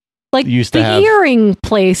times like used to the have earring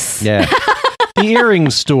place. Yeah. The earring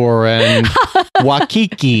store and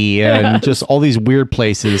Waikiki and just all these weird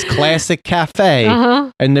places, Classic Cafe.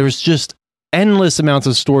 And there's just endless amounts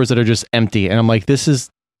of stores that are just empty. And I'm like,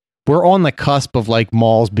 we're on the cusp of like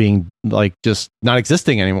malls being like just not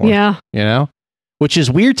existing anymore. Yeah. You know? Which is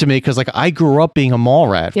weird to me because like I grew up being a mall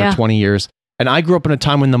rat for 20 years. And I grew up in a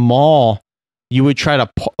time when the mall, you would try to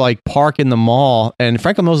park in the mall. And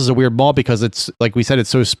Franklin Mills is a weird mall because it's, like we said, it's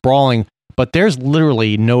so sprawling. But there's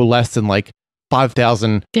literally no less than like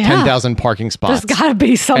 5,000, 10,000 parking spots. There's got to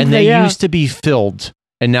be something. And they used to be filled.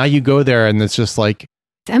 And now you go there and it's just like,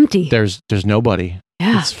 It's empty. There's nobody.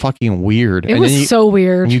 Yeah. It's fucking weird. It was so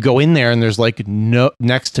weird. And you go in there and there's like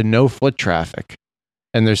next to no foot traffic.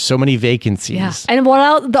 And there's so many vacancies. Yeah. And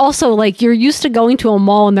also like you're used to going to a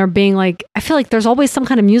mall and there being like, I feel like there's always some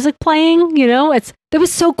kind of music playing, you know? It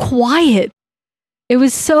was so quiet. It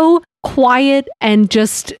was so quiet and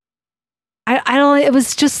just, I don't, it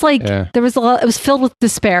was just like, there was a lot, it was filled with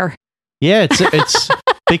despair. Yeah, it's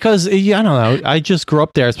because, I don't know, I just grew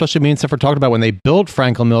up there, especially me and Steph were talking about when they built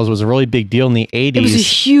Franklin Mills. It was a really big deal in the 80s. It was a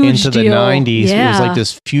huge into deal. the 90s. Yeah. It was like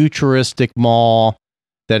this futuristic mall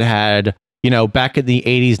that had, back in the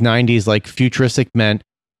 80s, 90s, like futuristic meant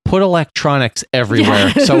put electronics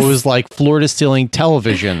everywhere. Yes. So it was like floor to ceiling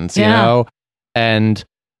televisions, you know? And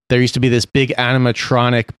there used to be this big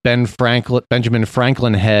animatronic Benjamin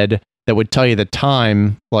Franklin head that would tell you the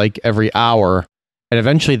time like every hour. And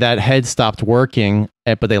eventually that head stopped working,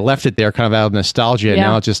 but they left it there kind of out of nostalgia. And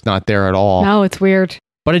now it's just not there at all. No, it's weird.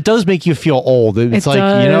 But it does make you feel old. It's like,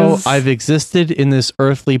 I've existed in this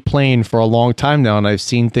earthly plane for a long time now, and I've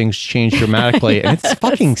seen things change dramatically. And it's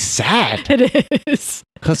fucking sad. It is.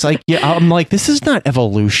 Because I'm like, this is not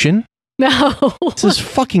evolution. No. This is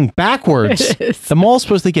fucking backwards. It is. The mall's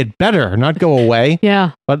supposed to get better, not go away.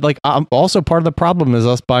 Yeah. But like, also part of the problem is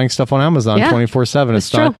us buying stuff on Amazon 24/7.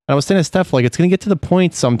 It's true. not. I was saying to Steph, like, it's going to get to the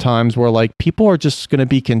point sometimes where like people are just going to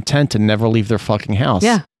be content to never leave their fucking house.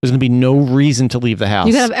 Yeah. There's going to be no reason to leave the house.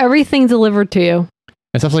 You can have everything delivered to you.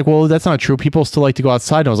 And Steph's like, well, that's not true. People still like to go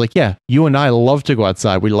outside. And I was like, yeah, you and I love to go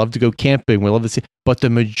outside. We love to go camping. We love to see. But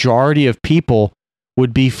the majority of people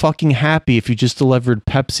would be fucking happy if you just delivered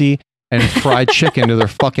Pepsi and fried chicken to their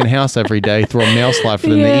fucking house every day through a mail slot for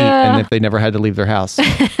them to eat, and if they never had to leave their house.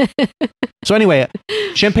 So anyway,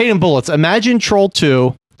 Champagne and Bullets. Imagine Troll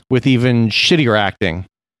 2 with even shittier acting.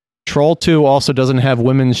 Troll 2 also doesn't have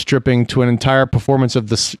women stripping to an entire performance of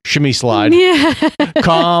the shimmy slide. Yeah.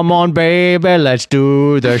 Come on, baby, let's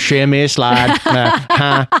do the shimmy slide.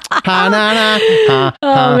 Oh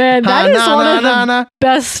man, that is one of the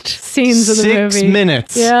best scenes of the movie. 6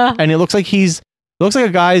 minutes. Yeah. And it looks like a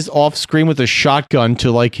guy's off screen with a shotgun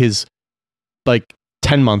to like his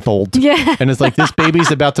 10-month-old. Yeah. And it's like, this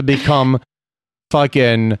baby's about to become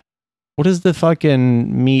fucking, what is the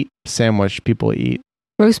fucking meat sandwich people eat?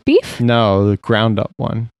 Roast beef? No, the ground up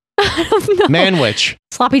one. I don't know. Manwich.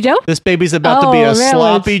 Sloppy Joe? This baby's about to be a Manwich.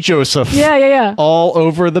 sloppy Joseph. Yeah. All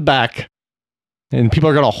over the back. And people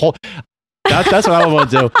are going to hold. That's what I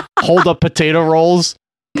want to do. Hold up potato rolls.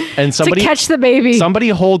 And somebody to catch the baby. Somebody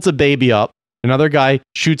holds a baby up. Another guy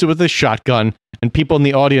shoots it with a shotgun. And people in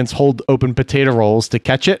the audience hold open potato rolls to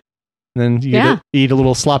catch it. And then you eat a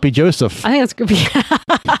little sloppy Joseph. I think that's good.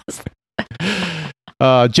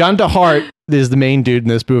 John DeHart is the main dude in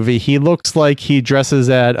this movie. He looks like he dresses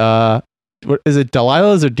at what is it,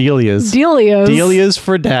 Delilah's or Delia's? Delia's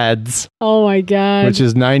for dads. Oh my god. Which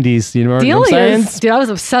is 90s. You know what I'm saying? Delia's. Dude, I was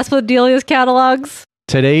obsessed with Delia's catalogs.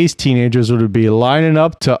 Today's teenagers would be lining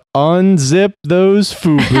up to unzip those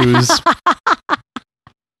FUBUs.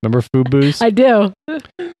 Remember FUBUs? I do.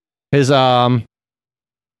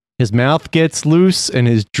 His mouth gets loose and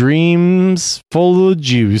his dreams full of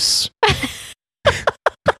juice.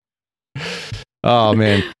 Oh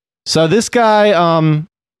man. So this guy,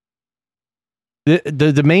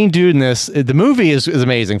 the main dude in this, the movie is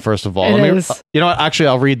amazing, first of all. It is. You know what? Actually,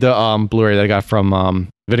 I'll read the Blu-ray that I got from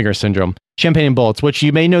Vinegar Syndrome. Champagne and Bullets, which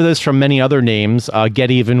you may know this from many other names. Get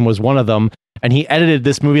Even was one of them. And he edited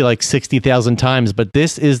this movie like 60,000 times, but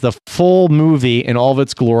this is the full movie in all of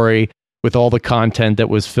its glory with all the content that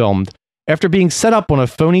was filmed. After being set up on a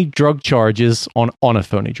phony drug charges,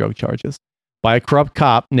 by a corrupt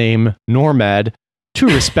cop named Normad, two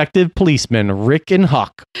respective policemen, Rick and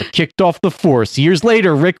Huck, are kicked off the force. Years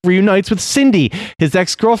later, Rick reunites with Cindy, his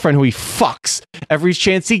ex-girlfriend, who he fucks every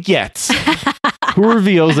chance he gets, who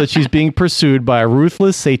reveals that she's being pursued by a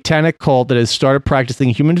ruthless satanic cult that has started practicing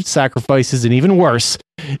human sacrifices and, even worse,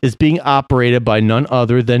 is being operated by none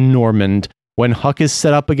other than Normand. When Huck is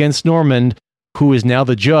set up against Normand, who is now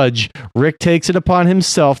the judge, Rick takes it upon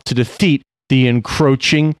himself to defeat the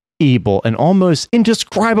encroaching evil, an almost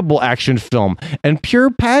indescribable action film and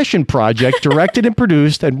pure passion project directed and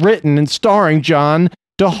produced and written and starring John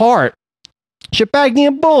DeHart. Champagne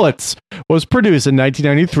and Bullets was produced in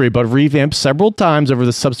 1993 but revamped several times over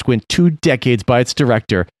the subsequent 2 decades by its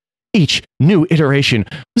director. Each new iteration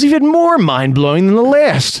was even more mind-blowing than the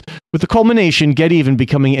last, with the culmination, Get Even,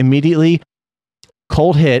 becoming immediately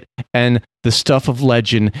cult hit and the stuff of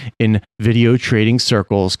legend in video trading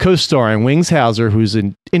circles. Co-starring Wings Hauser, who's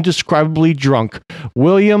indescribably drunk,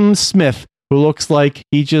 William Smith, who looks like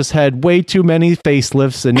he just had way too many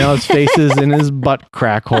facelifts and now his face is in his butt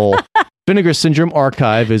crack hole, Vinegar Syndrome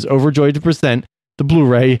Archive is overjoyed to present the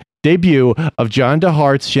Blu-ray debut of John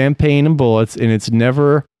DeHart's Champagne and Bullets in its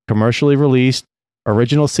never commercially released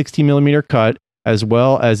original 60mm cut, as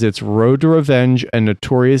well as its Road to Revenge and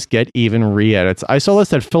Notorious Get Even re-edits. I saw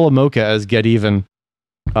this at Philomoka as Get Even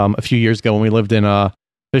a few years ago when we lived in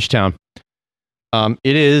Fishtown.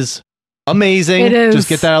 It is amazing. It is. Just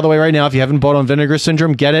get that out of the way right now. If you haven't bought on Vinegar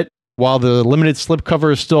Syndrome, get it while the limited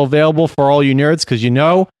slipcover is still available for all you nerds, because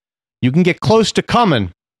you can get close to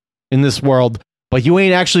coming in this world, but you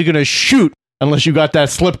ain't actually going to shoot unless you got that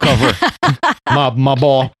slipcover, my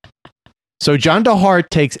ball. So John DeHart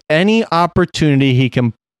takes any opportunity he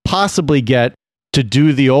can possibly get to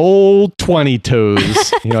do the old 20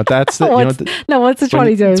 toes. You know, that's the, what's the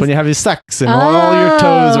 20 toes? It's when you have your sex and all your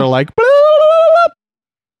toes are like, blah, blah, blah.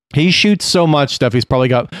 He shoots so much stuff. He's probably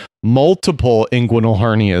got multiple inguinal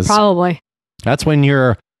hernias. Probably. That's when you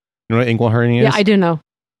know what inguinal hernia is? Yeah, I do know.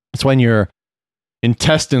 It's when your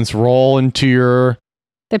intestines roll into your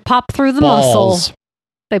They pop through the balls. muscle.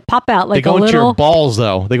 They pop out like they go a into little. your balls,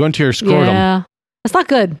 though. They go into your scrotum. Yeah, it's not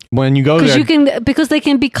good. When you go there, because they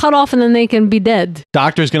can be cut off and then they can be dead.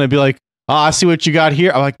 Doctor's gonna be like, "Oh, I see what you got here."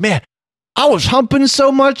 I'm like, "Man, I was humping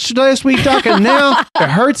so much last week, Doc, and now it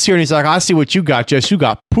hurts here." And he's like, "I see what you got, Jess. You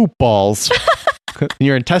got poop balls."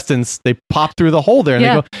 Your intestines, they pop through the hole there. And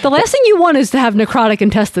Yeah, they go, the last thing you want is to have necrotic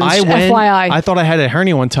intestines. FYI. I thought I had a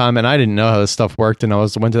hernia one time, and I didn't know how this stuff worked. And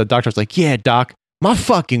went to the doctor. I was like, "Yeah, Doc, my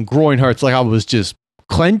fucking groin hurts." Like I was just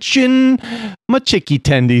clenching my chicky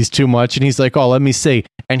tendies too much. And he's like, "Oh, let me see."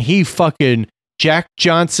 And he fucking Jack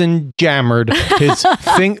Johnson jammered his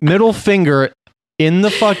middle finger in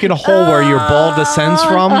the fucking hole where your ball descends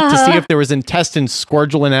from to see if there was intestines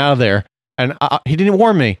squirgeling out of there. And he didn't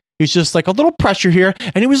warn me. He's just like, a little pressure here.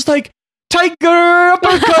 And he was like, tiger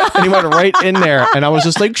uppercut. And he went right in there. And I was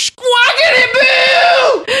just like, squaggity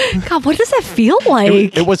boo! God, what does that feel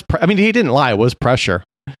like? It was, I mean, he didn't lie. It was pressure.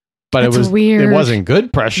 But That's it was weird. It wasn't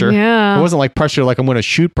good pressure. Yeah. It wasn't like pressure like I'm going to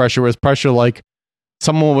shoot pressure. It was pressure like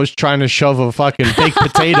someone was trying to shove a fucking baked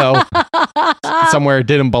potato somewhere it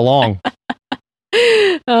didn't belong.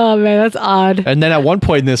 Oh, man, that's odd. And then at one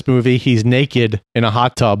point in this movie, he's naked in a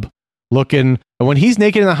hot tub looking. And when he's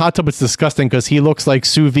naked in the hot tub, it's disgusting because he looks like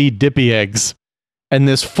sous vide dippy eggs. And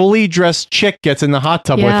this fully dressed chick gets in the hot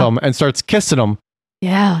tub with him and starts kissing him.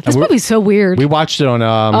 Yeah, this movie's so weird. We watched it on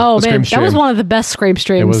oh man, Scream stream. that was one of the best Scream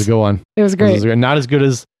streams. It was a good one. It was great. Not as good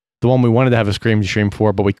as the one we wanted to have a Scream stream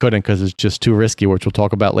for, but we couldn't because it's just too risky, which we'll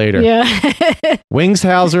talk about later. Yeah.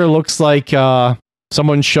 Wingshauser looks like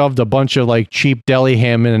someone shoved a bunch of like cheap deli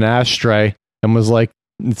ham in an ashtray and was like,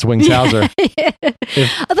 "It's Wingshauser."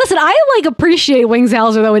 Listen, I like appreciate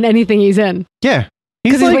Wingshauser though in anything he's in. Yeah,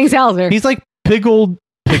 because he's Wingshauser. He's like pickled.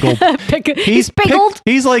 He's pickled.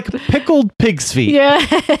 He's like pickled pig's feet. Yeah,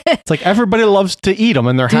 it's like everybody loves to eat them,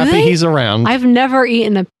 and they're happy he's around. I've never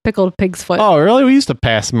eaten a pickled pig's foot. Oh, really? We used to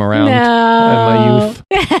pass them around in my youth.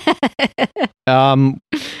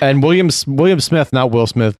 And William Smith, not Will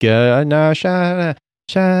Smith. Getting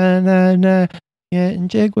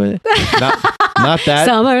jig with not that.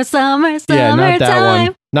 Summer, yeah, not that time.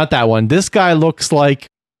 one. Not that one. This guy looks like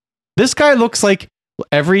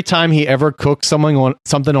every time he ever cooked something on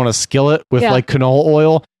a skillet with like canola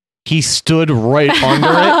oil, he stood right under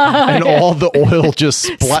it, and all the oil just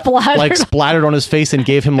splattered on his face and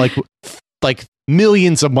gave him like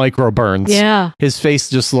millions of micro burns. Yeah, his face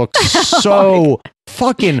just looked so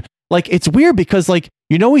fucking like it's weird because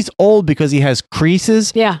he's old because he has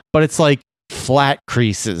creases. Yeah, but it's like flat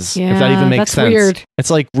creases. Yeah, if that even makes sense. Weird. It's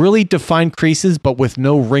like really defined creases, but with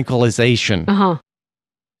no wrinkleization.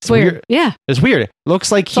 It's weird. Yeah. It's weird. It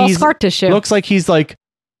looks like he's scar tissue. Looks like he's like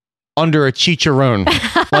under a chicharron.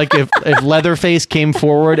 Like if Leatherface came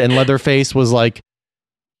forward and Leatherface was like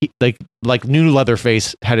new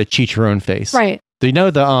Leatherface had a chicharron face. Right. Do you know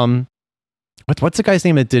the what's the guy's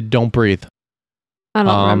name that did Don't Breathe? I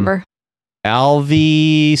don't remember.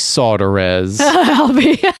 Alvy Sauterez.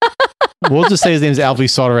 Alvy. We'll just say his name's Alvy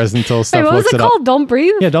Sauterez until stuff what was looks it it called? up. Don't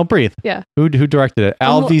Breathe? Yeah, Don't Breathe. Yeah. Who directed it?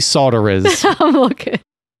 Alvy Sauterez. I'm looking.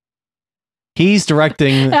 He's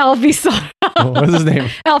directing. Alfie Sauter. What's his name?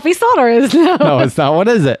 Alfie Sauter is no, it's not. What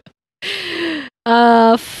is it?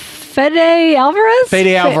 Fede Alvarez.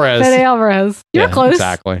 Fede Alvarez. Fede Alvarez. You're close.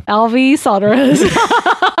 Exactly. Alfie Sauterez.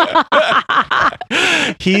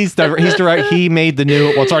 He's direct. He made the new.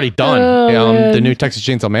 Well, it's already done. The new Texas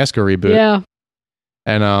Chainsaw Massacre reboot. Yeah.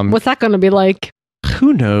 And what's that going to be like?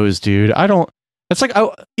 Who knows, dude? I don't. It's like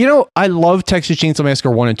I love Texas Chainsaw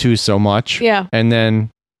Massacre 1 and 2 so much. Yeah. And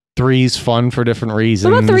then 3's fun for different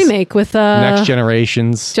reasons. What about the remake with Next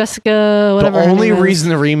Generations? Jessica, whatever. The her only name is. reason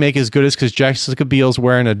the remake is good is because Jessica Biel's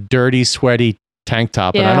wearing a dirty, sweaty tank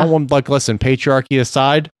top. And I Yeah. don't want, like, listen, patriarchy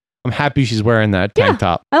aside, I'm happy she's wearing that tank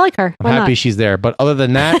top. I like her. I'm Why happy not? she's there. But other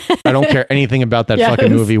than that, I don't care anything about that Yes.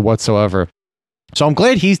 fucking movie whatsoever. So I'm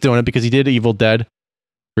glad he's doing it because he did Evil Dead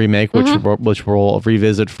remake, which we'll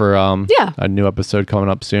revisit for a new episode coming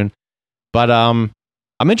up soon. But I'm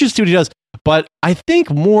interested what he does. But I think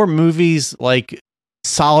more movies like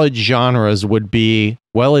solid genres would be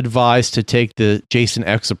well advised to take the Jason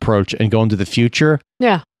X approach and go into the future.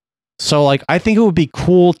 Yeah. So like I think it would be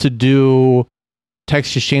cool to do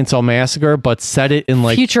Texas Chainsaw Massacre, but set it in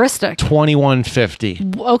like Futuristic. 2150.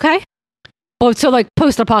 Okay. Oh, so like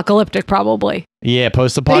post-apocalyptic, probably. Yeah,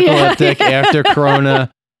 post-apocalyptic after Corona.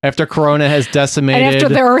 After Corona has decimated, And after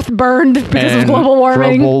the Earth burned because of and global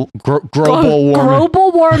warming. Global warming.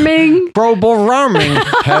 Global warming. Global warming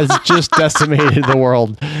has just decimated the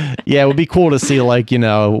world. Yeah, it would be cool to see, like, you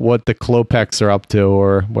know, what the Klopeks are up to,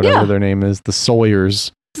 or whatever their name is, the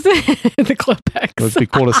Sawyers. The Klopeks. It would be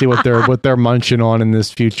cool to see what they're munching on in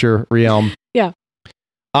this future realm. Yeah.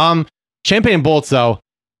 Champagne and Bullets, though,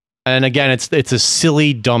 and again, it's a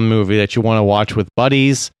silly, dumb movie that you want to watch with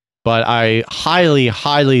buddies. But I highly,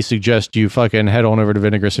 highly suggest you fucking head on over to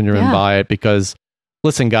Vinegar Syndrome and buy it because,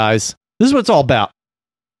 listen, guys, this is what it's all about.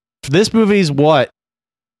 This movie's what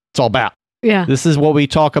it's all about. Yeah. This is what we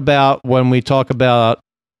talk about when we talk about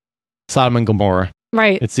Sodom and Gomorrah.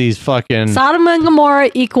 Right. It's these fucking Sodom and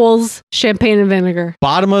Gomorrah equals champagne and vinegar.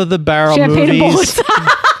 bottom of the barrel Champagne and movies. bullets.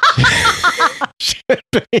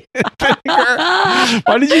 Champagne and vinegar.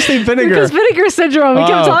 Why did you say vinegar? Because vinegar syndrome. We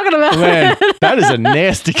kept talking about man, it. that is a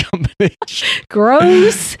nasty combination.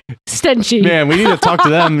 Gross. Stenchy. Man, we need to talk to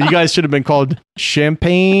them. You guys should have been called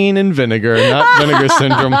Champagne and Vinegar, not Vinegar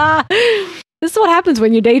Syndrome. This is what happens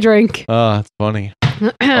when you day drink. Oh, it's funny.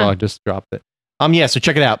 Oh, I just dropped it. Yeah, so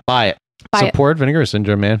check it out. Buy it. Buy it. Support Vinegar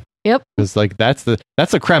Syndrome, man. Yep. It's like that's the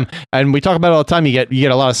creme. And we talk about it all the time. You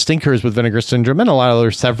get a lot of stinkers with Vinegar Syndrome, and a lot of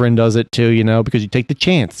other Severin does it too, you know, because you take the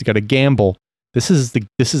chance. You got to gamble. This is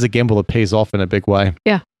a gamble that pays off in a big way.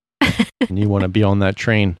 Yeah. And you want to be on that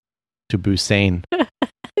train to Busan.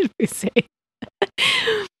 Busan.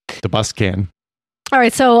 The bus can. All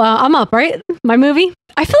right, so I'm up, right? My movie.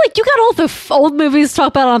 I feel like you got all the old movies to talk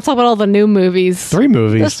about. I'm talking about all the new movies. 3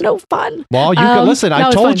 movies. That's no fun. Well, you can listen. no, I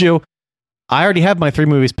it's told fine. you. I already have my 3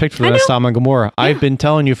 movies picked for the next Sodom and Gomorrah. Yeah. I've been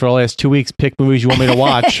telling you for the last 2 weeks, pick movies you want me to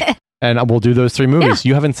watch, and I will do those 3 movies.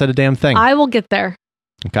 You haven't said a damn thing. I will get there.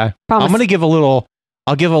 Okay. Promise. I'm gonna give a little.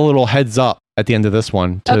 I'll give a little heads up at the end of this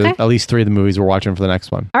one to at least 3 of the movies we're watching for the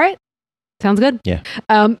next one. All right. Sounds good. Yeah.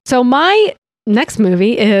 So my next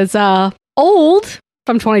movie is Old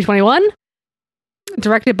from 2021,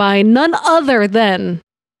 directed by none other than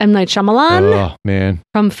M. Night Shyamalan Oh man.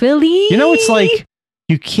 from Philly. You know, it's like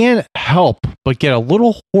you can't help but get a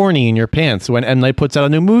little horny in your pants when M. Night puts out a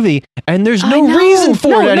new movie, and there's no reason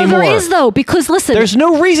for it anymore. No, there is though, because listen, There's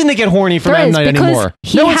no reason to get horny from There M. is, Night because anymore.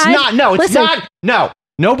 he No, it's had- not. No, it's listen. not. No.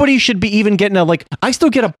 Nobody should be even getting a, like, I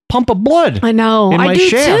still get a pump of blood. I know, in my I do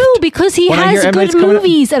shaft too, because he when I has hear M. good Night's coming up.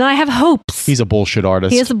 movies, and I have hopes. He's a bullshit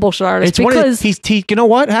artist. He is a bullshit artist It's one of because you know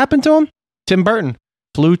what happened to him? Tim Burton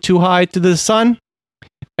flew too high to the sun,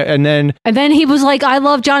 and then he was like, "I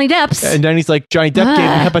love Johnny Depp's." and then he's like, Johnny Depp gave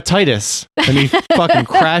him hepatitis, and he fucking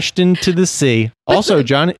crashed into the sea. Also,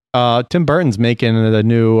 Tim Burton's making the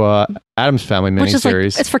new Addams Family Which is like,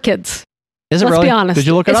 miniseries. it's for kids. Is it Let's really? be honest. Did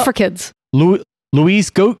you look it it's up? for kids. Luis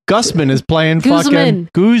Guzman is playing fucking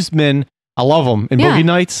Guzman. I love him in Yeah. Boogie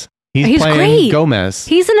Nights. He's playing great. Gomez.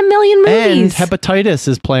 He's in a million And movies. Hepatitis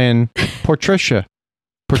is playing Portricia.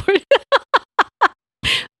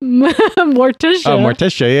 Morticia. Oh,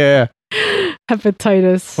 Morticia, yeah.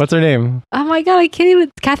 Hepatitis. What's her name? Oh my god, I can't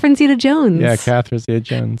even. Catherine Zeta-Jones. Yeah, Catherine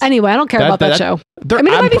Zeta-Jones. Anyway, I don't care about that show. I mean,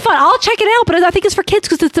 it I'm- might be fun. I'll check it out, but I think it's for kids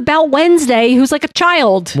because it's about Wednesday, who's like a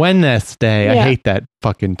child. Wednesday. I Yeah. hate that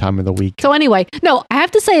fucking time of the week. So anyway, no, I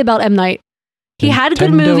have to say about M. Night, he had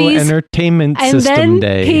good Nintendo movies. Entertainment And System then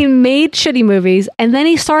Day. he made shitty movies, and then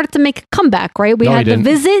he started to make a comeback, right? We No, he had The didn't.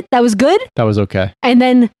 Visit, that was good. That was okay. And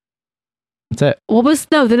then, That's it.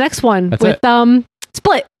 the next one That's with it.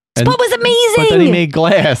 Split. And- Split was amazing. But then he made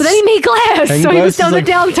Glass. And so he was down the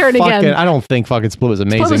downturn again. I don't think fucking Split was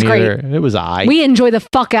amazing was great. either. It was We enjoyed the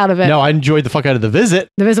fuck out of it. No, I enjoyed the fuck out of The Visit.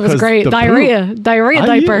 The Visit was 'cause great. the Diarrhea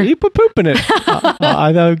diaper. You put poop in it.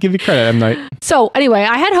 I'll give you credit, M. Night. So anyway,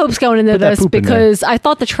 I had hopes going into Put that this poop in there. because I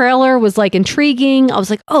thought the trailer was like intriguing. I was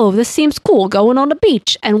like, oh, this seems cool, going on the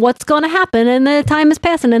beach and what's going to happen, and the time is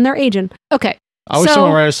passing and they're aging. Okay, I wish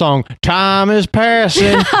someone write a song. Time is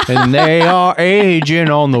passing and they are aging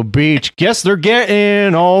on the beach. Guess they're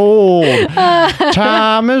getting old.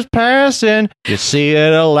 Time is passing. You see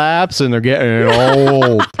it elapse and they're getting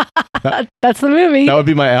old. That's the movie. That would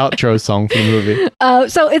be my outro song for the movie.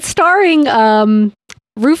 So it's starring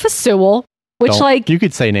Rufus Sewell, which you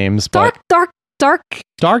could say names. Dark. I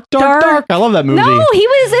love that movie. No, he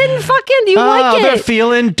was in fucking. You like They're it?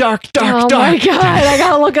 feeling dark. Oh my god! I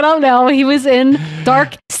gotta look it up now. He was in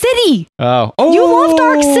Dark City. Oh, you love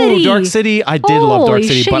Dark City. Dark City. I did love Dark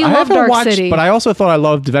City, shit, but you I love haven't Dark watched. City. But I also thought I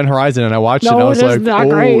loved Event Horizon, and I watched it. And I was it is like, not oh,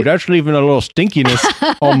 great. that's leaving a little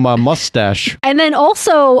stinkiness on my mustache. And then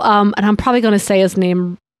also, and I'm probably gonna say his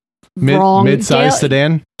name wrong. Mid-sized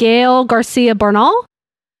sedan. Gail Garcia Bernal.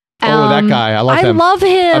 That guy. I love him. I love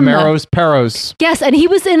him. Amaros Perros. Yes, and he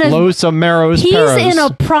was in a Los Amaros He's Perros. in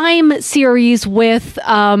a Prime series with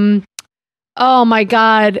oh my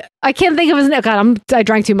god, I can't think of his name. God, I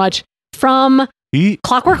drank too much. From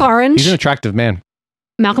Clockwork Orange. He's an attractive man.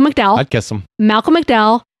 Malcolm McDowell. I'd kiss him. Malcolm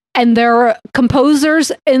McDowell. And they're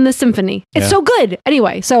composers in the symphony. It's so good.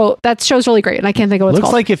 Anyway, so that show's really great, and I can't think of what it's Looks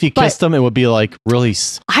called. like if you kissed him, it would be like really.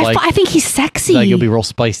 I think he's sexy. Like it'll be real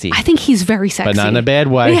spicy. I think he's very sexy, but not in a bad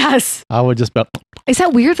way. Yes. I would just. Is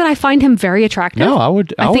that weird that I find him very attractive? No, I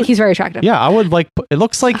would. I think he's very attractive. Yeah, I would like. It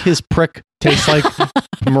looks like his prick tastes like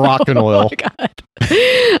Moroccan oil. Oh my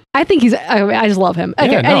god. I think he's. I just love him.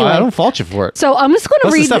 Okay. Yeah, no, anyway, I don't fault you for it. So I'm just going to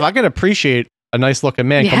read. Stuff. I can appreciate a nice looking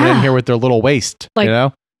man coming in here with their little waist. Like, you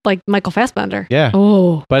know. Like Michael Fassbender. Yeah.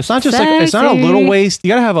 Oh. But it's not just like, it's not a little waist. You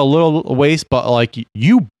got to have a little waist, but like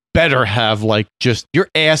you better have like just your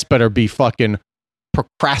ass better be fucking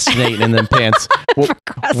procrastinating in them pants.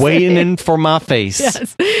 Waiting in for my face.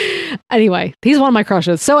 Yes. Anyway, he's one of my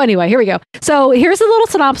crushes. So anyway, here we go. So here's a little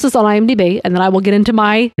synopsis on IMDb, and then I will get into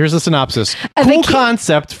my... Here's the synopsis. Cool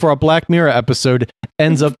concept for a Black Mirror episode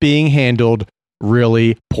ends up being handled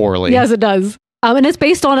really poorly. Yes, it does. And it's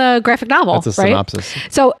based on a graphic novel. That's a synopsis.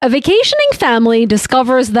 Right? So a vacationing family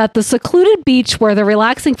discovers that the secluded beach where they're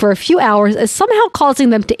relaxing for a few hours is somehow causing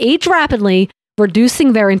them to age rapidly,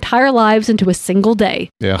 reducing their entire lives into a single day.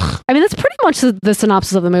 Yeah. I mean, that's pretty much the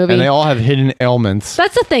synopsis of the movie. And they all have hidden ailments.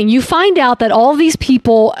 That's the thing. You find out that all these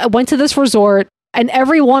people went to this resort, and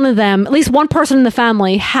every one of them, at least one person in the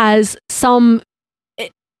family, has some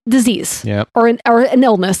disease or an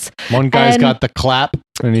illness. One guy's got the clap,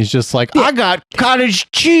 and he's just like, I got cottage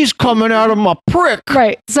cheese coming out of my prick.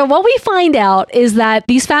 Right. So what we find out is that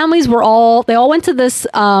these families they all went to this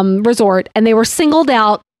resort, and they were singled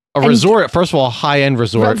out. A resort, first of all, high-end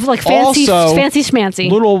resort. Like fancy schmancy.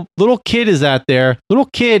 Little kid is out there. Little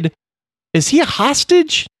kid, is he a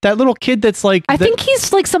hostage? That little kid that's like... I think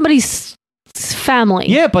he's like somebody's family.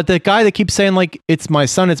 Yeah, but the guy that keeps saying like, it's my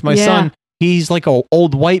son, son. He's like an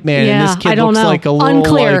old white man, and this kid looks like a little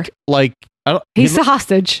unclear. Like he's a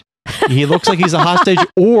hostage. He looks like he's a hostage,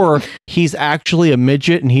 or he's actually a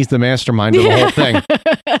midget, and he's the mastermind of the whole thing.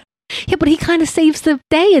 Yeah, but he kind of saves the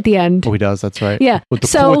day at the end. Oh, he does. That's right. Yeah. With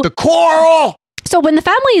the coral. So when the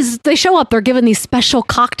families they show up, they're given these special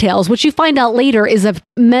cocktails, which you find out later is a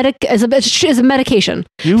medication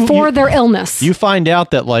for their illness. You find out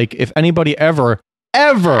that like if anybody ever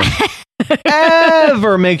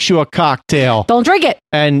makes you a cocktail, don't drink it,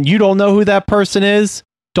 and you don't know who that person is,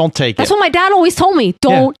 don't take That's it. what my dad always told me.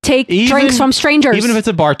 Don't take drinks from strangers, even if it's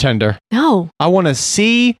a bartender. No, I want to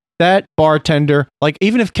see that bartender. Like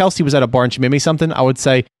even if Kelsey was at a bar and she made me something, I would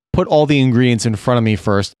say, put all the ingredients in front of me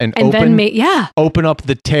first and open up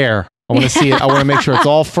the tear. I want to see it. I want to make sure it's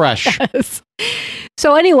all fresh. Yes.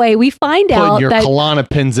 So anyway, we find out your that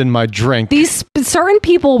Klonopins in my drink. These certain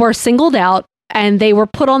people were singled out, and they were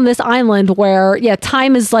put on this island where,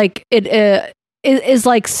 time is like is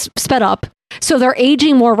like sped up. So they're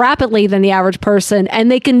aging more rapidly than the average person,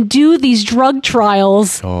 and they can do these drug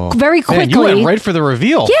trials very quickly. Man, you went right for the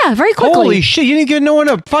reveal. Yeah, very quickly. Holy shit, you didn't give no one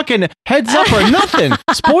a fucking heads up or nothing.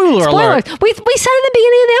 Spoiler alert. We said in the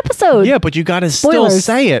beginning of the episode. Yeah, but you got to still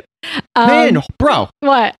say it. Man, bro.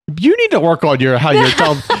 What? You need to work on how you're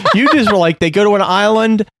telling. You just were like, they go to an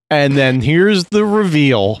island, and then here's the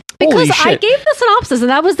reveal. Because Holy shit. I gave the synopsis, and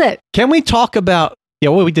that was it. Can we talk about... Yeah,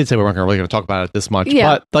 well, we did say we weren't really going to talk about it this much.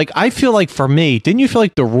 Yeah. But like, I feel like for me, didn't you feel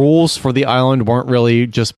like the rules for the island weren't really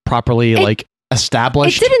just properly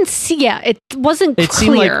established? It didn't see. Yeah, it wasn't clear. It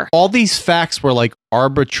seemed like all these facts were like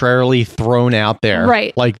arbitrarily thrown out there.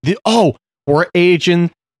 Right. Like, we're aging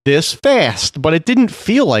this fast, but it didn't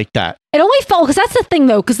feel like that. It only felt, because that's the thing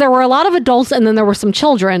though, because there were a lot of adults and then there were some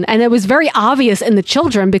children, and it was very obvious in the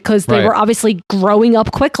children because they were obviously growing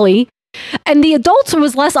up quickly. And the adults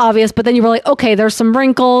was less obvious, but then you were like, okay, there's some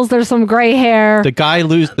wrinkles, there's some gray hair.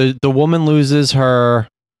 The woman loses her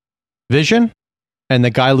vision, and the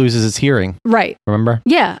guy loses his hearing. Right. Remember?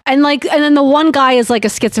 Yeah. And then the one guy is like a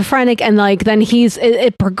schizophrenic, and like then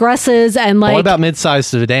it progresses, and like What about mid-sized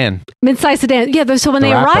sedan? Mid-sized sedan. Yeah. So when The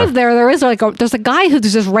they rapper. arrive there, there's a guy who's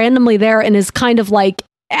just randomly there and is kind of like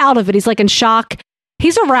out of it. He's like in shock.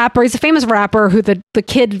 He's a rapper. He's a famous rapper who the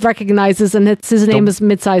kid recognizes, and his name is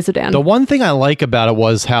Mid-sized sedan. The one thing I like about it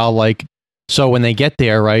was how like, so when they get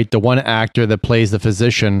there, right, the one actor that plays the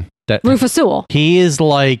physician, that Rufus Sewell. he is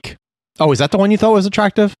like, oh, is that the one you thought was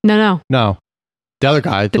attractive? No. No, the other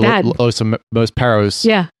guy, The dad. Los Perros.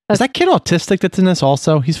 Yeah. Is that kid autistic that's in this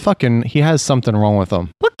also? He has something wrong with him.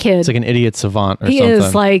 What kid? It's like an idiot savant or He something.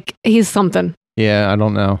 is like, he's something. Yeah, I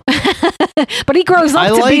don't know. But he grows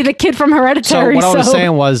up to be the kid from So Hereditary. what I was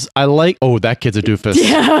saying was, oh, that kid's a doofus.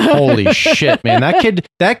 Yeah. Holy shit, man.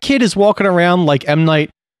 That kid is walking around like M. Night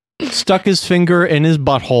stuck his finger in his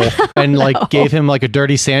butthole and like gave him like a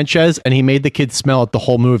dirty Sanchez, and he made the kid smell it the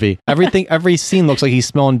whole movie. Every scene looks like he's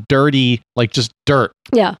smelling dirty, like just dirt.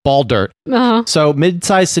 Yeah. Ball dirt. Uh-huh. So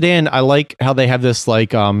mid-sized sedan, I like how they have this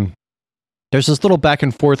like there's this little back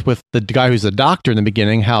and forth with the guy who's a doctor in the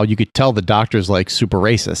beginning, how you could tell the doctor's like super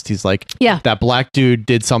racist. He's like, yeah, that black dude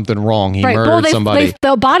did something wrong. He murdered well, somebody.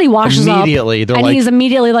 the body washes immediately. up, They're and like, he's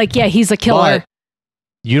immediately like, yeah, he's a killer. But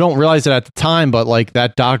you don't realize it at the time, but like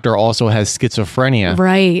that doctor also has schizophrenia,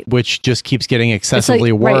 right? Which just keeps getting It's like-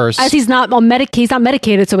 excessively right. worse. As he's not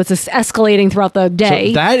medicated, so it's just escalating throughout the day.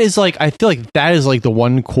 So that is like, I feel like that is like the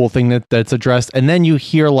one cool thing that's addressed. And then you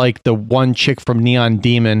hear like the one chick from Neon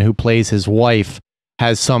Demon who plays his wife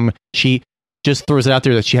she just throws it out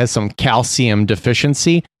there that she has some calcium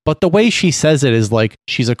deficiency. But the way she says it is like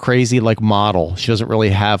she's a crazy like model. She doesn't really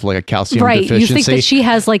have like a calcium right. deficiency. You think that she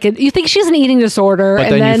has you think she's an eating disorder. But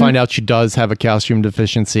and then you find out she does have a calcium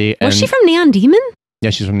deficiency. Was she from Neon Demon? Yeah,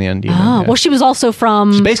 she's from Neon Demon. Oh, yeah. well, she was also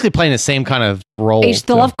from. She's basically playing the same kind of role.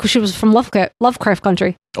 She was from Lovecraft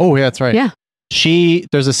Country. Oh, yeah, that's right. Yeah.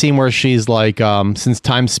 There's a scene where she's like, since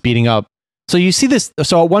time's speeding up. So you see this.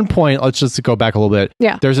 So at one point, let's just go back a little bit.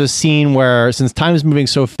 Yeah. There's a scene where since time is moving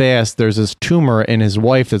so fast, there's this tumor in his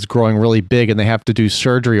wife that's growing really big, and they have to do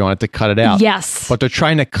surgery on it to cut it out. Yes. But they're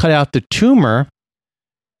trying to cut out the tumor,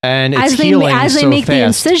 and it's as they healing as they so make the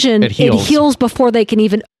fast, incision, it heals before they can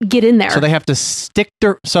even get in there. So they have to stick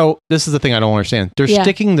so this is the thing I don't understand. They're Yeah.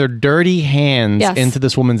 sticking their dirty hands Yes. into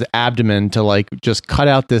this woman's abdomen to like just cut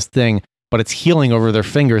out this thing, but it's healing over their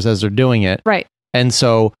fingers as they're doing it. Right. And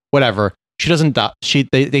so whatever. She doesn't die.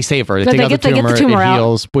 They save her. They But take they out get the tumor, the tumor it out.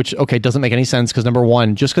 heals, which doesn't make any sense because number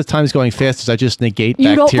one, just because time's going fast, does that just negate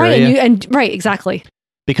you don't bacteria? right right exactly.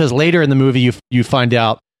 Because later in the movie you find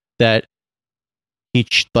out that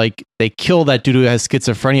they kill that dude who has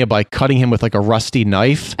schizophrenia by cutting him with like a rusty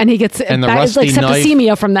knife. And he gets and the that is rusty like knife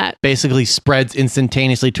septicemia from that. basically spreads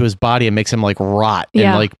instantaneously to his body and makes him like rot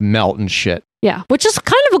Yeah. and like melt and shit. Yeah, which is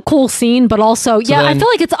kind of a cool scene, but also I then- feel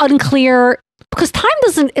like it's unclear because time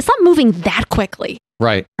it's not moving that quickly.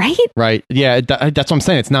 Right. Right? Right. Yeah, that's what I'm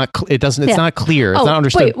saying. It's not it's Yeah. not clear. It's Oh, not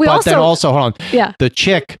understood. wait, we but then also, hold on. Yeah. The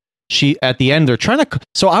chick, she at the end they're trying to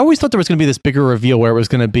so I always thought there was going to be this bigger reveal where it was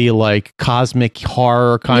going to be like cosmic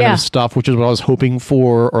horror kind Yeah. of stuff, which is what I was hoping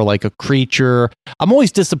for, or like a creature. I'm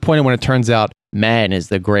always disappointed when it turns out man is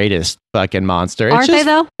the greatest fucking monster. Aren't they,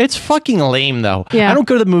 though? It's fucking lame though. Yeah. I don't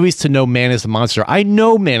go to the movies to know man is the monster. I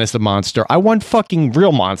know man is the monster. I want fucking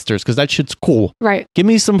real monsters because that shit's cool. Right. Give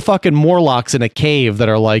me some fucking Morlocks in a cave that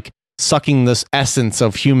are like sucking this essence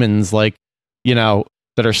of humans, like,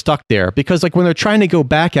 that are stuck there. Because like when they're trying to go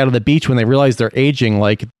back out of the beach, when they realize they're aging,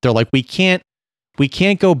 like they're like, we can't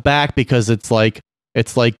go back because it's like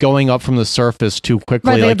going up from the surface too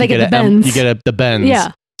quickly. Right, like they you get the bends. the bends.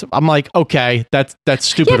 Yeah. So I'm like, okay, that's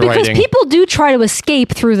stupid Yeah, because writing. people do try to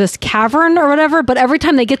escape through this cavern or whatever, but every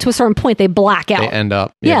time they get to a certain point, they black out. They end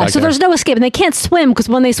up. Yeah, back so there. there's no escape, and they can't swim because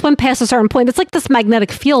when they swim past a certain point, it's like this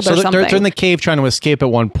magnetic field So or something. they're in the cave trying to escape at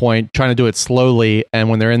one point, trying to do it slowly. And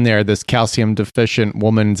when they're in there, this calcium deficient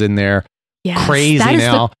woman's in there. Yes, Crazy that is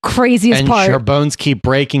now. the craziest and part. her bones keep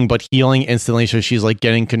breaking but healing instantly, so she's like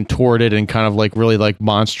getting contorted and kind of like really like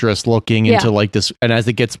monstrous looking Yeah. into like this, and as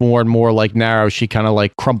it gets more and more like narrow, she kind of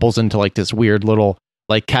like crumples into like this weird little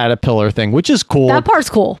like caterpillar thing, which is cool. That part's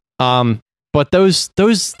cool. But those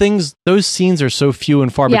scenes are so few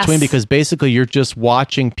and far Yes. between because basically you're just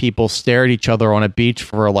watching people stare at each other on a beach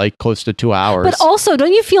for like close to 2 hours. But also,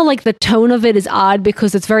 don't you feel like the tone of it is odd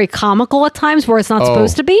because it's very comical at times where it's not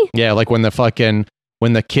supposed to be? Yeah, like when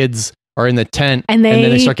the kids are in the tent, And then they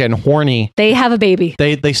they- start getting horny. They have a baby.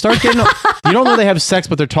 They start getting. You don't know they have sex,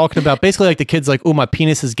 but they're talking about basically like the kid's like, "Oh, my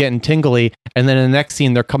penis is getting tingly," and then in the next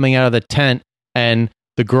scene they're coming out of the tent and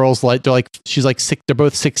the girl's like, they're like, she's like sick. They're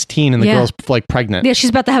both 16, and the Yeah. girl's like pregnant. Yeah, she's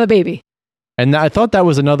about to have a baby. And I thought that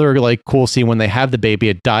was another like cool scene when they have the baby,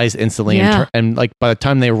 it dies instantly, Yeah. and like by the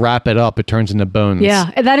time they wrap it up, it turns into bones.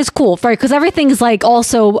 Yeah, and that is cool, right? Because everything's like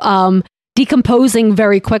also decomposing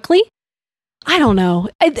very quickly. I don't know.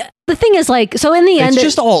 The thing is, like, so in the end, it's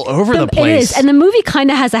just all over the It place. is, and the movie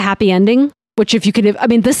kind of has a happy ending. Which, if you could, I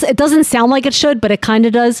mean, it doesn't sound like it should, but it kind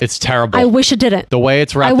of does. It's terrible. I wish it didn't. The way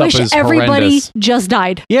it's wrapped I wish up is everybody horrendous. just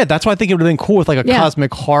died. Yeah, that's why I think it would have been cool with like a Yeah.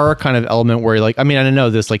 cosmic horror kind of element where like, I mean, I don't know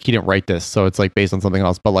this, like he didn't write this, so it's like based on something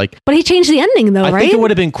else, but like, But he changed the ending, though, I right? think it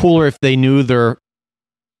would have been cooler if they knew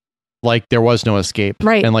like there was no escape,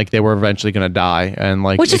 Right. And like they were eventually going to die, and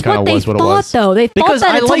like Which it is kind what of they was what thought, it was. though. They thought Because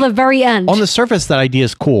that I until like- the very end. On the surface, that idea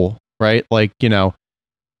is cool, right? Like, you know,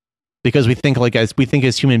 because we think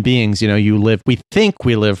as human beings, you know, we think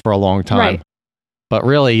we live for a long time, Right. but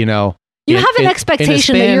really, you know, you have an in a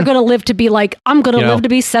expectation that span- you're going to live to be like, I'm going to you know, live to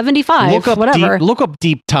be 75, look up whatever. look up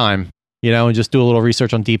deep time, you know, and just do a little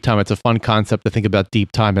research on deep time. It's a fun concept to think about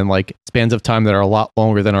deep time and like spans of time that are a lot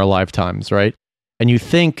longer than our lifetimes, right? And you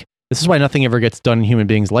think this is why nothing ever gets done in human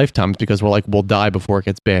beings' lifetimes, because we're like, we'll die before it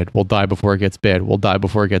gets bad. We'll die before it gets bad. We'll die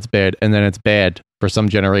before it gets bad. And then it's bad for some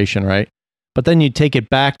generation, right? But then you take it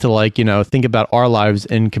back to like, you know, think about our lives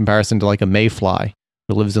in comparison to like a mayfly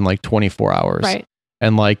who lives in like 24 hours. Right.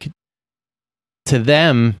 And like to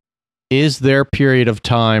them, is their period of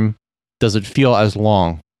time, does it feel as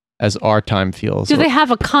long as our time feels? Do they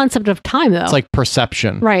have a concept of time, though? It's like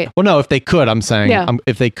perception. Right. Well, no, if they could, I'm saying, Yeah.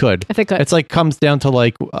 if they could. If they could. It's like comes down to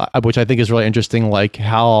like, which I think is really interesting, like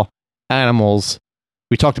how animals,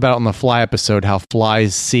 we talked about it on the fly episode, how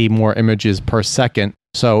flies see more images per second.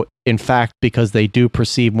 So in fact, because they do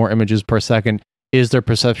perceive more images per second, is their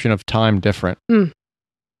perception of time different? Mm.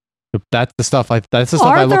 That's the stuff I look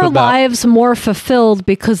Are their about. lives more fulfilled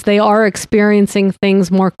because they are experiencing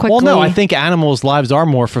things more quickly? Well, no, I think animals' lives are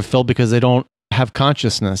more fulfilled because they don't have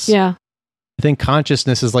consciousness. Yeah. I think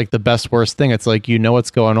consciousness is like the best worst thing. It's like you know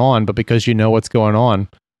what's going on, but because you know what's going on,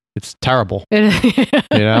 it's terrible. You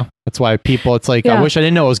know? That's why people, it's like, Yeah. I wish I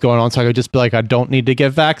didn't know what was going on, so I could just be like, I don't need to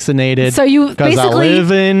get vaccinated. So you because I basically-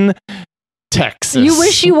 live in Texas. You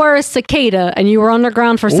wish you were a cicada and you were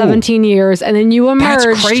underground for Ooh. 17 years and then you That's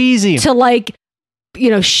emerged crazy. to like, you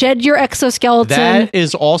know, shed your exoskeleton. That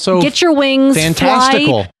is also get your wings,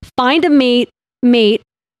 fantastical. fly, find a mate,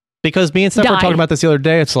 Because me and Steph were Die. talking about this the other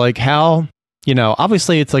day. It's like how, you know,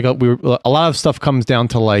 obviously it's like a lot of stuff comes down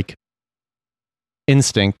to like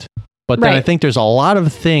instinct, but then I Right. think there's a lot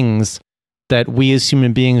of things that we as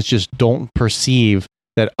human beings just don't perceive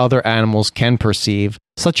that other animals can perceive,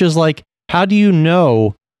 such as like, how do you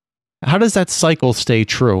know, how does that cycle stay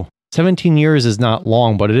true? 17 years is not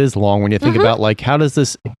long, but it is long when you think about like, how does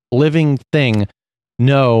this living thing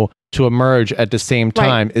know to emerge at the same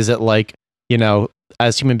time? Is it like, you know,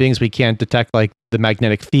 as human beings, we can't detect like the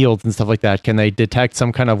magnetic fields and stuff like that. Can they detect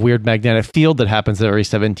some kind of weird magnetic field that happens every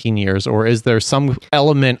 17 years? Or is there some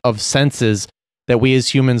element of senses that we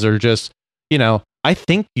as humans are just, you know, I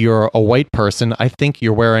think you're a white person. I think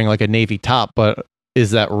you're wearing like a navy top, but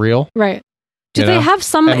is that real? right? Do You they know? have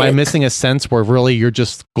some? Am I missing a sense where really you're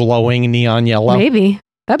just glowing neon yellow? Maybe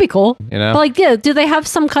that'd be cool. You know? But like, yeah, do they have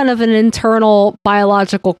some kind of an internal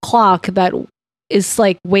biological clock that is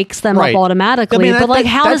like wakes them Right. up automatically? I mean, but like,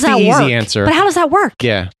 how does that's that the work? easy answer. But how does that work?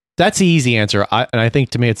 Yeah, that's the easy answer. And I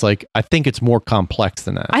think to me, it's like, I think it's more complex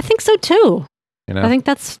than that. I think so too. You know? I think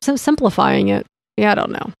that's simplifying it. Yeah, I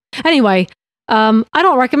don't know. Anyway, I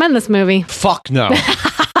don't recommend this movie. Fuck no.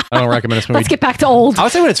 I don't recommend this movie. Let's get back to old. I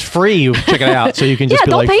would say when it's free, you check it out, so you can just Yeah,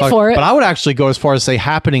 be don't like, pay fuck. for it. But I would actually go as far as say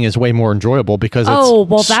Happening is way more enjoyable because it's Oh,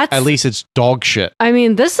 well, that's- at least it's dog shit. I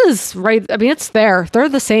mean, this is right. I mean, it's there. They're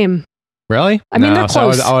the same. Really? I mean, they're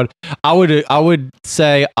so close. I would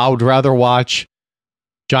say I would rather watch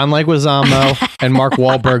John Leguizamo and Mark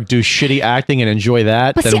Wahlberg do shitty acting and enjoy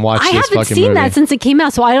that But than see, watch I this haven't fucking seen movie. that since it came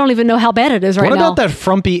out, so I don't even know how bad it is right What now. about that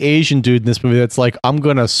frumpy Asian dude in this movie that's like, I'm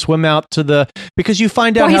gonna swim out to the, because you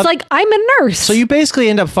find out Or he's how- like, I'm a nurse. So you basically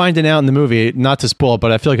end up finding out in the movie, not to spoil it,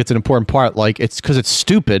 but I feel like it's an important part. Like it's because it's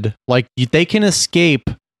stupid. Like they can escape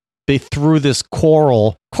through this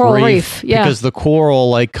coral reef, yeah. because the coral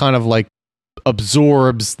like kind of like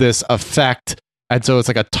absorbs this effect, and so it's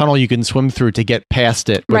like a tunnel you can swim through to get past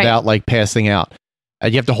it Right. without like passing out.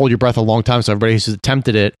 And you have to hold your breath a long time. So everybody who's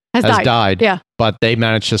attempted it Has died. Yeah. but they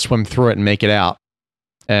managed to swim through it and make it out.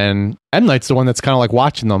 And M. Night's the one that's kind of like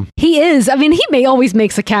watching them. He is. I mean, he always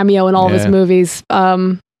makes a cameo in all of his Yeah. movies.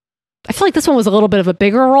 I feel like this one was a little bit of a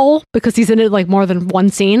bigger role because he's in it like more than one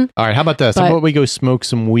scene. All right, how about this? But- How about we go smoke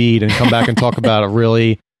some weed and come back and talk about a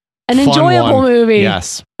really An fun enjoyable one. movie.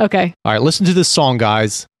 Yes. Okay. All right, listen to this song,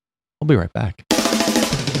 guys. I'll be right back.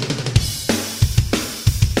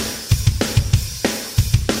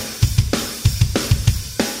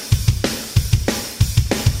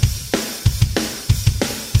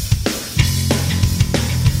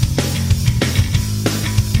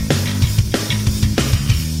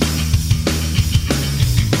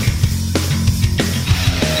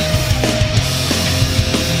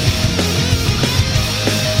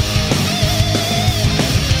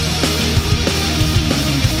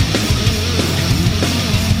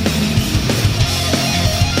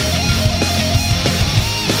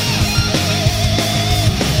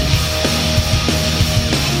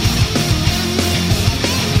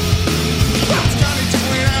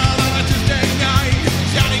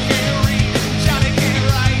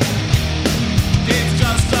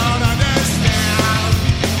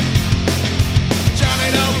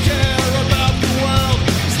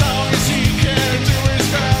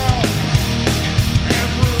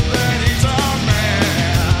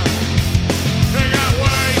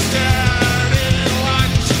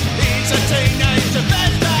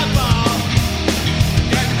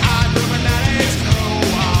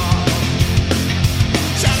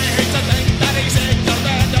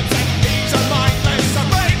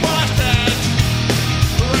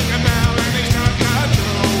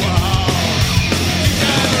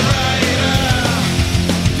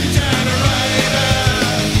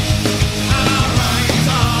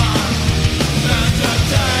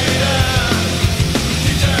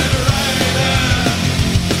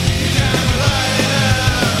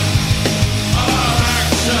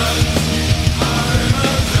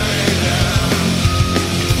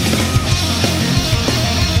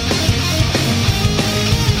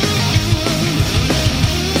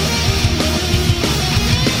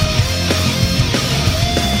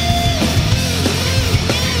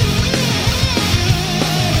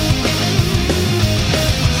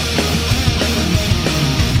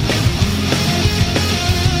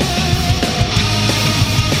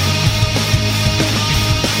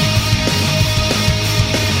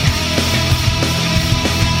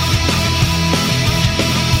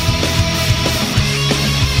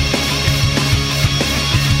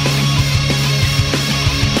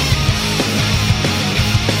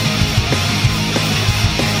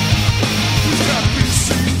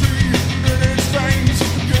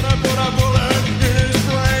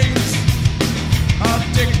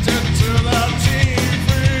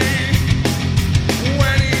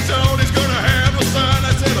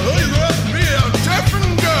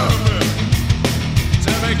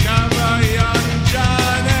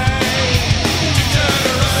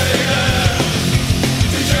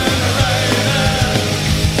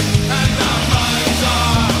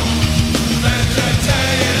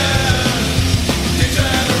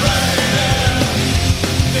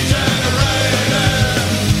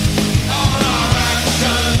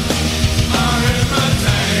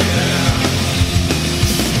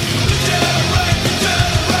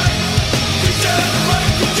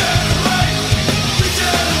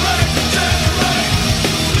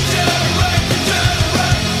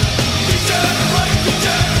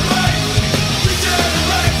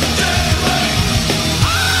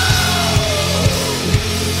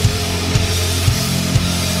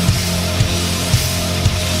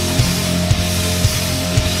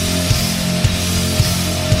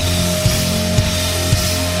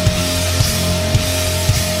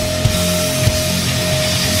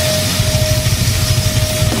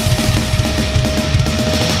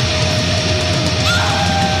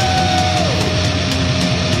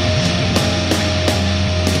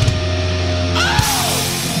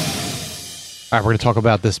 All right, we're going to talk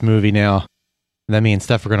about this movie now. And then me and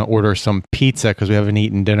Steph are going to order some pizza because we haven't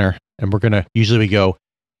eaten dinner. And we're going to, usually we go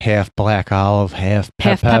half black olive, half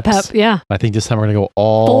Half peps. pep, yeah. I think this time we're going to go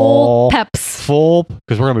all Full peps. full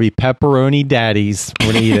because we're going to be pepperoni daddies.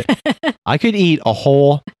 We're going to eat it. I could eat a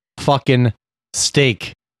whole fucking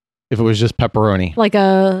steak if it was just pepperoni. Like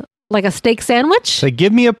a steak sandwich? Say,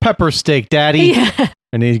 give me a pepper steak, daddy. Yeah.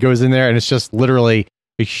 And he goes in there and it's just literally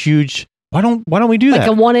a huge. Why don't we do Like that?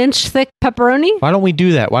 a 1-inch thick pepperoni? Why don't we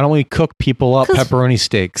do that? Why don't we cook people up 'Cause- pepperoni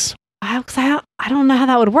steaks? I don't know how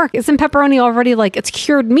that would work. Isn't pepperoni already like it's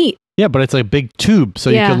cured meat? Yeah, but it's a big tube, so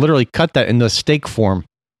Yeah. you could literally cut that into steak form.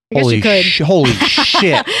 I guess you could. Holy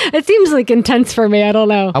shit! It seems like intense for me. I don't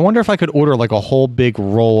know. I wonder if I could order like a whole big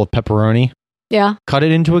roll of pepperoni, Yeah. cut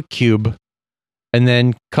it into a cube, and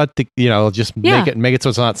then cut the, just Yeah. make it so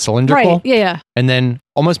it's not cylindrical. Right. Yeah. And then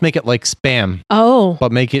almost make it like Spam, Oh.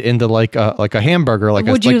 but make it into like a hamburger, like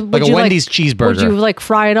Would a you- like would a you, like- Wendy's cheeseburger. Would you like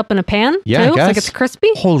fry it up in a pan? Yeah, I too? Like guess. it's crispy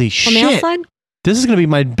Holy on the shit! outside. This is gonna be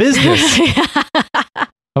my business.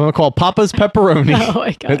 I'm gonna call Papa's Pepperoni. Oh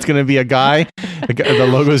my god. It's gonna be a guy. The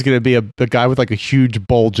logo is gonna be a guy with like a huge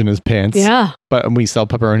bulge in his pants. Yeah. But we sell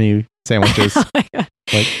pepperoni sandwiches, Oh my God.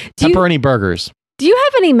 like Do you- pepperoni burgers. Do you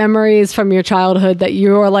have any memories from your childhood that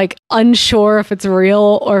you're like unsure if it's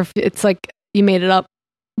real or if it's like you made it up,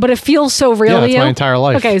 but it feels so real Yeah, to that's you? my entire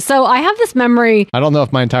life. Okay, so I have this memory. I don't know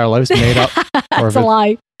if my entire life's made up or It's if a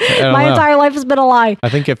lie. I don't My know. entire life has been a lie. I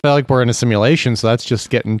think it felt like we're in a simulation, so that's just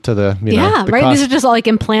getting to the Yeah, the right. cusp. These are just all like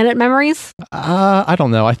implanted memories. I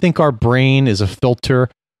don't know. I think our brain is a filter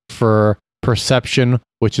for perception,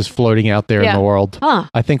 which is floating out there in Yeah. the world. Huh.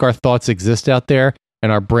 I think our thoughts exist out there,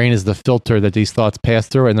 and our brain is the filter that these thoughts pass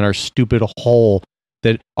through, and then our stupid hole,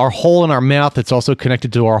 our hole in our mouth, that's also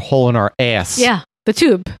connected to our hole in our ass. Yeah, the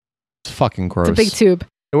tube. It's fucking gross. It's a big tube.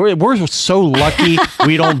 We're so lucky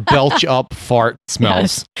we don't belch up fart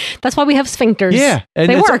smells. Yes. That's why we have sphincters. Yeah, and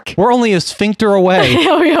they it's- work. We're only a sphincter away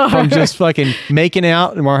Yeah, we are. from just fucking making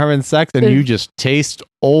out and we're having sex, and you just taste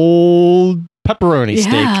old pepperoni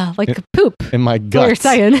Yeah, steak like poop. in my That's what you're guts.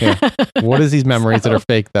 saying. Yeah. What is these memories that are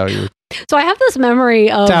fake though? You So I have this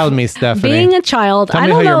memory of tell me, Stephanie. being a child. Tell I me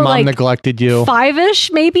don't how know, your mom like neglected you,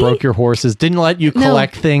 5-ish maybe. broke your horses, didn't let you No,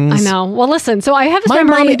 collect things. I know. Well, listen. So I have this My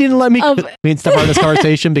memory. mommy didn't let me. of- Me and Steph are in this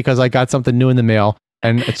conversation because I got something new in the mail,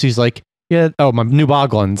 and she's like, "Yeah, oh, my new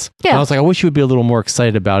Boglins." Yeah. And I was like, "I wish you would be a little more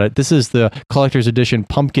excited about it. This is the collector's edition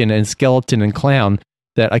pumpkin and skeleton and clown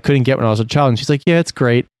that I couldn't get when I was a child." And she's like, "Yeah, it's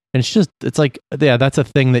great." And it's like, yeah, that's a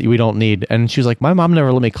thing that we don't need. And she was like, "My mom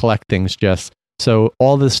never let me collect things, Jess. So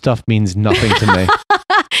all this stuff means nothing to me."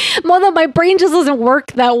 Mother, my brain just doesn't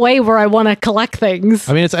work that way where I want to collect things.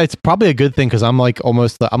 I mean, it's probably a good thing because I'm like two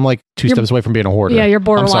You're- steps away from being a hoarder. Yeah, you're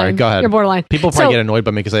borderline. I'm sorry. Go ahead. You're borderline. People probably So- get annoyed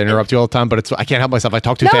by me because I interrupt you all the time, but I can't help myself. I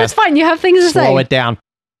talk too No, fast. it's fine. You have things to Slow say. it down.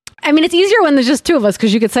 I mean, it's easier when there's just two of us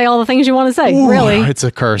because you could say all the things you want to say. Ooh, Really? It's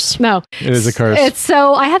a curse. No. It is a curse. It's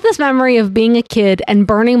so I have this memory of being a kid and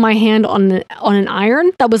burning my hand on an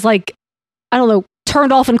iron that was like, I don't know,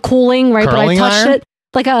 turned off and cooling, right? Curling but I touched iron? it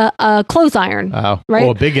like a clothes iron. Oh, Right?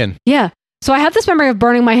 Oh, a big one. Yeah. So I have this memory of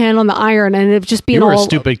burning my hand on the iron and it just being You were a all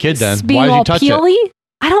stupid kid then. being Why did you all touch it? peely.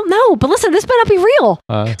 I don't know, but listen, this might not be real.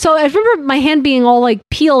 So I remember my hand being all like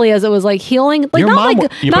peely as it was like healing. Like Your not mom,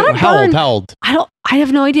 like you- not a how burn. old? How old? I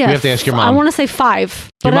have no idea. We have to ask your I mom. want to say 5,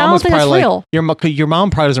 but Your I mom don't was think it's probably real. like, your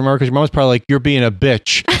mom probably doesn't remember because your mom was probably like, "You're being a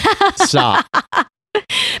bitch." Stop.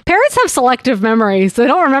 Parents have selective memories. They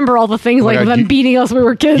don't remember all the things Oh my like God, them you- beating us when we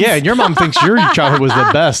were kids. Yeah, and your mom thinks your childhood was the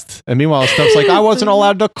best, and meanwhile, stuff's like, "I wasn't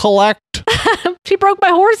allowed to collect. She broke my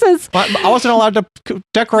horses. I wasn't allowed to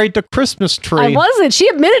decorate the Christmas tree." I wasn't. She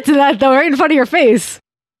admitted to that though, right in front of your face.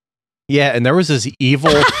 Yeah, and there was this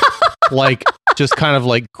evil, like, just kind of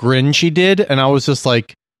like grin she did, and I was just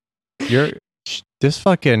like, this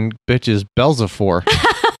fucking bitch is Belzephor.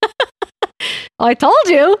 I told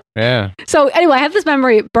you. Yeah. So anyway, I have this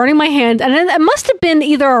memory burning my hand, and it must have been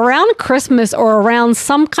either around Christmas or around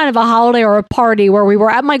some kind of a holiday or a party where we were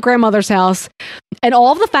at my grandmother's house, and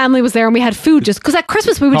all of the family was there, and we had food just because at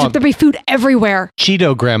Christmas there'd be food everywhere.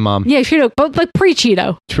 Cheeto grandmom. Yeah, Cheeto, but like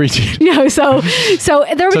pre-Cheeto. Pre-Cheeto. You know, so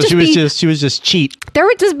there would So just she was just cheat. there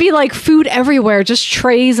would just be like food everywhere, just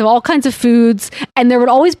trays of all kinds of foods, and there would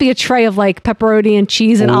always be a tray of like pepperoni and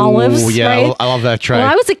cheese and olives. Oh yeah, right? I love that tray. When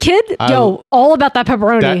I was a kid, all about that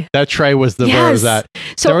pepperoni. That tray was the where was Yes. that?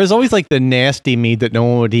 So- there was always like the nasty meat that no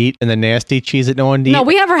one would eat and the nasty cheese that no one would eat. No,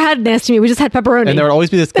 we never had nasty meat. We just had pepperoni. And there would always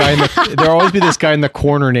be this guy in the there would always be this guy in the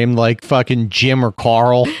corner named like fucking Jim or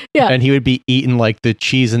Carl. Yeah. And he would be eating like the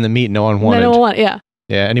cheese and the meat no one wanted. No one wanted, yeah.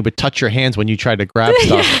 Yeah, and he would touch your hands when you tried to grab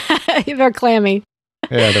stuff. They're clammy.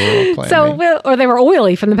 Yeah, they were all clammy. So, or they were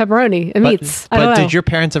oily from the pepperoni and meats. I don't But know. did your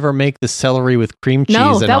parents ever make the celery with cream cheese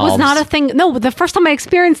No, and that was olives? not a thing. No, the first time I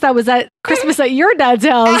experienced that was at Christmas at your dad's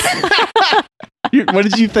house. What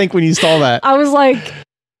did you think when you saw that? I was like,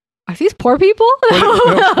 are these poor people?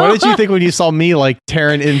 What did you think when you saw me like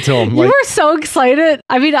tearing into them? You Like, were so excited.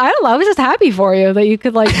 I mean, I don't know. I was just happy for you that you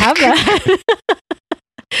could like have that.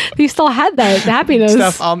 You still had that happiness.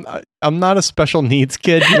 Steph, I'm not a special needs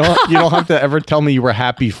kid. You don't have to ever tell me you were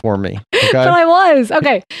happy for me. Okay. But I was.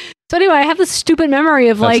 Okay. So anyway, I have this stupid memory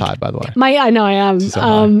of That's like hot, by the way. I know I am. So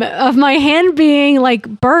high. Of my hand being like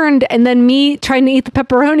burned, and then me trying to eat the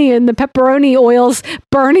pepperoni, and the pepperoni oils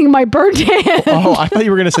burning my burned hand. Oh, I thought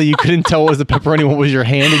you were going to say you couldn't tell what was the pepperoni, what was your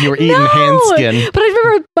hand, and you were eating No! hand skin. But I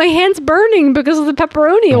remember my hands burning because of the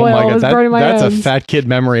pepperoni Oh oil my God, was burning my that's hands. a fat kid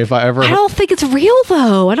memory if I ever. I don't think it's real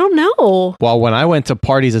though. I don't know. Well, when I went to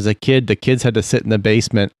parties as a kid, the kids had to sit in the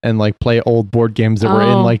basement and like play old board games that were in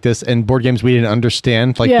Oh. like this, and board games we didn't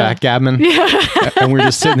understand, like Yeah. backgammon. Yeah. And we were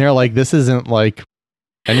just sitting there like, this isn't like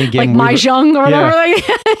any Like game. Mahjong or Yeah.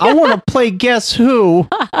 whatever. I want to play Guess Who.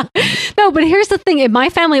 No, but here's the thing. In my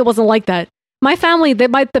family, it wasn't like that. My family,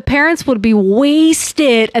 the parents would be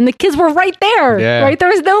wasted and the kids were right there. Yeah. Right? There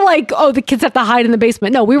was no like, oh, the kids have to hide in the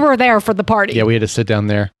basement. No, we were there for the party. Yeah, we had to sit down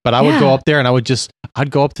there. But I would go Yeah. up there and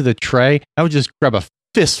I'd go up to the tray. I would just grab a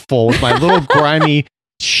fistful with my little grimy,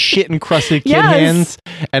 shit encrusted kid Yes. hands.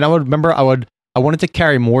 And I wanted to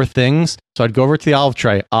carry more things. So I'd go over to the olive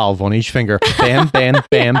tray, olive on each finger. Bam, bam,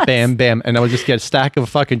 bam, bam, bam. And I would just get a stack of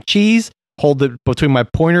fucking cheese, hold it between my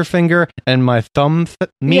pointer finger and my thumb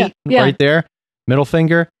meat Yeah. right there. Middle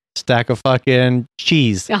finger, stack of fucking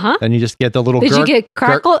cheese. Uh-huh. Then you just get the little Did you get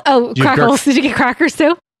crackle? Oh, Did you get crackles. Did you get crackers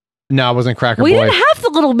too? No, I wasn't Cracker We Boy. didn't have the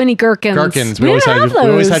little mini gherkins. Gherkins. We, always didn't had. have We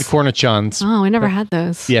always had those. cornichons. Oh, I never had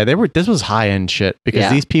those. Yeah, they were. This was high end shit because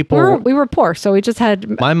Yeah. these people. We were poor, so we just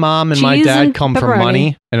had my mom and my cheese dad and come from pepperoni.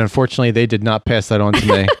 money, and unfortunately, they did not pass that on to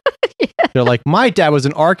me. They're like, my dad was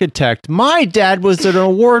an architect. My dad was an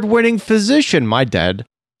award-winning physician. My dad,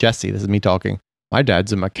 Jesse, this is me talking. My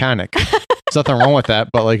dad's a mechanic. There's nothing wrong with that,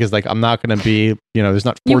 but like, it's like I'm not going to be. There's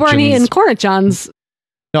not. You weren't fortunes. eating cornichons.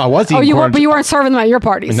 No, I was eating. Oh, you were, corn- but you weren't serving them at your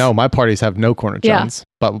parties. No, my parties have no cornichons.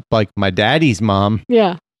 But like my daddy's mom,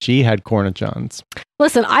 Yeah. she had cornichons.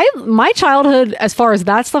 Listen, my childhood, as far as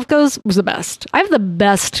that stuff goes, was the best. I have the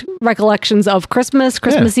best recollections of Christmas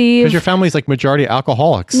Because Eve. your family's like majority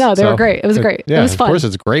alcoholics. No, they So- when great. It was great. Yeah, It was fun. Of course,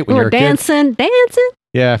 it's great when We you're were a kid. dancing.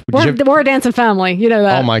 Yeah. We're a dancing family. You know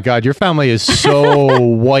that. Oh my God, your family is so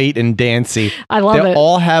white and dancy. I love they it.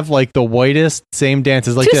 all have like the whitest same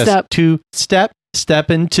dances like this. Two-step. 2-step, step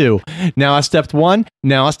and 2. Now I stepped 1.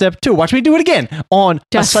 Now I step 2. Watch me do it again on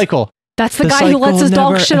a cycle. That's the guy who lets his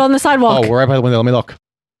dog shit on the sidewalk. Oh, we're right by the window. Let me look.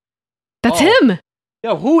 That's him.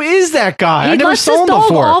 Yo, who is that guy? He I never lets saw his him dog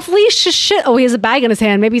before. off leash. His shit. Oh, he has a bag in his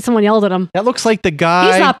hand. Maybe someone yelled at him. That looks like the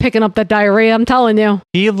guy. He's not picking up that diarrhea. I'm telling you.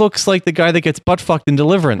 He looks like the guy that gets butt fucked in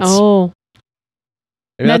Deliverance. Oh,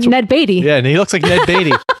 Maybe that's Ned Beatty. Yeah, and he looks like Ned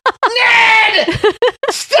Beatty.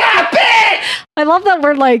 Stop it! I love that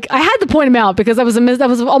word. Like, I had to point him out because that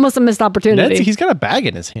was almost a missed opportunity. He's got a bag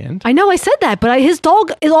in his hand. I know I said that, but his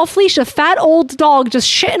dog is off leash. A fat old dog just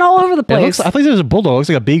shitting all over the It place. looks, I thought it was a bulldog. It looks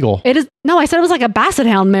like a beagle. It is. No, I said it was like a basset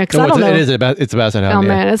hound mix. No, I don't know. It is. It's a basset hound. Oh yeah.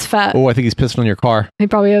 man, it's fat. Oh, I think he's pissing on your car. He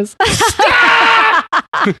probably is.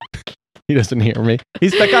 He doesn't hear me.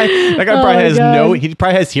 He's that guy. That guy Oh probably my has God. He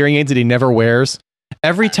probably has hearing aids that he never wears.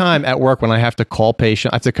 Every time at work when I have to call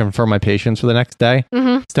patient, I have to confirm my patients for the next day.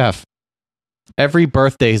 Mhm. Steph, every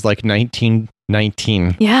birthday is like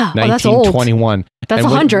 1919. Yeah. Oh, that's old. 1921. That's And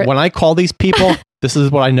when- 100. When I call these people, this is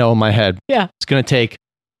what I know in my head. Yeah. It's going to take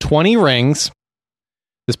 20 rings.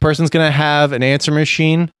 This person's going to have an answer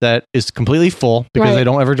machine that is completely full because Right. they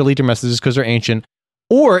don't ever delete their messages because they're ancient.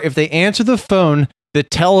 Or if they answer the phone, the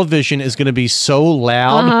television is going to be so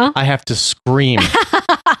loud, Uh-huh. I have to scream.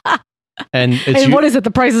 And it's And what is it?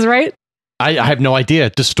 The Price is Right? I have no idea.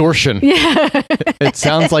 Distortion. Yeah. It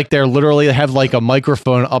sounds like they're literally have like a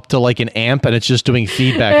microphone up to like an amp and it's just doing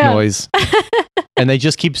feedback Yeah. noise. And they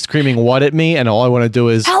just keep screaming what at me and all I want to do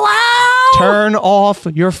is Hello. turn off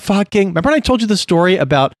your fucking. Remember when I told you the story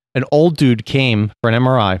about an old dude came for an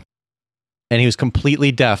MRI and he was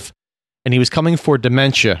completely deaf and he was coming for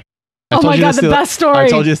dementia. I Oh told my you God, this the best story. I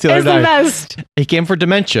told you this the other It's day. the best. He came for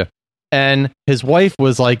dementia. And his wife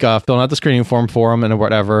was like filling out the screening form for him and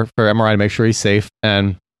whatever for MRI to make sure he's safe.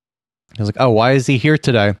 And I was like, oh, why is he here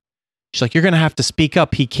today? She's like, you're going to have to speak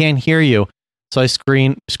up. He can't hear you. So I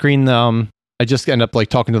I just end up like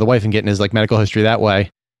talking to the wife and getting his like medical history that way.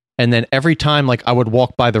 And then every time like I would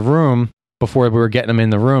walk by the room before we were getting him in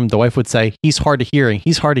the room, the wife would say, he's hard of hearing.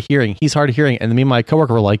 He's hard of hearing. He's hard of hearing. And then me and my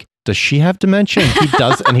coworker were like, does she have dementia? And he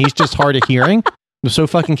does. And he's just hard of hearing. I'm so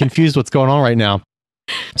fucking confused what's going on right now.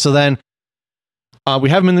 So then we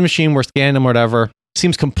have him in the machine. We're scanning him, whatever.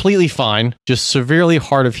 Seems completely fine, just severely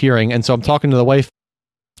hard of hearing. And so I'm talking to the wife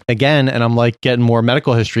again, and I'm like getting more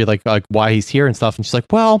medical history, like why he's here and stuff. And she's like,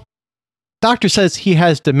 well, doctor says he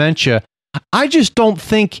has dementia. I just don't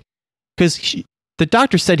think, because the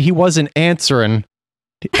doctor said he wasn't answering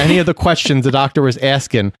any of the questions the doctor was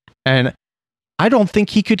asking. And I don't think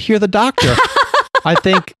he could hear the doctor. I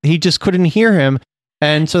think he just couldn't hear him.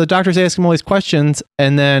 And so the doctor's asking him all these questions.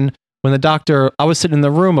 And then when I was sitting in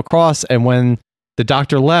the room across, and when the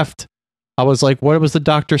doctor left, I was like, what was the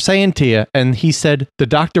doctor saying to you? And he said, the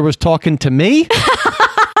doctor was talking to me.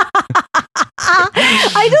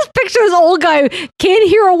 I just picture this old guy, can't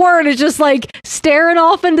hear a word, is just like staring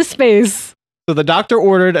off into space. So the doctor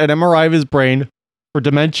ordered an MRI of his brain for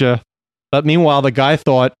dementia. But meanwhile, the guy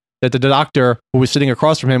thought that the doctor who was sitting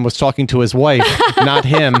across from him was talking to his wife, not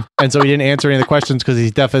him. And so he didn't answer any of the questions because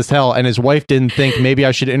he's deaf as hell. And his wife didn't think maybe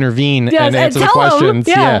I should intervene and answer the questions.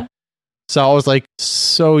 Yeah. So I was like,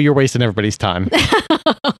 so you're wasting everybody's time.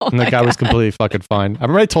 And the guy was completely fucking fine. I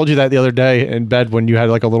remember I told you that the other day in bed when you had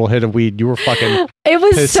like a little hit of weed. You were fucking It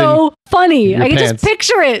was so funny. I can just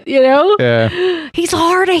picture it, you know? Yeah. He's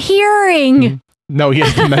hard of hearing. No, he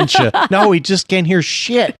has dementia. No, he just can't hear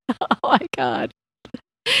shit. Oh my God.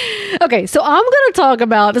 Okay, so I'm going to talk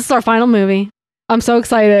about, this is our final movie. I'm so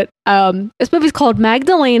excited. This movie's called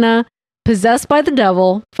Magdalena, Possessed by the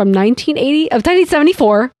Devil from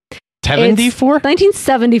 1974. 74?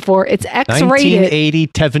 1974. It's X-rated.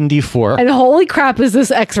 1980, 74. And holy crap, is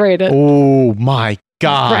this X-rated? Oh my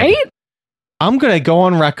God. Right? I'm going to go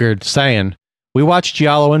on record saying we watched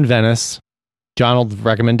Giallo in Venice. Donald's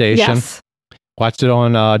recommendation. Yes. Watched it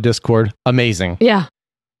on Discord. Amazing. Yeah.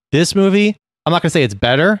 This movie, I'm not going to say it's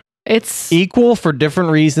better. It's equal for different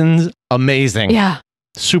reasons. Amazing. Yeah.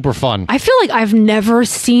 Super fun. I feel like I've never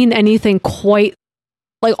seen anything quite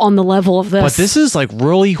like on the level of this. But this is like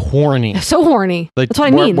really horny. So horny. Like, that's what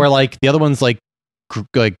I mean. Where like the other one's like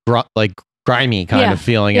grimy kind of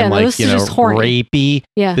feeling and like, you know, rapey.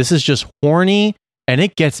 Yeah. This is just horny and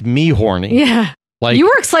it gets me horny. Yeah. Like, you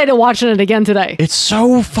were excited watching it again today. It's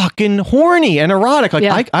so fucking horny and erotic. Like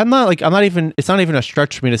Yeah. I'm not even, it's not even a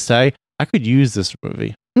stretch for me to say I could use this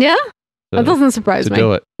movie. Yeah. That doesn't surprise me.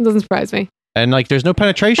 Do it. It doesn't surprise me. And like there's no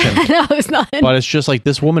penetration. No, it's not. But it's just like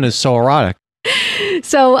this woman is so erotic.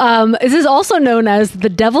 So this is also known as The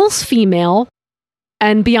Devil's Female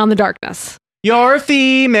and Beyond the Darkness. You're a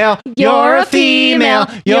female. You're a female.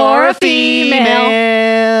 You're a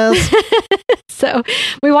female. So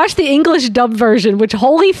we watched the English dub version, which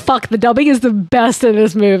holy fuck, the dubbing is the best in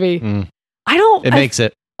this movie. I don't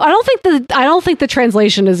think the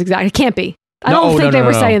translation is exact. It can't be. I don't think they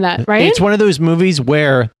were saying that, right? It's one of those movies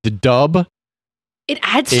where the dub it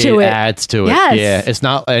adds to it. Yes. Yeah. It's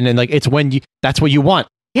not, and then like it's when that's what you want.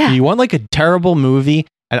 Yeah. You want like a terrible movie,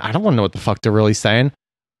 and I don't want to know what the fuck they're really saying.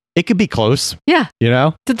 It could be close. Yeah. You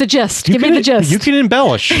know? The gist. Give me the gist. You can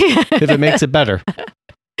embellish if it makes it better.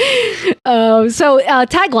 So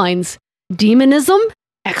taglines: demonism,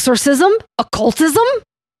 exorcism, occultism?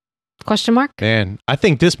 Question mark. Man, I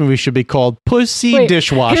think this movie should be called Pussy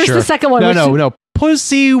Dishwasher. Here's the second one. No.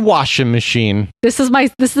 Pussy Washing Machine. This is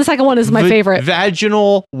the second one is my favorite.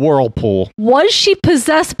 Vaginal Whirlpool. Was she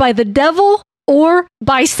possessed by the devil or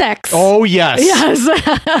by sex? Oh, yes. Yes.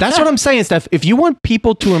 That's what I'm saying, Steph. If you want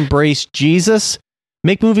people to embrace Jesus,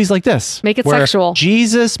 make movies like this. Make it where sexual.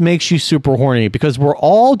 Jesus makes you super horny because we're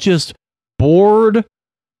all just bored,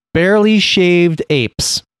 barely shaved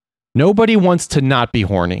apes. Nobody wants to not be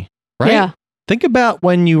horny, right? Yeah. Think about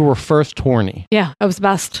when you were first horny. Yeah, it was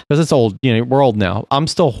best. Because it's old. You know, we're old now. I'm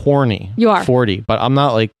still horny. You are. 40, but I'm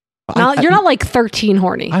not like... You're not like 13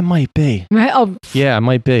 horny. I might be. Right? Oh, yeah, I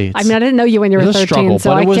might be. I mean, I didn't know you when you were 13, struggle,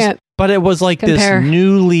 so I can't. But it was like compare. this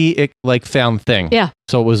newly like found thing. Yeah.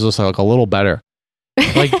 So it was just like a little better.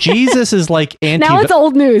 Like Jesus is like anti. Now it's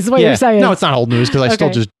old news. What you're saying? No, it's not old news because I still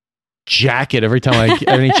just jack it every time I get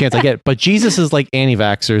any chance I get. But Jesus is like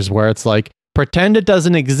anti-vaxxers, where it's like pretend it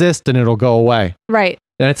doesn't exist and it'll go away. Right.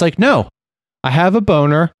 And it's like, no, I have a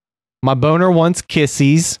boner. My boner wants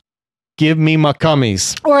kissies. Give me my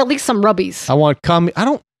cummies. Or at least some rubbies. I want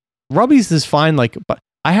rubbies is fine. Like, but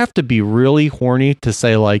I have to be really horny to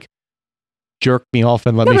say like, jerk me off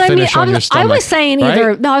and let me finish on your stomach. I was saying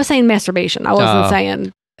right? I was saying masturbation. I wasn't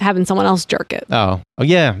saying having someone else jerk it. Oh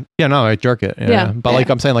yeah. No, I jerk it. Yeah. But like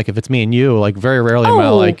I'm saying, like if it's me and you, like very rarely am I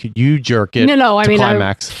like you jerk it. No, I mean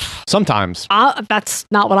climax. Sometimes. That's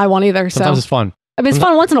not what I want either. Sometimes it's fun. I mean, it's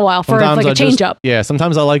fun once in a while for like a change up. Yeah.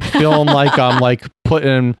 Sometimes I like feeling like I'm like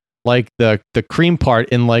putting like the cream part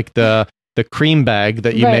in like the cream bag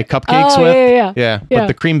that you make cupcakes with. Yeah. But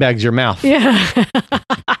the cream bag's your mouth. Yeah.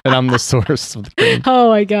 And I'm the source of the cream. Oh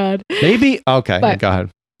my God. Maybe. Okay. Go ahead.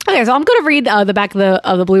 Okay. So I'm going to read the back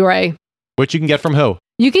of the Blu-ray. Which you can get from who?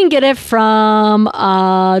 You can get it from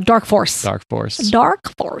Dark Force. Dark Force.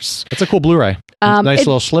 It's a cool Blu-ray. Nice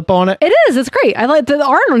little slip on it. It is. It's great. I like the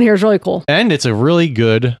art on here is really cool. And it's a really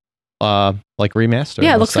good like remaster.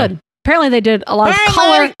 Yeah, it looks good. Apparently, they did a lot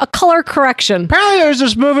of color correction. Apparently, there's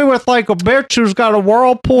this movie with like a bitch who's got a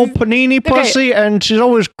whirlpool panini pussy, and she's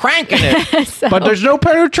always cranking it, but there's no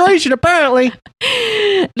penetration apparently.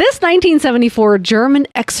 This 1974 German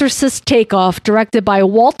Exorcist takeoff, directed by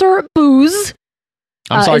Walter Booz.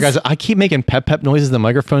 I'm sorry, guys. I keep making pep noises in the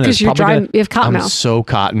microphone. Because you're dry, you have cotton mouth. I'm so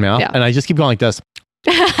cotton mouth, Yeah. and I just keep going like this.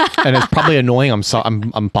 And it's probably annoying.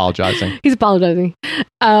 I'm apologizing. He's apologizing.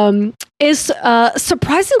 Is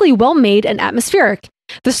surprisingly well made and atmospheric.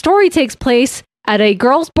 The story takes place at a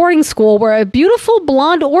girls' boarding school where a beautiful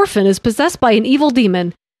blonde orphan is possessed by an evil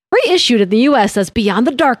demon. Reissued in the U.S. as Beyond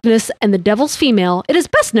the Darkness and the Devil's Female, it is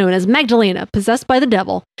best known as Magdalena, possessed by the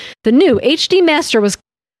devil. The new HD master was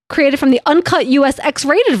created from the uncut U.S.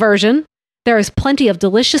 X-rated version. There is plenty of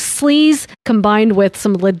delicious sleaze combined with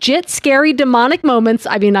some legit scary demonic moments.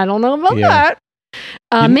 I mean, I don't know about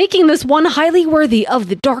that. Making this one highly worthy of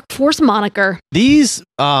the Dark Force moniker. These,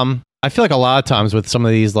 I feel like a lot of times with some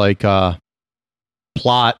of these like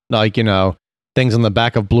plot, like, you know, things on the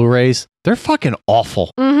back of Blu-rays, they're fucking awful.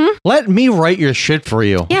 Mm-hmm. Let me write your shit for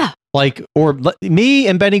you. Yeah. Like, or me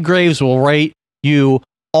and Benny Graves will write you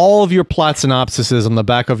all of your plot synopsises on the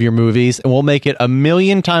back of your movies, and we'll make it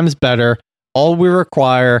 1,000,000 times better. All we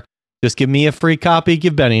require, just give me a free copy,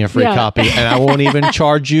 give Benny a free copy, and I won't even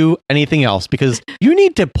charge you anything else, because you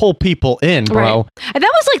need to pull people in, bro. Right. And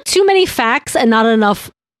that was like too many facts and not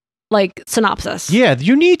enough like synopsis. Yeah,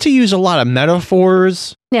 you need to use a lot of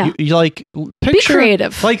metaphors. Yeah. You like picture, be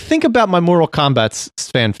creative. Like think about my Mortal Kombat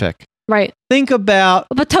fanfic. Right. Think about,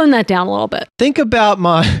 but tone that down a little bit. Think about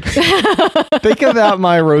my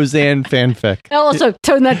Roseanne fanfic. Also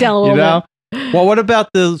tone that down a little bit. Well, what about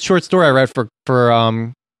the short story I read for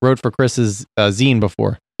wrote for Chris's zine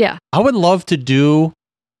before? Yeah. I would love to do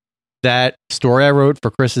that story I wrote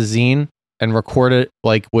for Chris's zine and record it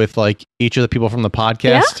like with like each of the people from the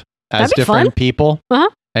podcast as different fun. people, Uh-huh.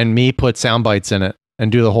 and me put sound bites in it and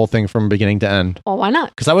do the whole thing from beginning to end. Well, why not?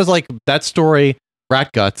 Because I was like, that story, Rat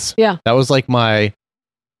Guts. Yeah. That was like my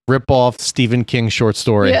rip-off Stephen King short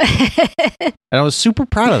story. Yeah. And I was super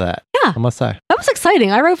proud of that. Yeah. I must say. That was exciting.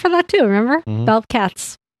 I wrote for that too, remember? About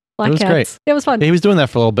cats. Black It was cats. great. It was fun. He was doing that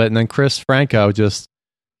for a little bit, and then Chris Franco he's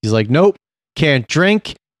like, nope, can't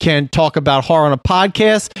drink, can't talk about horror on a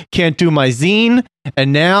podcast, can't do my zine,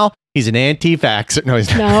 and now he's an anti-vaxxer. No, he's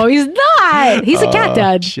not. No, he's not. He's a cat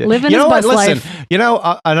dad, Shit. living You his know what? best Listen, life. you know,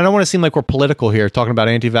 I don't want to seem like we're political here talking about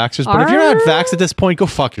anti-vaxxers, but if you're not vaxxed at this point, go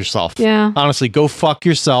fuck yourself. Yeah. Honestly, go fuck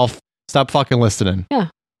yourself. Stop fucking listening. Yeah.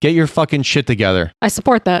 Get your fucking shit together. I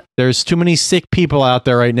support that. There's too many sick people out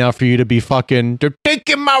there right now for you to be fucking, they're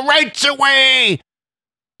taking my rights away.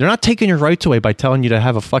 They're not taking your rights away by telling you to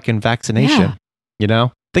have a fucking vaccination. Yeah. You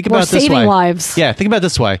know? Think We're about it this saving way. lives. Yeah, think about it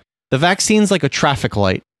this way. The vaccine's like a traffic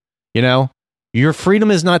light. You know? Your freedom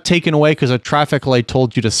is not taken away because a traffic light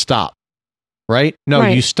told you to stop. Right? No,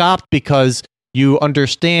 Right. you stopped because you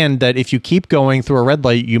understand that if you keep going through a red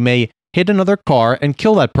light, you may hit another car and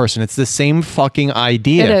kill that person. It's the same fucking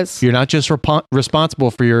idea. It is. You're not just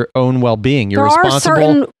responsible for your own well-being. You're There are responsible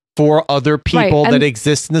certain- for other people Right, that and-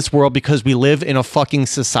 exist in this world because we live in a fucking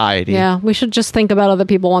society. Yeah, we should just think about other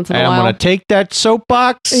people once in And a I'm while. going to take that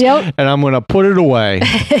soapbox Yep. and I'm going to put it away.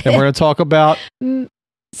 And we're going to talk about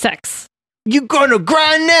sex. You gonna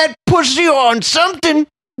grind that pussy on something?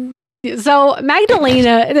 So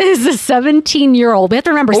Magdalena is a 17-year-old. We have to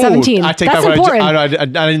remember 17. I take That's that important. I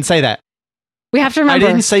didn't say that. We have to remember. I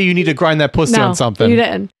didn't say you need to grind that pussy No, on something. you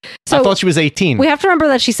didn't. So I thought she was 18. we have to remember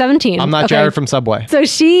that she's 17. I'm not Okay. Jared from Subway. So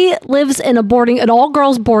she lives in an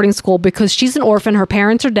all-girls boarding school because she's an orphan. Her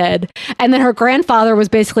parents are dead. And then her grandfather was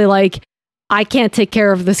basically like, I can't take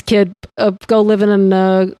care of this kid. Go live in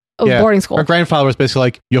a boarding school. Her grandfather was basically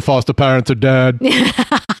like, your foster parents are dead.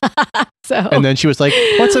 So And then she was like,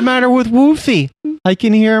 what's the matter with Woofy? I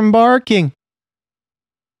can hear him barking.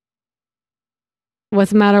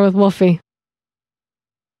 What's the matter with Wolfie?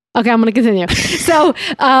 Okay, I'm going to continue. So,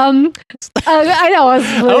 I know. I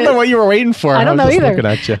don't know what you were waiting for. I don't know was just either. looking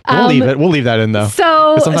at you. We'll leave it. We'll leave that in though. So,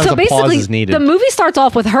 'Cause sometimes so a pause basically, is needed. the movie starts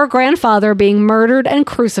off with her grandfather being murdered and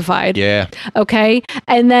crucified. Yeah. Okay,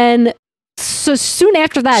 and then so soon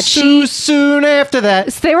after that, soon after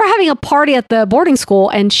that, so they were having a party at the boarding school,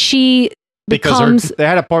 and she becomes. they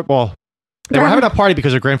had a part. Well, they were having a party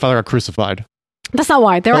because her grandfather got crucified. That's not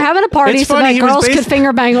why they were having a party it's so funny, that he was girls could based-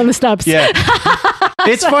 finger bang on the steps. Yeah.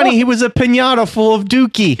 It's funny. He was a pinata full of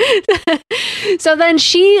dookie. So then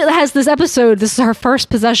she has this episode. This is her first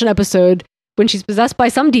possession episode when she's possessed by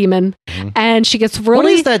some demon, and she gets really. What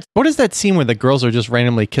is that? What is that scene where the girls are just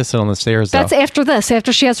randomly kissing on the stairs? That's though? after this.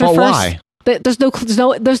 After she has her Well, first. why?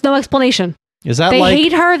 There's no explanation. Is that They like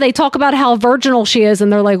hate her. They talk about how virginal she is,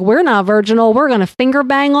 and they're like, "We're not virginal. We're gonna finger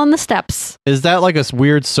bang on the steps. is that like a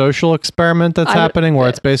weird social experiment that's happening where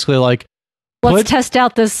it's basically like Let's put- test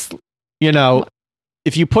out this." you know,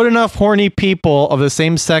 if you put enough horny people of the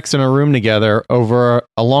same sex in a room together over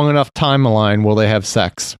a long enough timeline, will they have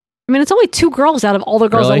sex? I mean, it's only 2 girls out of all the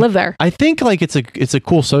girls Really? that live there. I think like it's a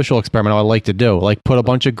cool social experiment I'd like to do. Like put a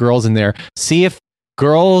bunch of girls in there, see if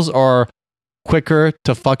girls are quicker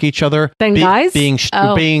to fuck each other Than guys? being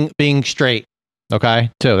Oh. being straight.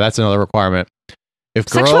 Okay, too. That's another requirement. If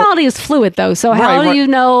girl, Sexuality is fluid, though. So how Right, do right. you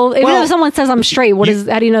know? Even Well, if someone says I'm straight, how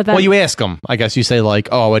do you know that? well, you ask them. I guess you say like,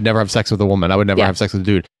 "Oh, I would never have sex with a woman. I would never Yeah. have sex with a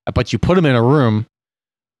dude." But you put them in a room,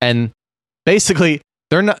 and basically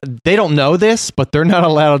they don't know this, but they're not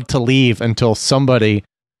allowed to leave until somebody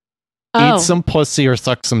Oh. eats some pussy or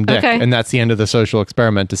sucks some dick, Okay. and that's the end of the social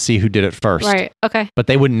experiment to see who did it first. Right. Okay. But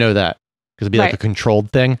they wouldn't know that because it'd be like Right. a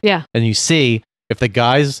controlled thing. Yeah. And you see if the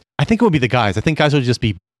guys, I think it would be the guys. I think guys would just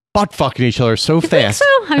be butt fucking each other so You think fast. so?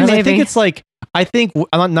 I mean, Because I think maybe. it's like,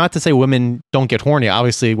 not to say women don't get horny.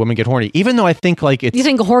 Obviously, women get horny. Even though I think like it's You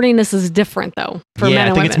think horniness is different though for yeah, men I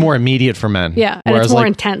and think women? it's more immediate for men. Yeah, and Whereas, it's more like,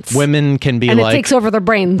 intense. Women can be and like it takes over their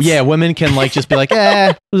brains. yeah, women can like just be like,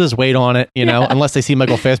 we'll just wait on it, you know, unless they see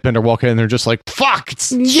Michael Fassbender walk in and they're just like, fuck, it's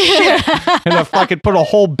shit. And I fucking put a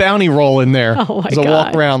whole bounty roll in there. Oh my as I walk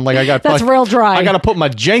God. around like I got That's real dry. I got to put my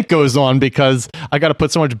Jenkos on because I got to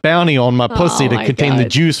put so much bounty on my pussy to my contain the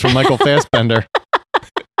God. juice from Michael Fassbender.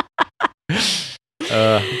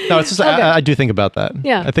 No, it's just Okay. I do think about that.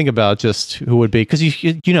 Yeah. I think about just who would be because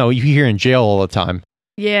you know you hear in jail all the time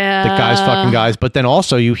Yeah. the guys fucking guys, but then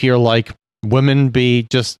also you hear like women be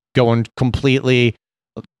just going completely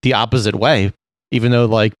the opposite way, even though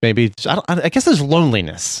like maybe I guess there's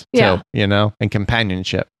loneliness Yeah. too, you know, and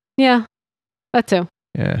companionship. Yeah. That too.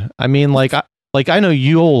 Yeah, I mean like I know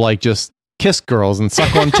you'll like just kiss girls and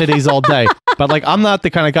suck on titties all day, but like I'm not the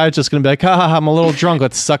kind of guy that's just gonna be like, I'm a little drunk,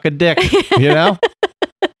 let's suck a dick, you know?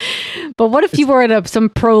 But what if you were in some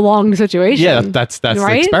prolonged situation? Yeah, that's the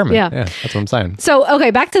Right? experiment. Yeah. That's what I'm saying. So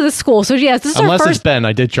okay, back to the school. So yes, this is Unless our it's first. Ben,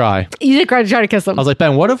 I did try. You did try to kiss him. I was like,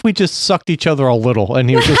 Ben, what if we just sucked each other a little? And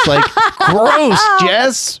he was just like, gross,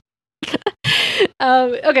 Jess.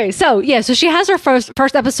 Okay, so yeah, so she has her first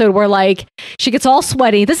episode where like she gets all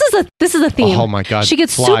sweaty. This is a theme. Oh my God, She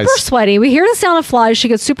gets flies. super sweaty. We hear the sound of flies. She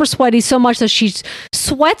gets super sweaty so much that she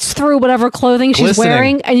sweats through whatever clothing she's Glistening.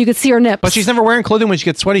 wearing, and you could see her nips. But she's never wearing clothing when she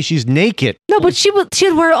gets sweaty. She's naked. no, but she would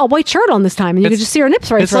wear a white shirt on this time, and you could just see her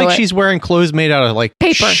nips right It's through like it. she's wearing clothes made out of like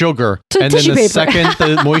Paper. sugar. T- And then tissue the paper. second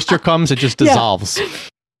the moisture comes, it just Yeah. dissolves.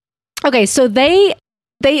 Okay, so they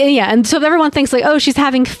and so everyone thinks like, oh, she's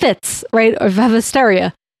having fits, right, or have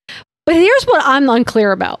hysteria. But here's what I'm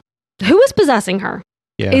unclear about: who is possessing her?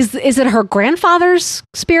 Yeah. Is it her grandfather's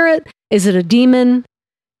spirit? Is it a demon?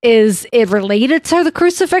 Is it related to the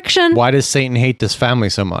crucifixion? Why does Satan hate this family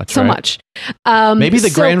so much? So right? much. Maybe the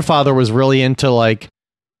so- grandfather was really into like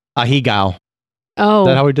Ahigao. Oh, Is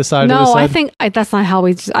that how we decided? no, it was I said? think that's not how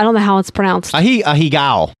we. I don't know how it's pronounced.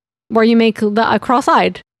 Ahigao Where you make a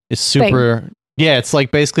cross-eyed. is super. Yeah, it's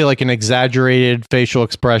like basically like an exaggerated facial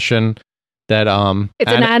expression that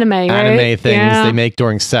It's an anime, right? anime things Yeah. they make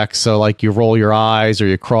during sex. So like you roll your eyes or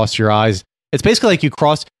you cross your eyes. It's basically like you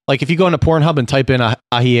cross, like if you go into Pornhub and type in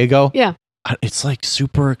Ahiego, Yeah. it's like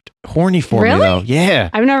super horny for me Really? though. Yeah.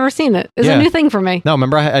 I've never seen it. It's Yeah. a new thing for me. No,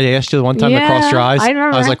 remember I asked you the one time to cross your Yeah, eyes? I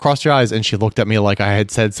remember. was like, cross your eyes. And she looked at me like I had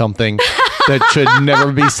said something that should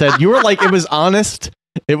never be said. You were like, it was honest.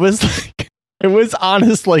 It was like, it was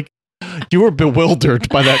honest. Like you were bewildered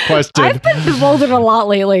by that question. I've been bewildered a lot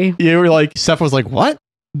lately. You were like, Steph was like, what?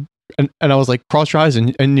 And I was like, cross your eyes.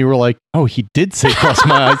 And you were like, oh, he did say cross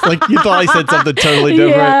my eyes. Like you thought I said something totally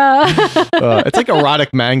different. Yeah. It's like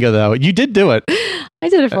erotic manga though. You did do it. I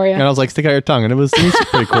did it for you. And I was like, stick out your tongue. And it was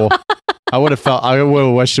pretty cool. I would have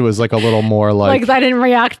wished it was like a little more Like I didn't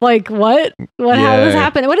react like what? What Yeah. is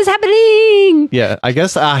happening? What is happening? yeah, I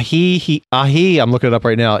guess ahi, I'm looking it up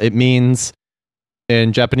right now. It means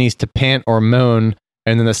in Japanese to pant or moan.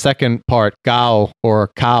 And then the second part, gao or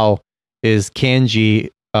kao, is kanji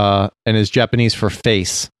and is Japanese for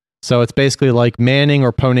face. So it's basically like manning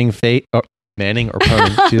or poning face. Manning or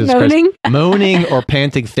poning. Jesus Moaning? Christ. Moaning or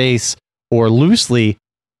panting face, or loosely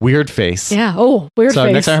weird face. Yeah. Oh, weird So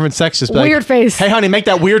face. next time I'm having sex, just be like, Weird face. hey, honey, make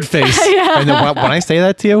that weird face. Yeah. And then when I say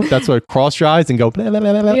that to you, that's what cross your eyes and go, blah, blah,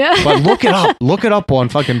 blah, blah, blah. Yeah. But look it up. Look it up on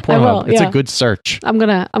fucking I will, Pornhub. It's yeah. a good search.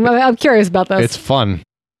 I'm curious about this. It's fun.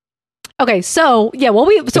 Okay, so yeah,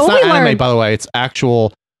 It's what not we anime, learned. by the way. It's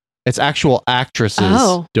actual It's actual actresses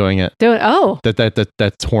Oh. doing it.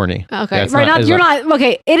 That's horny. Okay. Yeah, it's right. it's You're not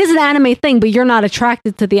okay. It is an anime thing, but you're not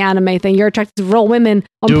attracted to the anime thing. You're attracted to real women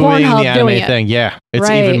on doing Pornhub the anime doing it. thing. Yeah, it's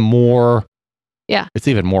Right. even more. Yeah. It's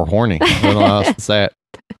even more horny. I don't know how else to say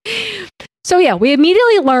it. So yeah, we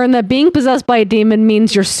immediately learn that being possessed by a demon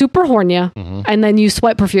means you're super horny, and then you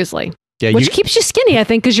sweat profusely, Yeah, which keeps you skinny, I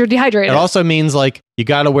think, because you're dehydrated. It also means like you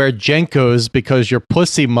got to wear Jenkos because your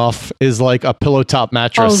pussy muff is like a pillow top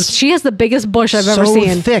mattress. Oh, she has the biggest bush I've ever So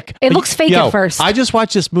seen. thick. It But looks fake yo, at first. I just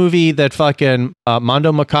watched this movie that fucking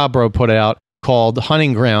Mondo Macabro put out called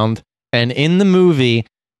Hunting Ground, and in the movie,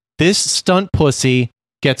 this stunt pussy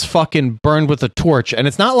gets fucking burned with a torch, and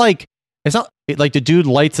it's not like the dude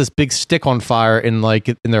lights this big stick on fire in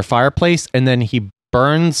their fireplace, and then he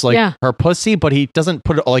burns her pussy, but he doesn't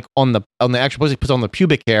put it like on the actual pussy. He puts it on the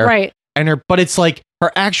pubic hair, Right. And but it's like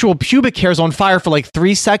her actual pubic hair is on fire for like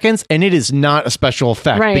 3 seconds, and it is not a special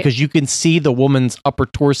effect Right. because you can see the woman's upper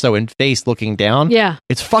torso and face looking down. Yeah.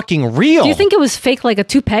 It's fucking real. Do you think it was fake, like a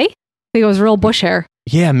toupee? I think it was real bush hair.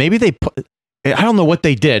 Yeah, maybe they put. I don't know what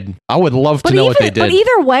they did. I would love to know what they did. But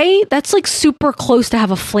either way, that's like super close to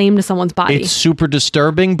have a flame to someone's body. It's super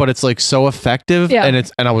disturbing, but it's like so effective. Yeah.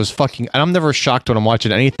 And I was fucking, and I'm never shocked when I'm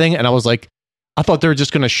watching anything. And I was like, I thought they were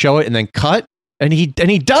just going to show it and then cut. And he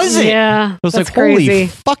does it. Yeah. I was that's like, holy crazy.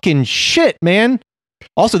 fucking shit, man.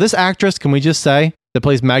 Also, this actress, can we just say, that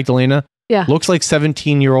plays Magdalena, Yeah. looks like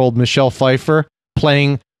 17-year-old Michelle Pfeiffer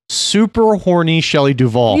playing super horny Shelley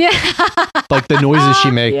Duvall. Yeah. Like the noises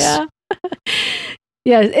she makes. Yeah.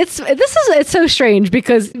 Yeah, it's so strange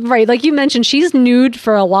because right, like you mentioned, she's nude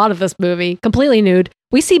for a lot of this movie, completely nude.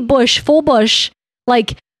 We see full bush,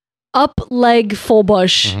 like up leg full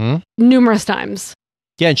bush, numerous times.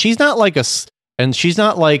 Yeah, and she's not like Magdalena's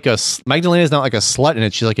not like a slut in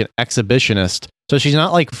it. She's like an exhibitionist. So she's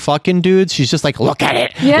not like fucking dudes. She's just like, look at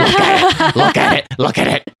it. Yeah. Look at it. Look at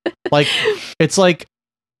it. Like, it's like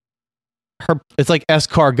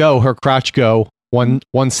escargot, her crotch go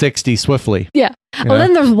 160 swiftly. Yeah. You Well, know?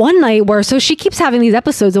 then there's one night where she keeps having these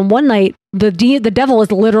episodes, and one night the devil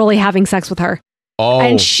is literally having sex with her,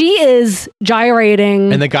 and she is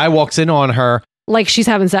gyrating, And the guy walks in on her, like she's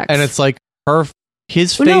having sex, and it's like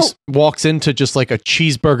his Well, no. face walks into just like a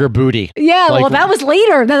cheeseburger booty. Yeah, Like- well, that was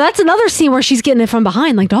later. Now, that's another scene where she's getting it from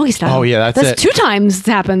behind, like doggy style. Oh, yeah, that's it. 2 times it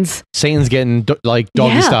happens. Satan's getting like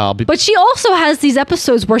doggy Yeah. style. But she also has these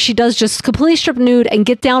episodes where she does just completely strip nude and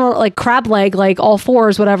get down on like crab leg, like all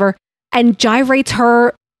fours, whatever, and gyrates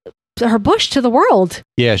her bush to the world.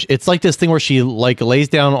 Yeah, it's like this thing where she like lays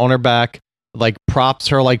down on her back, like props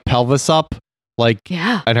her like pelvis up, like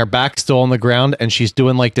Yeah. and her back's still on the ground, and she's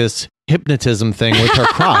doing like this hypnotism thing with her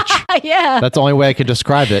crotch. Yeah. That's the only way I could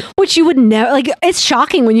describe it. Which you would never like. It's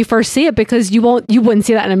shocking when you first see it because you wouldn't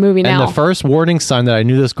see that in a movie now. And the first warning sign that I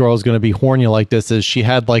knew this girl was going to be horny like this is she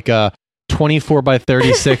had like a 24 by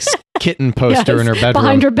 36 kitten poster in her Yes, bedroom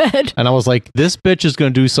behind her bed. and I was like, this bitch is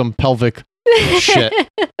going to do some pelvic shit.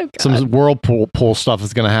 Some whirlpool stuff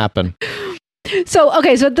is going to happen. So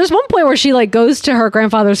there's one point where she like goes to her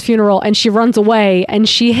grandfather's funeral and she runs away and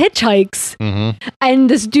she hitchhikes Mm-hmm. and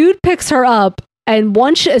this dude picks her up and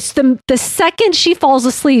the second she falls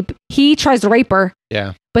asleep, he tries to rape her,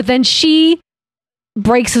 Yeah. but then she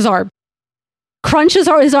breaks his arm, crunches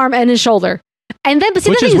his arm and his shoulder, and then but see,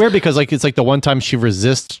 Which the is thing weird because like it's like the one time she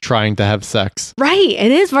resists trying to have sex. right?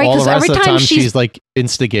 It is right All because the rest every of the time time she's like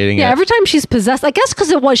instigating it. every time she's possessed, I guess because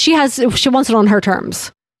she wants it on her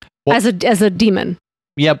terms Well- as a demon.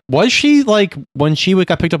 Yeah, was she like when she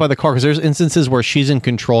got picked up by the car? Because there's instances where she's in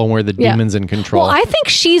control and where the Yeah. demon's in control. Well, I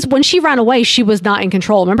think when she ran away, she was not in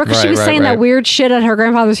control. Remember, because she Right, was right, saying right. that weird shit at her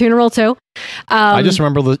grandfather's funeral too. I just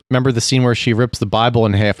remember the scene where she rips the Bible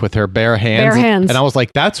in half with her bare hands. Bare hands. And I was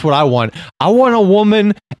like, that's what I want. I want a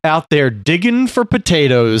woman out there digging for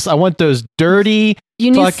potatoes. I want those dirty,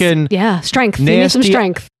 you need fucking strength. You need some nasty,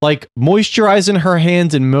 strength. like moisturizing her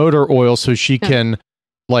hands in motor oil so she can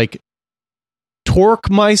like torque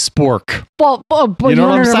my spork. Well, You know what I'm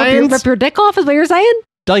want her to saying? rip your dick off? Is what you're saying?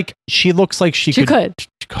 Like she looks like she could.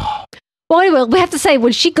 Well, anyway, we have to say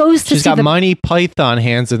when she goes to She's see got Monty Python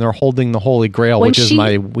hands and they're holding the Holy Grail, When which is she-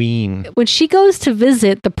 my ween. when she goes to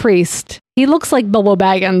visit the priest, he looks like Bilbo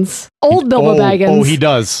Baggins, old Bilbo Baggins. Oh, he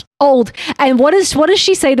does. Old. And what does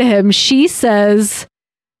she say to him? She says,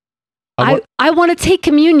 I want to take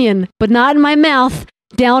communion, but not in my mouth,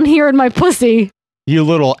 down here in my pussy. You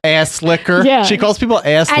little ass licker. Yeah. She calls people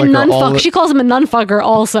ass And licker. nunfuck. She calls him a nunfucker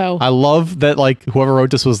also. I love that, like, whoever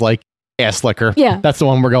wrote this was like, ass licker. Yeah. That's the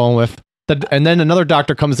one we're going with. And then another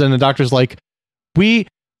doctor comes in, and the doctor's like,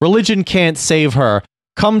 religion can't save her.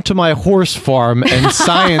 come to my horse farm and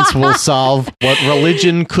science will solve what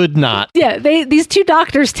religion could not. Yeah, these two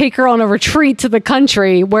doctors take her on a retreat to the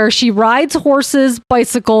country where she rides horses,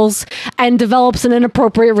 bicycles, and develops an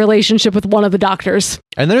inappropriate relationship with one of the doctors.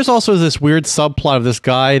 And there's also this weird subplot of this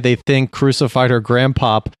guy they think crucified her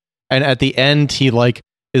grandpa, and at the end he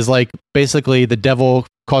is basically the devil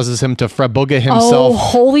causes him to frebuga himself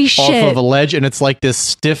holy off shit. of a ledge, and it's like this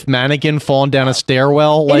stiff mannequin falling down a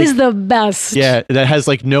stairwell. It is the best. Yeah, that has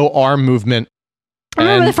like no arm movement. I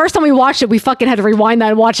remember the first time we watched it, we fucking had to rewind that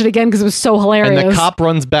and watch it again because it was so hilarious. And the cop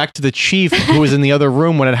runs back to the chief who was in the other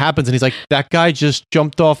room when it happens, and he's like, that guy just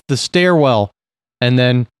jumped off the stairwell. And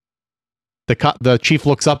then the chief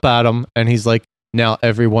looks up at him and he's like, now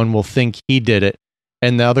everyone will think he did it.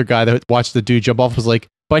 And the other guy that watched the dude jump off was like,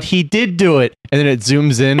 but he did do it. And then it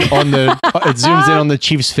zooms in on the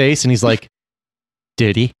chief's face, and he's like,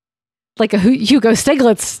 did he? Like a Hugo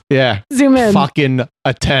Stiglitz. Yeah. Zoom in. Fucking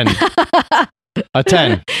a 10. A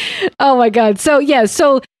 10. Oh my God. So yeah,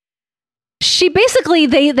 so she basically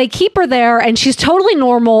they keep her there and she's totally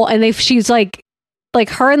normal, and she's like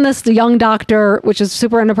her and the young doctor, which is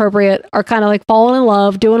super inappropriate, are kind of like falling in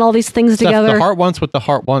love, doing all these things together. The heart wants what the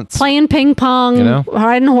heart wants. Playing ping pong,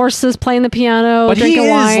 riding horses, playing the piano, but drinking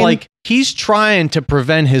wine. He's trying to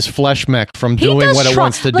prevent his flesh mech from doing what it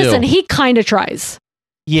wants to do. Listen, he kind of tries.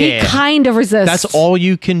 Yeah. He kind of resists. That's all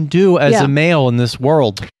you can do as a male in this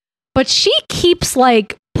world. But she keeps now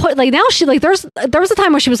she there was a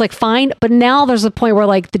time where she was like fine, but now there's a point where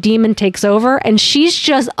like the demon takes over and she's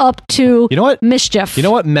just up to mischief. You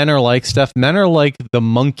know what men are like, Steph? Men are like the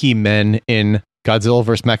monkey men in Godzilla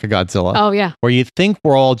vs. Mechagodzilla. Oh yeah. Where you think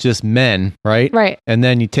we're all just men, right? Right. And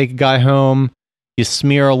then you take a guy home, you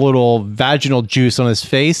smear a little vaginal juice on his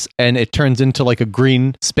face, and it turns into like a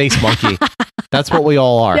green space monkey. That's what we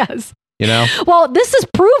all are. Yes. You know? Well, this is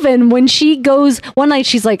proven when she goes one night,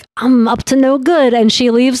 she's like, I'm up to no good. And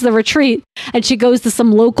she leaves the retreat and she goes to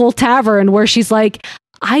some local tavern where she's like,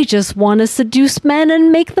 I just want to seduce men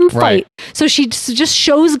and make them fight. Right. So she just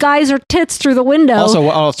shows guys her tits through the window. Also,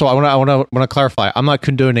 I want to clarify. I'm not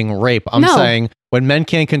condoning rape. I'm saying when men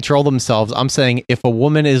can't control themselves, I'm saying if a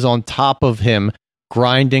woman is on top of him,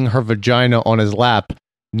 grinding her vagina on his lap,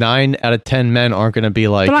 9 out of 10 men aren't going to be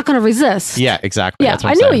like... They're not going to resist. Yeah, exactly. Yeah, That's what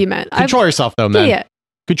I I'm knew saying. what you meant. Control yourself, though, man. Yeah.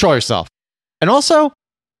 Control yourself. And also,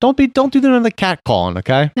 don't do the cat calling,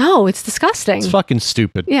 okay? No, it's disgusting. It's fucking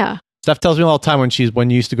stupid. Yeah. Steph tells me all the time when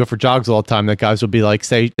you used to go for jogs all the time that guys would be like,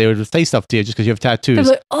 they would say stuff to you just because you have tattoos. They're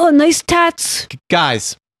like, oh, nice tats.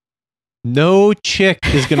 Guys, no chick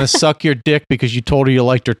is going to suck your dick because you told her you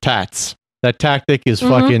liked her tats. That tactic is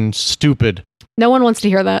fucking stupid. No one wants to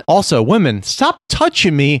hear that. Also, women, stop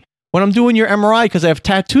touching me when I'm doing your MRI because I have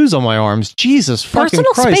tattoos on my arms. Jesus fucking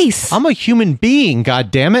Personal Christ. space. I'm a human being, god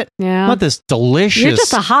damn it. Yeah. I'm not this delicious. You're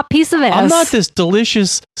just a hot piece of ass. I'm not this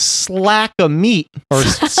delicious slack of meat or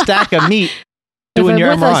stack of meat doing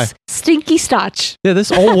your with MRI. a stinky stotch. Yeah,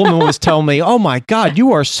 this old woman was telling me, oh my God,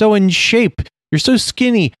 you are so in shape. You're so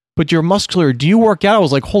skinny, but you're muscular. Do you work out? I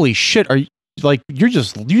was like, holy shit, are you like you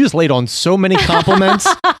just laid on so many compliments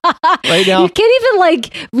right now. You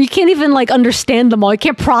can't even understand them all. You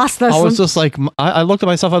can't process I was them. just like, I looked at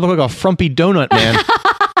myself, I look like a frumpy donut man.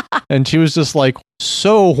 And she was just like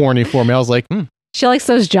so horny for me. I was like, She likes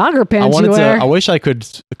those jogger pants you wear. I wish I could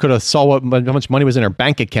have saw how much money was in her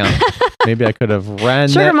bank account. Maybe I could have ran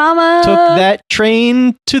Sugar mama. took that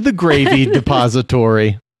train to the gravy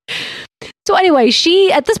depository. So anyway,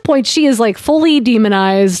 at this point, she is like fully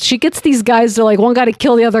demonized. She gets these guys to like one guy to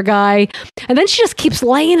kill the other guy. And then she just keeps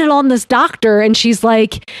laying it on this doctor. And she's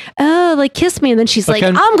like, oh, like kiss me. And then she's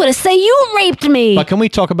I'm going to say you raped me. But can we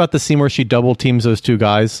talk about the scene where she double teams those two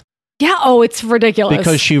guys? Yeah. Oh, it's ridiculous.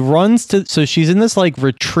 Because she runs so she's in this like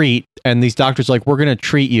retreat and these doctors are like, we're going to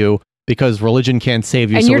treat you because religion can't save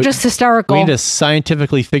you. And so you're just hysterical. We need to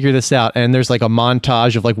scientifically figure this out. And there's like a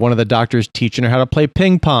montage of like one of the doctors teaching her how to play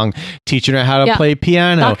ping pong, teaching her how to play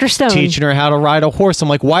piano, Dr. Stone. teaching her how to ride a horse. I'm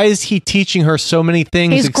like, why is he teaching her so many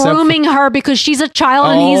things? He's grooming her because she's a child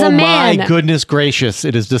and he's a man. Oh my goodness gracious.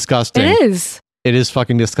 It is disgusting. It is. It is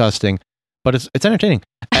fucking disgusting. But it's entertaining.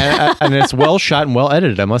 And it's well shot and well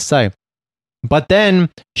edited, I must say. But then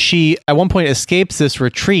she, at one point, escapes this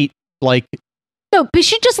retreat like... No, but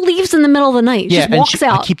she just leaves in the middle of the night. She just walks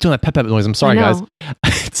out. I keep doing that pep noise. I'm sorry, guys.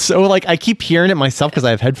 So like I keep hearing it myself because I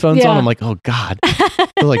have headphones on. I'm like, oh God. I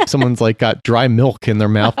feel like someone's like got dry milk in their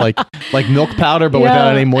mouth, like milk powder, but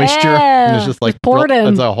without any moisture. And it's just like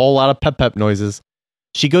it's a whole lot of pep noises.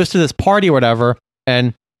 She goes to this party or whatever,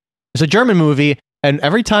 and it's a German movie. And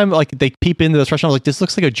every time like they peep into this restaurant, I'm like, this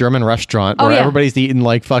looks like a German restaurant where everybody's eating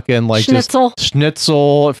like fucking like schnitzel. just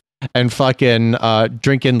schnitzel, and fucking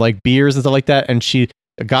drinking like beers and stuff like that. And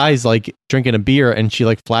a guy's like drinking a beer and she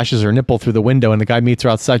like flashes her nipple through the window and the guy meets her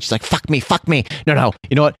outside. She's like, fuck me. No.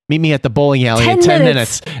 You know what? Meet me at the bowling alley in 10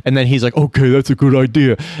 minutes. And then he's like, okay, that's a good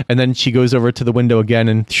idea. And then she goes over to the window again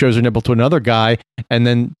and shows her nipple to another guy. And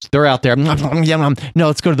then they're out there. No,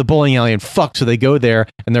 let's go to the bowling alley and fuck. So they go there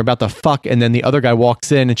and they're about to fuck. And then the other guy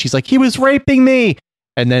walks in and she's like, he was raping me.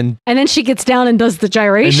 And then she gets down and does the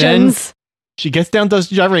gyrations. And then she gets down, does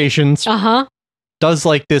gyrations. Does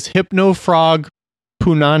like this hypno frog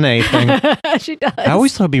punane thing. She does. I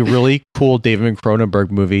always thought it'd be a really cool David Cronenberg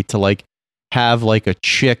movie to like have like a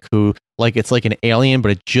chick who like it's like an alien,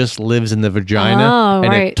 but it just lives in the vagina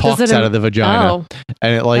and it talks out of the vagina.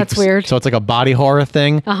 And it like that's weird. So it's like a body horror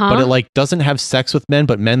thing, but it like doesn't have sex with men,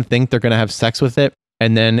 but men think they're gonna have sex with it,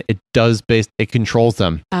 and then it does it controls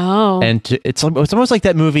them. And it's almost like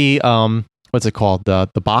that movie. What's it called? The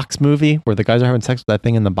box movie where the guys are having sex with that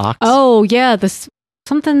thing in the box. Oh yeah,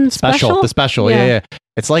 something special. The special, yeah.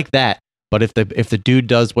 It's like that, but if the dude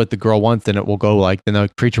does what the girl wants, then it will go like then the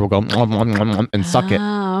creature will go and suck it.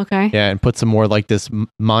 Oh, okay. Yeah, and put some more like this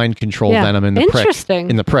mind control venom in the Interesting. prick.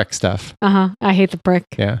 In the prick stuff. I hate the prick.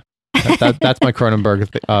 Yeah, that's my Cronenberg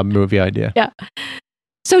movie idea. Yeah.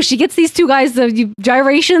 So she gets these two guys the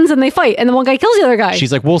gyrations and they fight, and the one guy kills the other guy.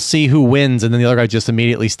 She's like, "We'll see who wins," and then the other guy just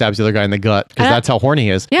immediately stabs the other guy in the gut because that's how horny he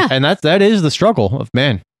is. Yeah, and that is the struggle of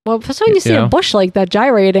man. Well, especially when you see a bush like that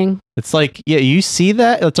gyrating. It's like, yeah, you see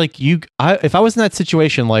that. It's like if I was in that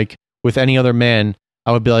situation, like with any other man,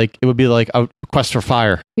 I would be like, it would be like a quest for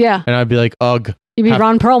fire. Yeah, and I'd be like, ugh. You'd be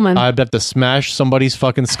Ron Perlman. I'd have to smash somebody's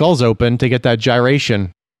fucking skulls open to get that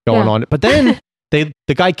gyration going on. But then the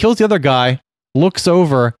guy kills the other guy, looks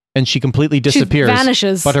over, and she completely disappears. She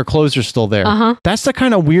vanishes. But her clothes are still there. That's the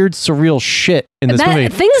kind of weird, surreal shit in this movie.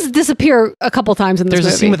 Things disappear a couple times in this movie.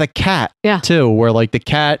 There's a scene with a cat, too, where like the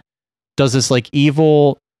cat does this like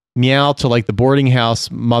evil meow to like the boarding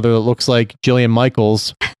house mother that looks like Jillian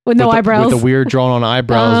Michaels. With no eyebrows. With the weird drawn on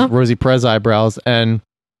eyebrows, Rosie Perez eyebrows. And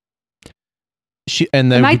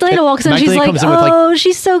Magdalena walks in, she's like, oh,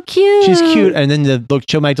 she's so cute. She's cute. And then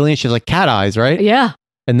show Magdalena, she has like cat eyes, right? Yeah.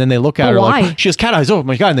 And then they look at her like, she has cat eyes. Oh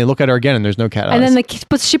my God. And they look at her again and there's no cat eyes. And then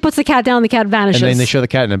she puts the cat down and the cat vanishes. And then they show the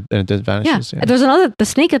cat and it vanishes. Yeah. There's the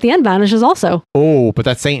snake at the end vanishes also. Oh, but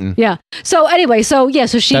that's Satan. Yeah. So anyway, so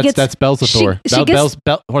she gets. That's Belzathor.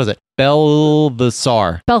 What is it?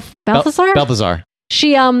 Balthazar. Balthazar?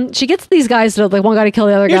 She gets these guys to like one guy to kill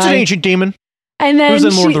the other guy. It's an ancient demon. And then who's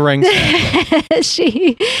in Lord of the Rings?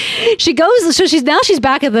 she goes. So she's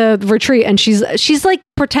back at the retreat, and she's like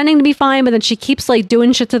pretending to be fine, but then she keeps like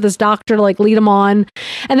doing shit to this doctor to like lead him on.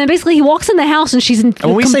 And then basically he walks in the house, and she's. And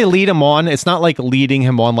when we say lead him on, it's not like leading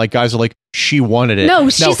him on. Like guys are like, she wanted it. No,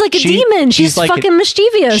 she's like a demon. She's like fucking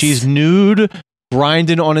mischievous. She's nude,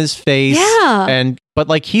 grinding on his face. Yeah. But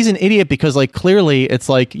like he's an idiot because like clearly it's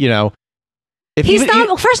like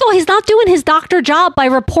first of all, he's not doing his doctor job by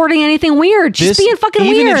reporting anything weird. She's being fucking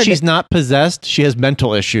weird. Even if she's not possessed, she has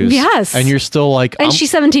mental issues. Yes. And you're still like... And she's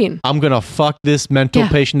 17. I'm going to fuck this mental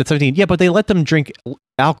patient at 17. Yeah, but they let them drink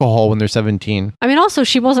alcohol when they're 17. I mean, also,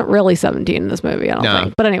 she wasn't really 17 in this movie, I don't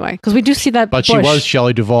think. But anyway, because we do see that But she was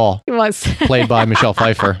Shelley Duvall. She was. Played by Michelle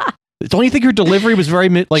Pfeiffer. Don't you think her delivery was very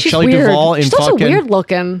like she's Shelley weird. Duvall in she's also weird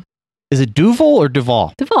looking. Is it Duvall or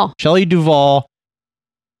Duvall? Duvall. Shelley Duvall.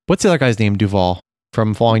 What's the other guy's name? Duvall.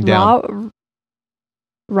 From Falling Down.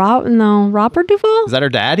 Robert Duvall? Is that her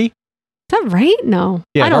daddy? Is that right? No.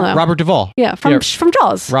 Yeah, I don't know. Robert Duvall. Yeah, from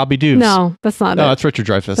Jaws. Robbie Duvall. No, that's not it. No, that's Richard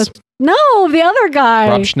Dreyfuss. No, the other guy.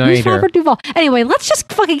 Rob Schneider. Who's Robert Duvall? Anyway, let's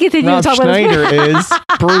just fucking continue to talk about this. Rob Schneider is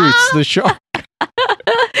Bruce the shark.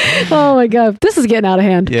 Oh my God. This is getting out of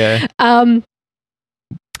hand. Yeah.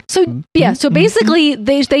 So basically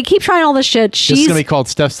they keep trying all this shit. This is gonna be called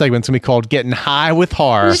Steph's segment. It's gonna be called Getting High with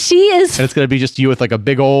Horror. She is, and it's gonna be just you with like a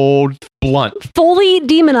big old blunt, fully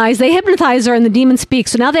demonized. They hypnotize her, and the demon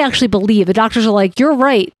speaks. So now they actually believe. The doctors are like, "You're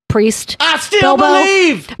right, priest. I still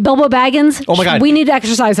believe." Bilbo Baggins. Oh my God, we need to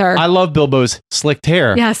exercise her. I love Bilbo's slicked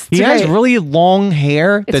hair. Yes, he has really long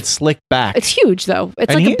hair that's slicked back. It's huge though.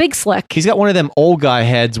 It's like a big slick. He's got one of them old guy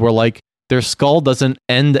heads where like their skull doesn't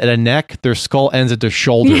end at a neck, their skull ends at their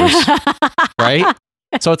shoulders. Yeah. Right?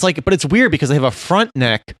 So it's like, but it's weird because they have a front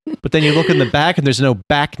neck, but then you look in the back and there's no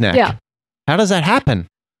back neck. Yeah. How does that happen?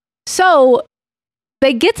 So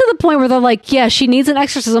they get to the point where they're like, yeah, she needs an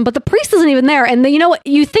exorcism, but the priest isn't even there. And you know what?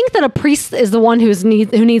 You think that a priest is the one who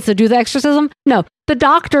needs to do the exorcism? No. The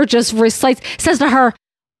doctor just says to her,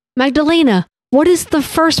 Magdalena, what is the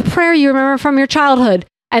first prayer you remember from your childhood?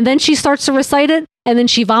 And then she starts to recite it. And then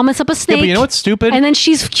she vomits up a snake. Yeah, but you know what's stupid? And then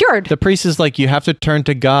she's cured. The priest is like, you have to turn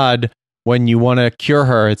to God when you want to cure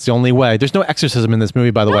her, it's the only way. There's no exorcism in this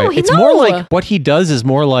movie, by the way. It's no. more like what he does is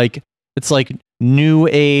more like it's like new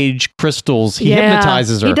age crystals. He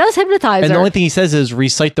hypnotizes her. He does hypnotize and her. the only thing he says is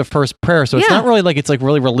recite the first prayer. So it's Yeah. not really like it's like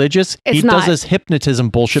really religious. It's he not. does this hypnotism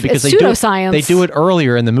bullshit because It's they pseudoscience. do it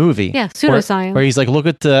earlier in the movie. Yeah, Where- pseudoscience. Where he's like, look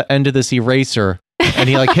at the end of this eraser, and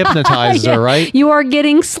he like hypnotizes Yeah. her, right? You are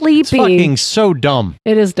getting It's sleepy. fucking so dumb.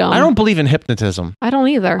 It is dumb. I don't believe in hypnotism. I don't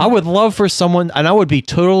either. I would love for someone, and I would be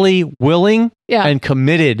totally willing Yeah. and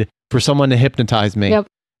committed for someone to hypnotize me. Yep.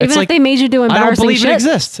 It's Even like, if they made you do I don't embarrassing believe shit. it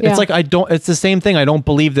exists. Yeah. It's like it's the same thing. I don't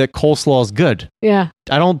believe that coleslaw is good. Yeah.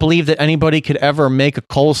 I don't believe that anybody could ever make a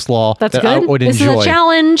coleslaw That's that good. I would This enjoy. is a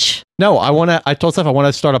challenge. No, I told Steph I want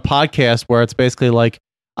to start a podcast where it's basically like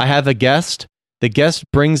I have a guest. The guest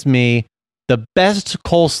brings me the best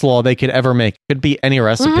coleslaw they could ever make. Could be any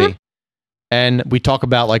recipe. Mm-hmm. And we talk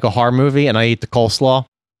about like a horror movie and I eat the coleslaw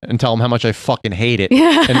and tell them how much I fucking hate it.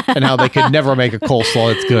 Yeah. And how they could never make a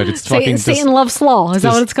coleslaw that's good. It's fucking Satan loves slaw. Is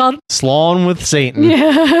that what it's called? slawing with Satan.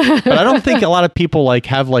 Yeah. But I don't think a lot of people like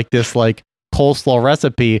have like this like coleslaw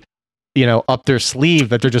recipe, up their sleeve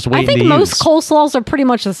that they're just I waiting think to most use. coleslaws are pretty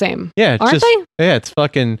much the same. Yeah, it's aren't just, they? Yeah, it's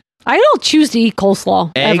fucking I don't choose to eat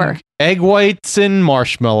coleslaw ever. egg whites and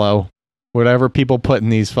marshmallow, whatever people put in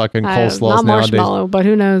these fucking coleslaws Not nowadays. marshmallow, but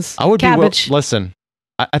who knows? I would Cabbage. be listen.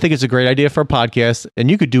 I think it's a great idea for a podcast,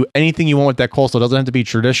 and you could do anything you want with that coleslaw. It doesn't have to be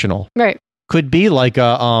traditional. Right. Could be like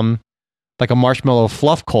a marshmallow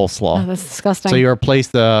fluff coleslaw. Oh, that's disgusting. So you replace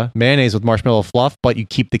the mayonnaise with marshmallow fluff, but you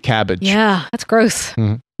keep the cabbage. Yeah, that's gross.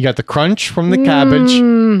 Mhm. You got the crunch from the cabbage,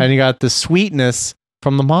 Mm. and you got the sweetness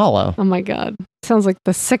from the mallow. Oh my god. Sounds like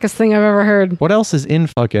the sickest thing I've ever heard. What else is in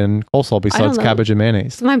fucking coleslaw besides know. cabbage and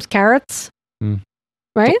mayonnaise? Sometimes carrots. Mm.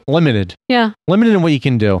 Right? Limited. Yeah. Limited in what you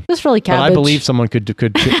can do. Just really cabbage. But I believe someone could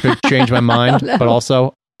change my mind, don't know. but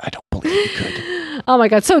also I don't believe you could. Oh my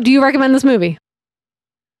god. So do you recommend this movie?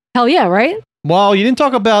 Hell yeah, right? Well, you didn't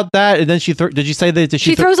talk about that, and then did you say that? Did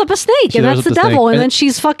She throws up a snake, She and throws that's the up the devil, snake. and then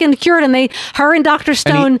she's fucking cured, and her and Dr.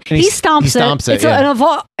 Stone, and he he stomps it. it,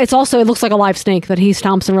 yeah. It's also, it looks like a live snake that he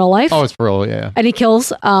stomps in real life. Oh, it's for real, yeah. And he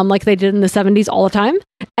kills, like they did in the 70s all the time.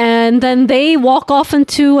 And then they walk off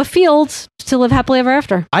into a field to live happily ever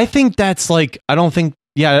after. I think that's like I don't think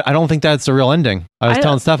that's the real ending. I was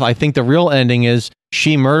telling Steph, I think the real ending is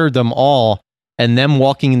she murdered them all, and them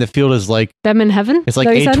walking in the field is like Them in heaven? it's like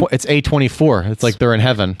it's A24. It's like they're in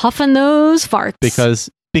heaven Huffing those farts.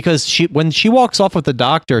 because when she walks off with the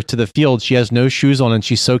doctor to the field, she has no shoes on and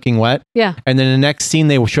she's soaking wet. Yeah. And then the next scene,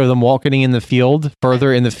 they will show them walking in the field,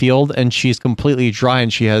 further in the field, and she's completely dry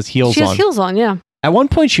and she has heels She on. has heels on, yeah. At one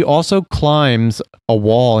point, she also climbs a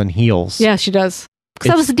wall in heels. Yeah, she does. Because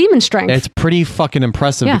that was the demon strength. It's pretty fucking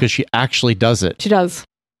impressive Yeah. because she actually does it. She does.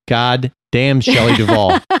 God damn Shelley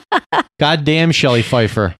Duvall. God damn Shelley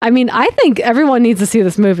Pfeiffer. I mean, I think everyone needs to see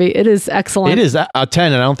this movie. It is excellent. It is a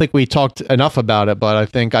 10, and I don't think we talked enough about it, but I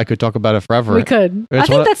think I could talk about it forever. We could. I It's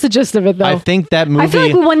think one- that's the gist of it, though. I think that movie. I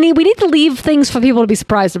feel like we need to leave things for people to be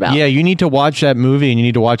surprised about. Yeah, you need to watch that movie, and you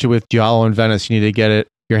need to watch it with Giallo and Venice. You need to get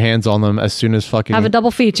your hands on them as soon as fucking Have a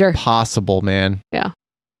double feature. possible, man. Yeah.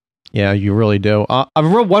 Yeah, you really do.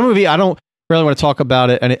 One movie I don't really want to talk about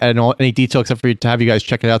it and any detail except for to have you guys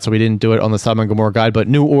check it out. So we didn't do it on the Sodom and Gomorrah guide. But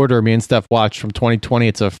New Order, me and Steph watched from 2020.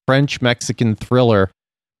 It's a French-Mexican thriller,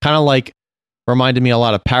 kind of like reminded me a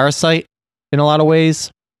lot of Parasite in a lot of ways.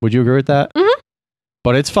 Would you agree with that? Mm-hmm.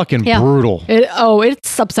 But it's fucking Yeah. brutal.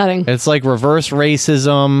 It's upsetting. It's like reverse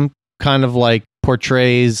racism, kind of like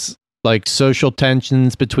portrays like social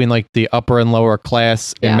tensions between like the upper and lower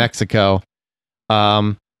class in Yeah. Mexico.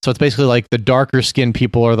 So it's basically like the darker skinned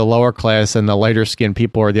people are the lower class and the lighter skinned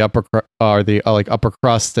people are the upper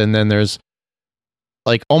crust. And then there's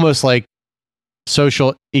like almost like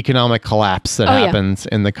social economic collapse that Oh, yeah. happens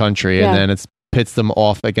in the country. Yeah. And then it pits them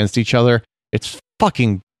off against each other. It's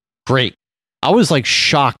fucking great. I was like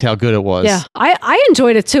shocked how good it was. Yeah. I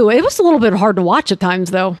enjoyed it too. It was a little bit hard to watch at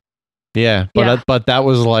times, though. Yeah, but that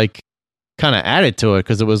was like kind of added to it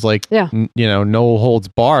because it was like Yeah. no holds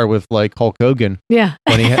bar with like Hulk Hogan Yeah.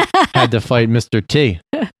 when he had to fight Mr. T,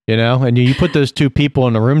 and you put those two people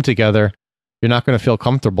in a room together, you're not going to feel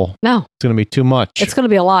comfortable. No. It's going to be too much. It's going to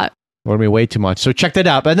be a lot. It's going to be way too much. So check that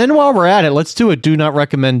out. And then while we're at it, let's do a do not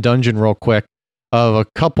recommend dungeon real quick of a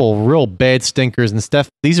couple real bad stinkers. And Steph,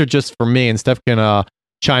 these are just for me, and Steph can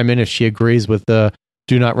chime in if she agrees with the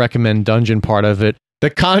do not recommend dungeon part of it. The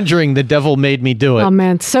Conjuring, The Devil Made Me Do It. Oh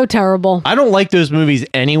man, so terrible. I don't like those movies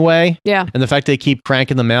anyway. Yeah. And the fact they keep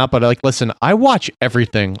cranking them out, but listen, I watch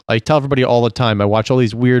everything. I tell everybody all the time. I watch all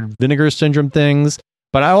these weird Vinegar Syndrome things,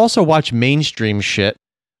 but I also watch mainstream shit.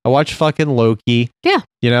 I watch fucking Loki. Yeah.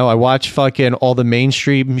 You know, I watch fucking all the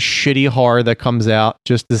mainstream shitty horror that comes out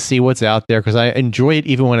just to see what's out there because I enjoy it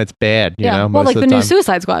even when it's bad. You know, well, most like of the the new time.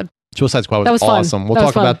 Suicide Squad. Suicide Squad That was was fun. awesome. We'll That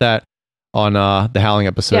was talk fun. about that on the Howling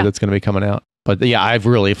episode Yeah. that's going to be coming out. But yeah, I've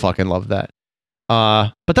really fucking loved that.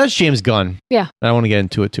 But that's James Gunn. Yeah. I don't want to get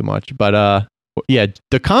into it too much. But yeah,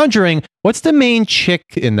 The Conjuring. What's the main chick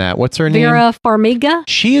in that? What's her name? Vera Farmiga.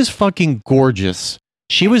 She is fucking gorgeous.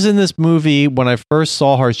 She was in this movie when I first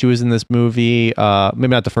saw her. She was in this movie. Maybe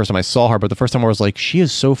not the first time I saw her, but the first time I was like, she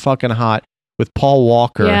is so fucking hot with Paul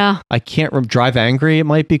Walker. Yeah. I can't remember. Drive Angry, it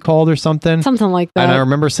might be called or something. Something like that. And I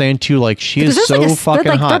remember saying to you, like, she Because is there's so like fucking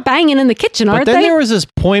they're hot. banging in the kitchen, But aren't then they? there was this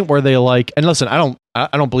point where they like, and listen, I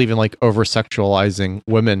don't believe in like over sexualizing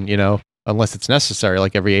women, you know, unless it's necessary,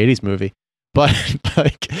 like every 80s movie. But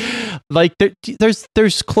like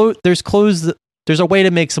there's clothes. There's a way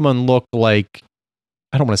to make someone look like,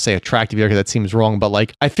 I don't want to say attractive here because that seems wrong, but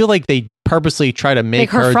like I feel like they purposely try to make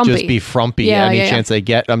her frumpy. just be frumpy Yeah, any yeah, chance they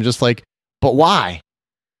get. I'm just like, but why?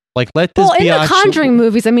 Like let this Well, be in the actual- Conjuring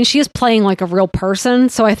movies, I mean, she is playing like a real person,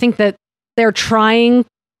 so I think that they're trying.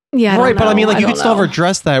 Yeah, right, but I mean, like you don't could still have her know.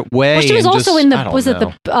 dressed that way. Well, she was and also just- in I the. don't Was it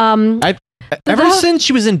know. the? Ever the- since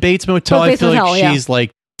she was in Bates Motel, I Bates feel Motel, like yeah. she's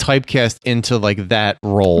like typecast into like that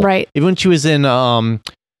role. Right. Even when she was in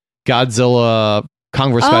Godzilla,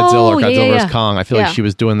 Kong vs. Godzilla, or yeah, Godzilla yeah, vs. yeah. Kong, I feel Yeah. like she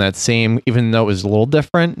was doing that same, even though it was a little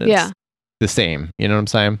different. It's Yeah. the same. You know what I'm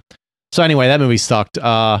saying? So anyway, that movie sucked.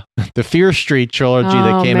 The Fear Street trilogy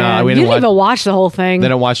that Oh, came out. man. We You didn't didn't watch. even watch the whole thing.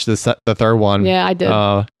 Then I watched the third one. Yeah, I did.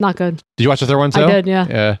 Not good. Did you watch the third one too? I did, yeah.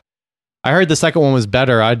 Yeah. I heard the second one was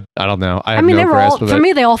better. I don't know. I have mean, no they were grasp all of for it.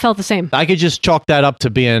 me. They all felt the same. I could just chalk that up to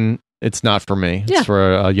being it's not for me. Yeah. It's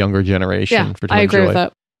for a younger generation. Yeah, for to I agree enjoy. with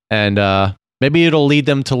that. And maybe it'll lead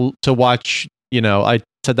them to watch. You know, I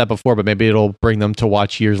said that before, but maybe it'll bring them to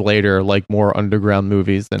watch years later, like more underground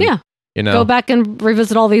movies. Than, Yeah. you know, Go back and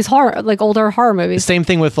revisit all these older horror movies. Same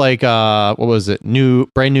thing with like what was it?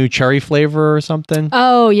 Brand new Cherry Flavor or something.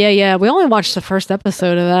 Oh yeah. We only watched the first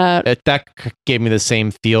episode of that. That gave me the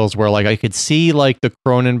same feels where like I could see like the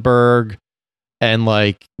Cronenberg and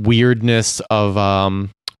like weirdness of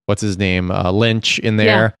what's his name Lynch in there,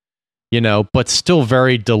 Yeah. you know, but still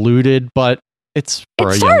very diluted. But it's for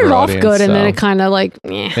It a started younger off audience, good, and then so it kind of like,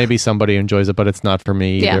 eh. maybe somebody enjoys it, but it's not for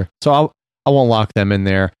me Yeah. either. So I won't lock them in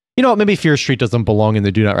there. You know what? Maybe Fear Street doesn't belong in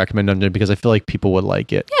the Do Not Recommend Dungeon because I feel like people would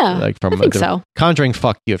like it. Yeah, like from I think a so. Conjuring.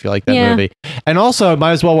 Fuck you if you like that Yeah. movie. And also,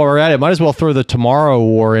 might as well while we're at it, might as well throw the Tomorrow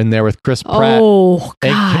War in there with Chris Pratt. Oh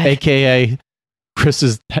God. AKA Chris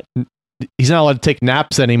is he's not allowed to take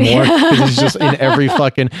naps anymore because he's just in every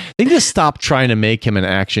fucking. They need to stop trying to make him an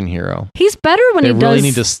action hero. He's better when They he really does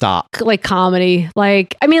need to stop. like comedy.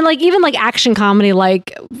 Like I mean, like even like action comedy,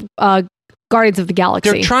 like Guardians of the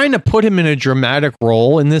Galaxy. They're trying to put him in a dramatic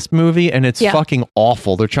role in this movie, and it's Yeah. fucking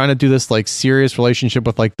awful. They're trying to do this like serious relationship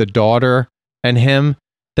with like the daughter and him.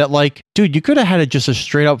 That like, dude, you could have had just a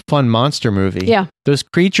straight up fun monster movie. Yeah. Those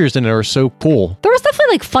creatures in it are so cool. There was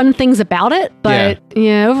definitely like fun things about it, but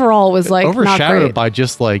yeah, overall it was like not Overshadowed great. by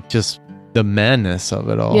just the madness of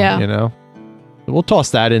it all. Yeah. You know? We'll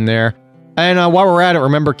toss that in there. And while we're at it,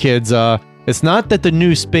 remember kids, it's not that the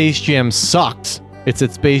new Space Jam sucks. It's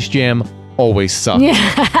that Space Jam always sucks.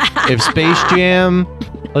 Yeah. If Space Jam,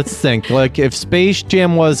 let's think, like if Space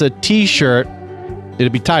Jam was a t-shirt,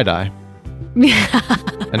 it'd be tie-dye.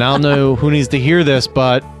 And I don't know who needs to hear this,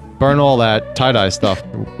 but burn all that tie-dye stuff,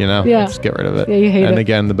 you know? Yeah. Just get rid of it. Yeah, you hate and it.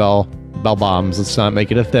 again, the bell bombs, let's not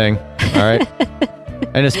make it a thing. All right?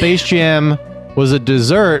 And if Space Jam was a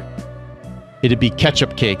dessert, it'd be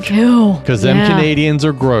ketchup cake. Ew. Because them Yeah. Canadians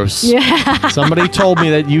are gross. Yeah. Somebody told me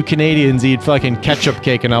that you Canadians eat fucking ketchup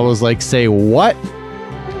cake, and I was like, say what?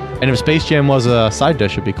 And if Space Jam was a side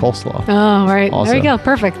dish, it'd be coleslaw. Oh, right. Also. There you go.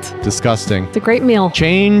 Perfect. Disgusting. It's a great meal.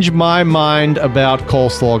 Change my mind about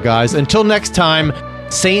coleslaw, guys. Until next time,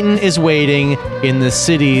 Satan is waiting in the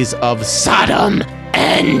cities of Sodom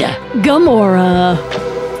and Gomorrah.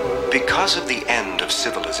 Because of the end of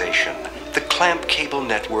civilization, the Clamp Cable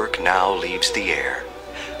Network now leaves the air.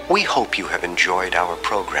 We hope you have enjoyed our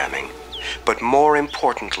programming, but more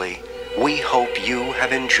importantly, we hope you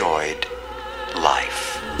have enjoyed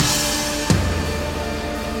life.